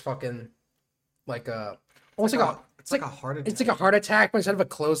hit this fucking it's like a heart attack. It's like a heart attack, but instead of a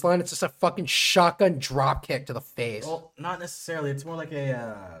clothesline, it's just a fucking shotgun drop kick to the face. Well, not necessarily. It's more like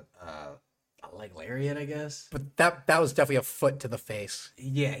a lariat, I guess. But that was definitely a foot to the face.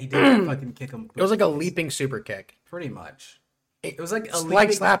 Yeah, he did fucking kick him. It was like a leaping super kick. Pretty much. It was like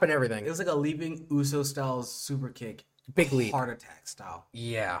a slap and everything. It was like a leaping Uso style super kick. Big leap. Heart attack style.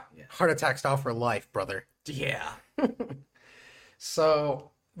 Yeah. Heart attack style for life, brother. Yeah.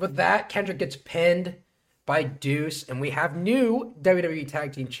 So with that, Kendrick gets pinned by Deuce, and we have new WWE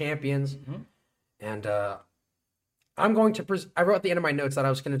Tag Team Champions. And I'm going to I wrote at the end of my notes that I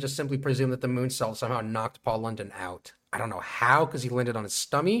was going to just simply presume that the moonsault somehow knocked Paul London out. I don't know how, because he landed on his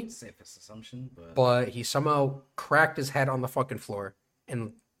stomach. Safest assumption, but he somehow cracked his head on the fucking floor,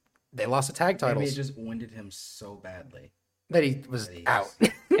 and they lost the tag titles. Maybe it just winded him so badly that he was out.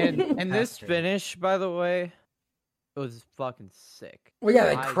 and this finish, by the way, was fucking sick. Well, yeah,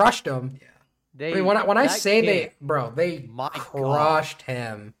 they crushed him. Yeah. When I say they crushed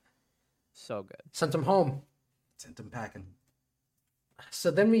him. So good. Sent him home. Sent him packing.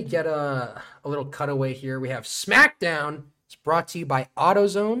 So then we get a little cutaway here. We have SmackDown. It's brought to you by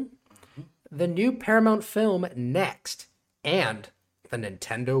AutoZone, the new Paramount film Next, and the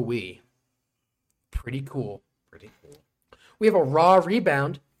Nintendo Wii. Pretty cool. We have a Raw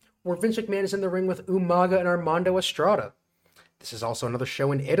rebound where Vince McMahon is in the ring with Umaga and Armando Estrada. This is also another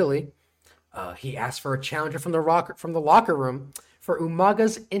show in Italy. He asked for a challenger from the locker room for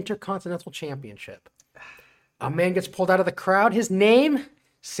Umaga's Intercontinental Championship. A man gets pulled out of the crowd. His name,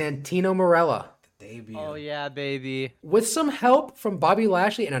 Santino Marella. The debut. Oh, yeah, baby. With some help from Bobby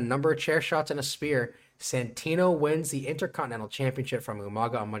Lashley and a number of chair shots and a spear, Santino wins the Intercontinental Championship from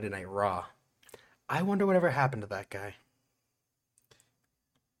Umaga on Monday Night Raw. I wonder whatever happened to that guy.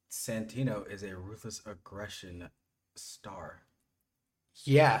 Santino is a ruthless aggression star.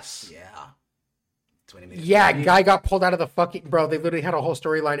 Yes. Yeah. Yeah, guy got pulled out of the fucking... Bro, they literally had a whole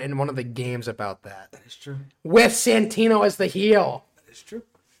storyline in one of the games about that. That is true. With Santino as the heel. That is true.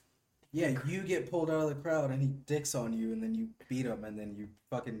 Yeah, you get pulled out of the crowd and he dicks on you and then you beat him and then you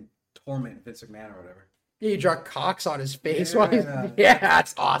fucking torment Vince McMahon or whatever. Yeah, you draw cocks on his face. Yeah,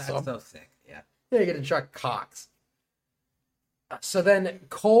 that's awesome. That's so sick, yeah. Yeah, you get to draw cocks. So then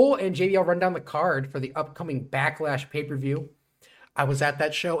Cole and JBL run down the card for the upcoming Backlash pay-per-view. I was at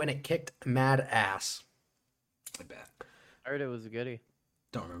that show and it kicked mad ass. I bet. I heard it was a goodie.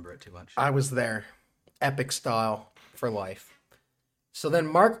 Don't remember it too much. I was there. Epic style for life. So then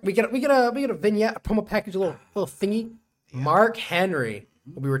Mark, we get a vignette, a promo package, a little thingy. Yeah. Mark Henry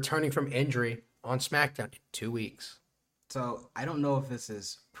will be returning from injury on SmackDown in 2 weeks. So I don't know if this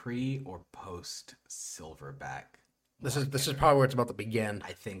is pre or post Silverback This is probably where it's about to begin.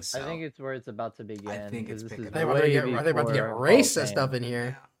 I think so. I think it's where it's about to begin. I think it's 'cause this picking is up. Are way they about to get before Hall of racist Fame. up in Yeah,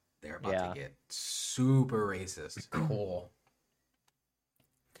 here? they're about Yeah. to get super racist. Cool.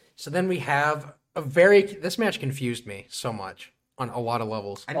 So then we have this match confused me so much on a lot of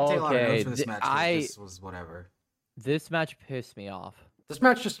levels. I didn't take a lot of Okay, notes for this match. 'Cause I- this was whatever. This match pissed me off. This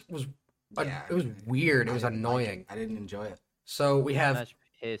match just was Yeah, it was weird. It I was didn't like annoying. it. I didn't enjoy it. So we This have match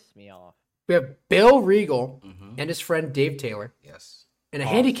pissed me off. Bill Regal Mm-hmm. and his friend Dave Taylor Yes. in a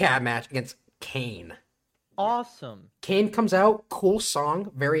Awesome. handicap match against Kane. Awesome. Kane comes out, cool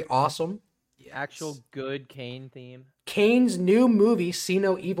song, very awesome. Yes. Actual good Kane theme. Kane's new movie, See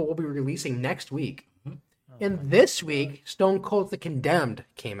No Evil, will be releasing next week. Mhm. And this week, Stone Cold The Condemned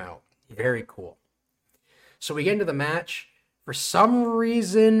came out. Very cool. So we get into the match. For some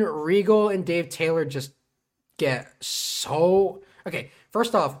reason, Regal and Dave Taylor just get so... Okay,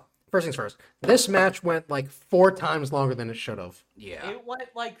 first things first. This match went like 4 times longer than it should have. Yeah. It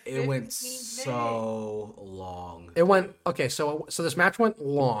went like It went 15 minutes. so long. It went... Okay, so this match went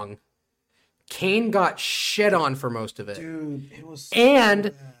long. Kane got shit on for most of it. Dude, it was so And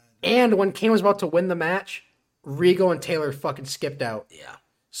bad. and when Kane was about to win the match, Regal and Taylor fucking skipped out. Yeah.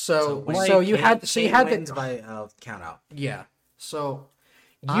 So like, you had wins the by count out. yeah. So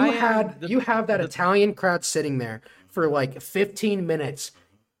I you am had the- you have that Italian crowd sitting there for like 15 minutes,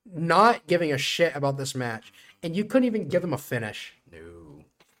 not giving a shit about this match, and you couldn't even give them a finish. No.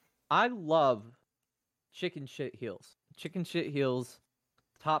 I love chicken shit heels. Chicken shit heels,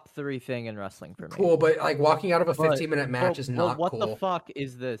 top 3 thing in wrestling for me. Cool, but like walking out of a But- 15-minute match is not what cool. the fuck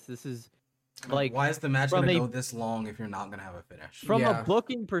is this? This is like why is the match from gonna a- go this long if you're not gonna have a finish? from Yeah. a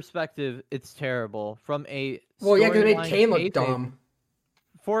booking perspective, it's terrible. From a Well, yeah, because it made storyline Kane look kayfabe- dumb.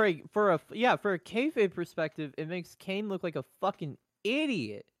 For a kayfabe perspective, it makes Kane look like a fucking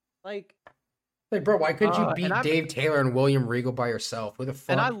idiot. Like, Like, bro, why couldn't you and beat I'm- Dave Taylor and William Regal by yourself? Who the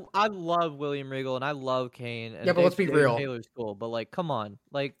fuck? and I love William Regal and I love Kane. And Yeah, but let's be Dave real. Taylor's cool, but like, come on,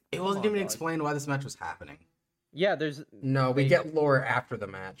 like It come wasn't on, even dog. explained why this match was happening. Yeah, there's No, we get lore after the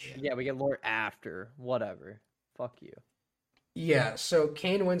match. yeah, we get lore after. Whatever. Fuck you. Yeah, so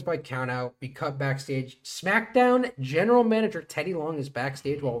Kane wins by countout. We cut backstage. SmackDown general manager Teddy Long is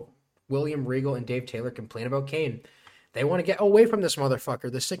backstage while William Regal and Dave Taylor complain about Kane. They want to get away from this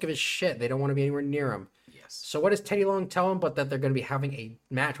motherfucker. They're sick of his shit. They don't want to be anywhere near him. Yes. So what does Teddy Long tell him? But that they're going to be having a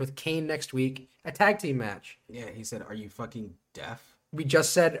match with Kane next week, a tag team match. Yeah, he said, "Are you fucking deaf?" We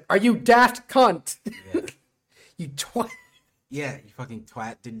just said, "Are you daft cunt?" Yeah. You twat. Yeah, you fucking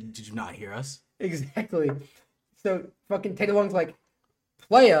twat. Did you not hear us? Exactly. So fucking Teddy Long's like,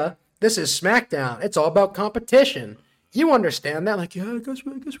 "Playa, this is SmackDown. It's all about competition. You understand that?" Like, yeah, I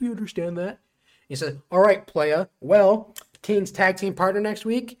guess we understand that. He said, "All right, Playa. Well, Kane's tag team partner next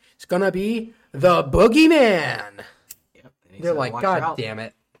week is gonna be the Boogeyman." Yep. And he They're said, like, "Watch "God out. damn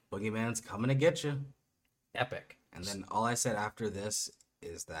it, Boogeyman's coming to get you." epic." And then all I said after this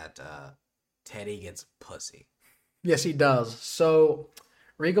is that Teddy gets pussy. Yes, he does. So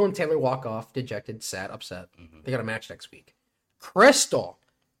Regal and Taylor walk off, dejected, sad, upset. Mhm. They got a match next week. Crystal,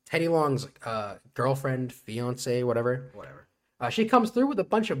 Teddy Long's girlfriend, fiance, whatever. Whatever. She comes through with a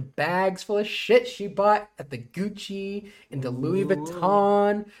bunch of bags full of shit she bought at the Gucci and the Louis Ooh.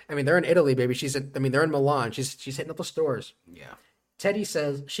 Vuitton. I mean, they're in Italy, baby. They're in Milan. She's hitting up the stores. Yeah. Teddy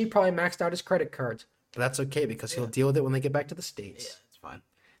says she probably maxed out his credit cards, but that's okay because he'll deal with it when they get back to the States. Yeah, it's fine.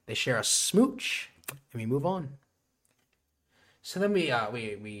 They share a smooch, and we move on. So then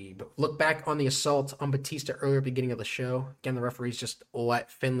we look back on the assault on Batista earlier beginning of the show. Again, the referees just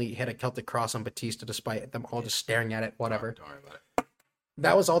let Finley hit a Celtic cross on Batista despite them all just staring at it, whatever. Don't worry about it.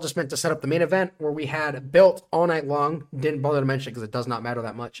 That was all just meant to set up the main event where we had built all night long. Didn't bother to mention because it does not matter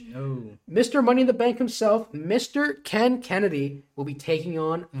that much. No. Mr. Money in the Bank himself, Mr. Ken Kennedy, will be taking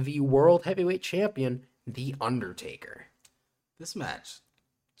on the World Heavyweight Champion, The Undertaker. This match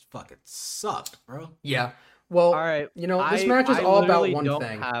fucking sucked, bro. Yeah. Well, All right. you know, this match is all about literally one don't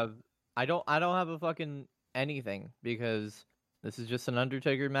thing. I don't have a fucking anything because this is just an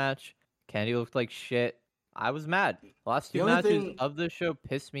Undertaker match. Candy looked like shit. I was mad. The last The 2 only matches thing- of the show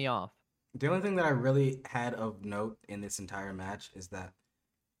pissed me off. The only thing that I really had of note in this entire match is that,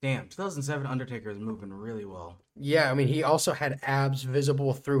 damn, 2007 Undertaker is moving really well. Yeah, I mean, he also had abs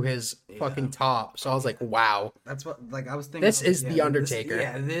visible through his fucking top. So I was like, wow. That's what, like, I was thinking. This is The Undertaker.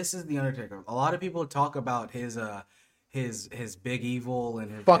 This is the Undertaker. A lot of people talk about his big evil and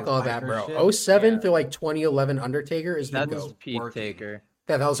his Fuck his all that, biker bro. shit. 07 Yeah. to like 2011 Undertaker is the That's GOAT. Peak working. Taker.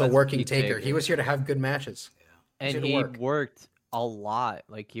 Yeah, that was a that's working Peak taker. Taker. He was here to have good matches. And Should he work. worked a lot.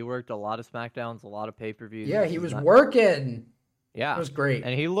 Like he worked a lot of SmackDowns, a lot of pay-per-views. Yeah, This he is was not- working. Yeah. It was great.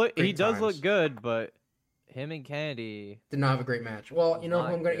 And he Great does times. look good, but him and Kennedy did not have a great match. Well, you know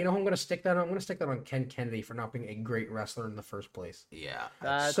who I'm gonna, Not you know who I'm gonna stick that on. I'm gonna stick that on Ken Kennedy for not being a great wrestler in the first place. Yeah.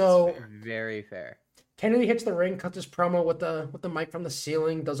 That's So- very fair. Kennedy hits the ring, cuts his promo with the mic from the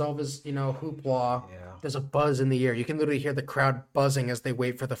ceiling, does all of his hoopla. Yeah. There's a buzz in the air. You can literally hear the crowd buzzing as they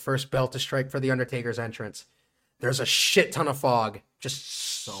wait for the first bell to strike for the Undertaker's entrance. There's a shit ton of fog, just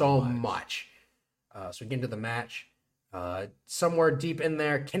so much. So we get into the match. Somewhere deep in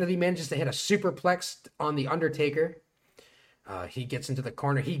there, Kennedy manages to hit a superplex on the Undertaker. He gets into the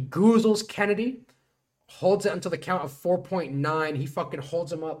corner. He goozles Kennedy, holds it until the count of 4.9. He fucking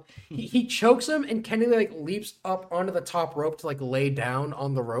holds him up. He chokes him, and Kennedy like leaps up onto the top rope to like lay down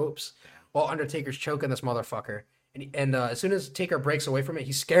on the ropes while Undertaker's choking this motherfucker. And as soon as Taker breaks away from it,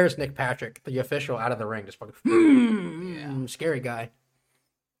 he scares Nick Patrick, the official, out of the ring. Just fucking scary guy.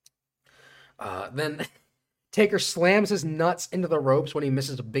 Then Taker slams his nuts into the ropes when he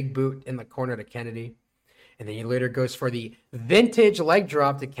misses a big boot in the corner to Kennedy. And then he later goes for the vintage leg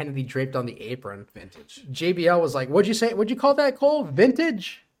drop to Kennedy draped on the apron. Vintage. JBL was like, what'd you say? What'd you call that, Cole?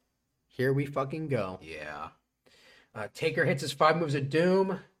 Vintage? Here we fucking go. Yeah. Taker hits his 5 moves of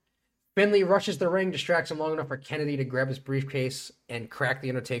doom. Finley rushes the ring, distracts him long enough for Kennedy to grab his briefcase and crack the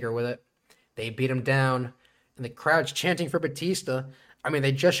Undertaker with it. They beat him down, and the crowd's chanting for Batista. I mean,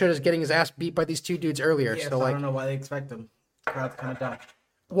 they just showed us getting his ass beat by these two dudes earlier. Yeah, so so like, I don't know why they expect him. Crowd's kind of dumb.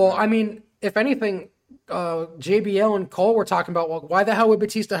 well, I mean, if anything, JBL and Cole were talking about, well, why the hell would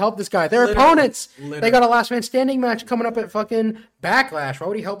Batista help this guy? They're opponents. They got a last man standing match coming up at fucking Backlash. Why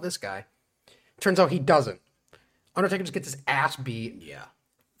would he help this guy? Turns out he doesn't. Undertaker just gets his ass beat. Yeah.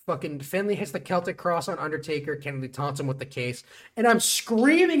 Fucking Finley hits the Celtic Cross on Undertaker. Kennedy taunts him with the case. And I'm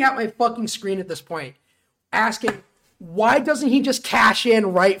screaming at my fucking screen at this point, asking, why doesn't he just cash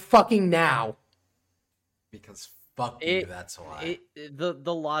in right fucking now? Because fuck you, that's why.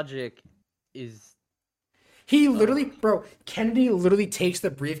 The logic is He literally, bro, Kennedy literally takes the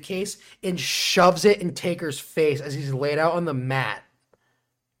briefcase and shoves it in Taker's face as he's laid out on the mat.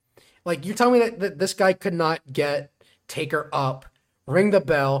 Like, you're telling me that this guy could not get Taker up, ring the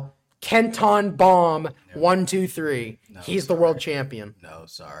bell, Kenton bomb, 1, 2, 3. No, He's the world champion. No,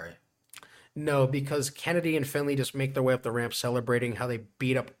 sorry. No, because Kennedy and Finley just make their way up the ramp celebrating how they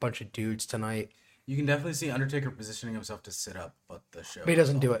beat up a bunch of dudes tonight. You can definitely see Undertaker positioning himself to sit up, but the show. But he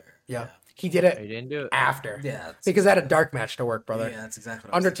doesn't do it. there. Yeah. He did it he didn't do it. after. Yeah. That's, Because that had a dark match to work, brother. yeah, that's exactly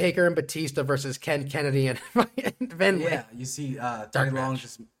what I was Undertaker and Batista versus Ken Kennedy and Finley. thinking. Yeah, you see, Tony Long match.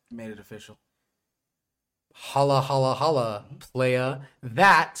 just made it official. Holla, holla, holla, playa.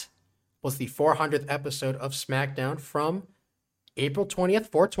 That was the 400th episode of SmackDown from April 20th,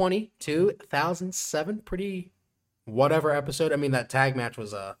 4/20, 2007. Pretty whatever episode. I mean, that tag match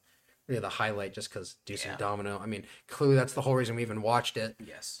was really the highlight just because Deuce and Domino. I mean, clearly that's the whole reason we even watched it.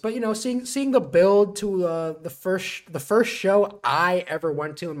 Yes. But, seeing the build to the first show I ever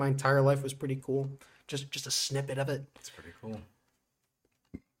went to in my entire life was pretty cool. Just a snippet of it. It's pretty cool.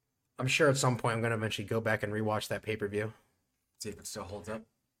 I'm sure at some point I'm going to eventually go back and rewatch that pay-per-view. See if it still holds up.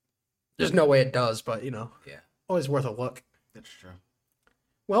 There's no way it does, but, Yeah, always worth a look. that's true.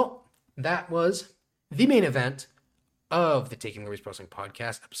 Well, that was the main event of the Taking Liberties Wrestling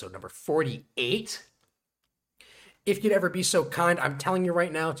Podcast, episode number 48. If you'd ever be so kind, I'm telling you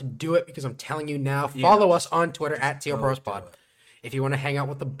right now to do it because I'm telling you now. Follow us on Twitter at TLProsPod. If you want to hang out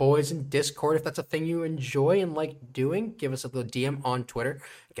with the boys in Discord, if that's a thing you enjoy and like doing, give us a little DM on Twitter.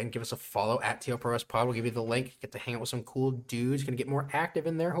 Again, give us a follow at TLProsPod. We'll give you the link. Get to hang out with some cool dudes. Going to get more active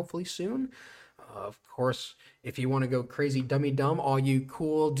in there hopefully soon. Of course, if you want to go crazy dummy dumb, all you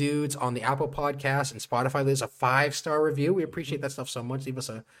cool dudes on the Apple Podcast and Spotify, leave us a 5-star review. We appreciate that stuff so much. Leave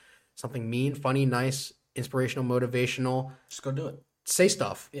us something mean, funny, nice, inspirational, motivational. Just go do it. Say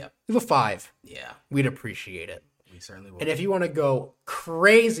stuff. Yeah. Leave a 5. Yeah, We'd appreciate it. we certainly will. And if you want to go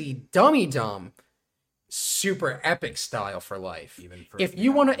crazy dummy dumb, super epic style for life. Even for If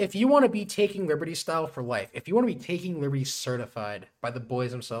you want to be Taking Liberty style for life, if you want to be Taking Liberty certified by the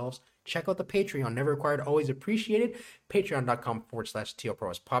boys themselves, check out the Patreon. Never required, always appreciated.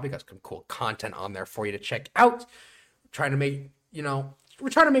 Patreon.com/TLProsPod. We got some cool content on there for you to check out. We're trying to make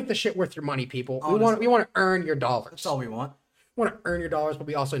the shit worth your money, people. Honestly. We want to earn your dollars. That's all we want. We want to earn your dollars, but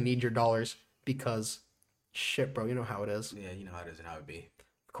we also need your dollars because shit, bro, you know how it is. Yeah, you know how it is and how it be.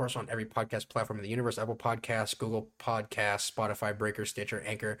 Of course, on every podcast platform in the universe, Apple Podcasts, Google Podcasts, Spotify, Breaker, Stitcher,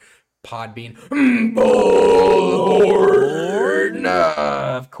 Anchor, Podbean,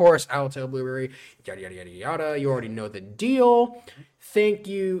 of course, Alto Blueberry, yada, yada, yada, yada. You already know the deal. Thank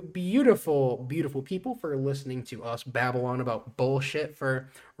you, beautiful, beautiful people, for listening to us babble on about bullshit for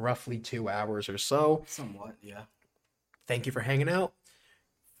roughly 2 hours or so. Somewhat, yeah. Thank you for hanging out.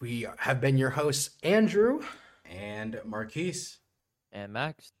 We have been your hosts, Andrew. And Marquise. And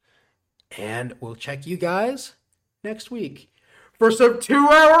Max. And we'll check you guys next week for some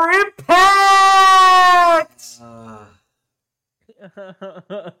 2-hour impact!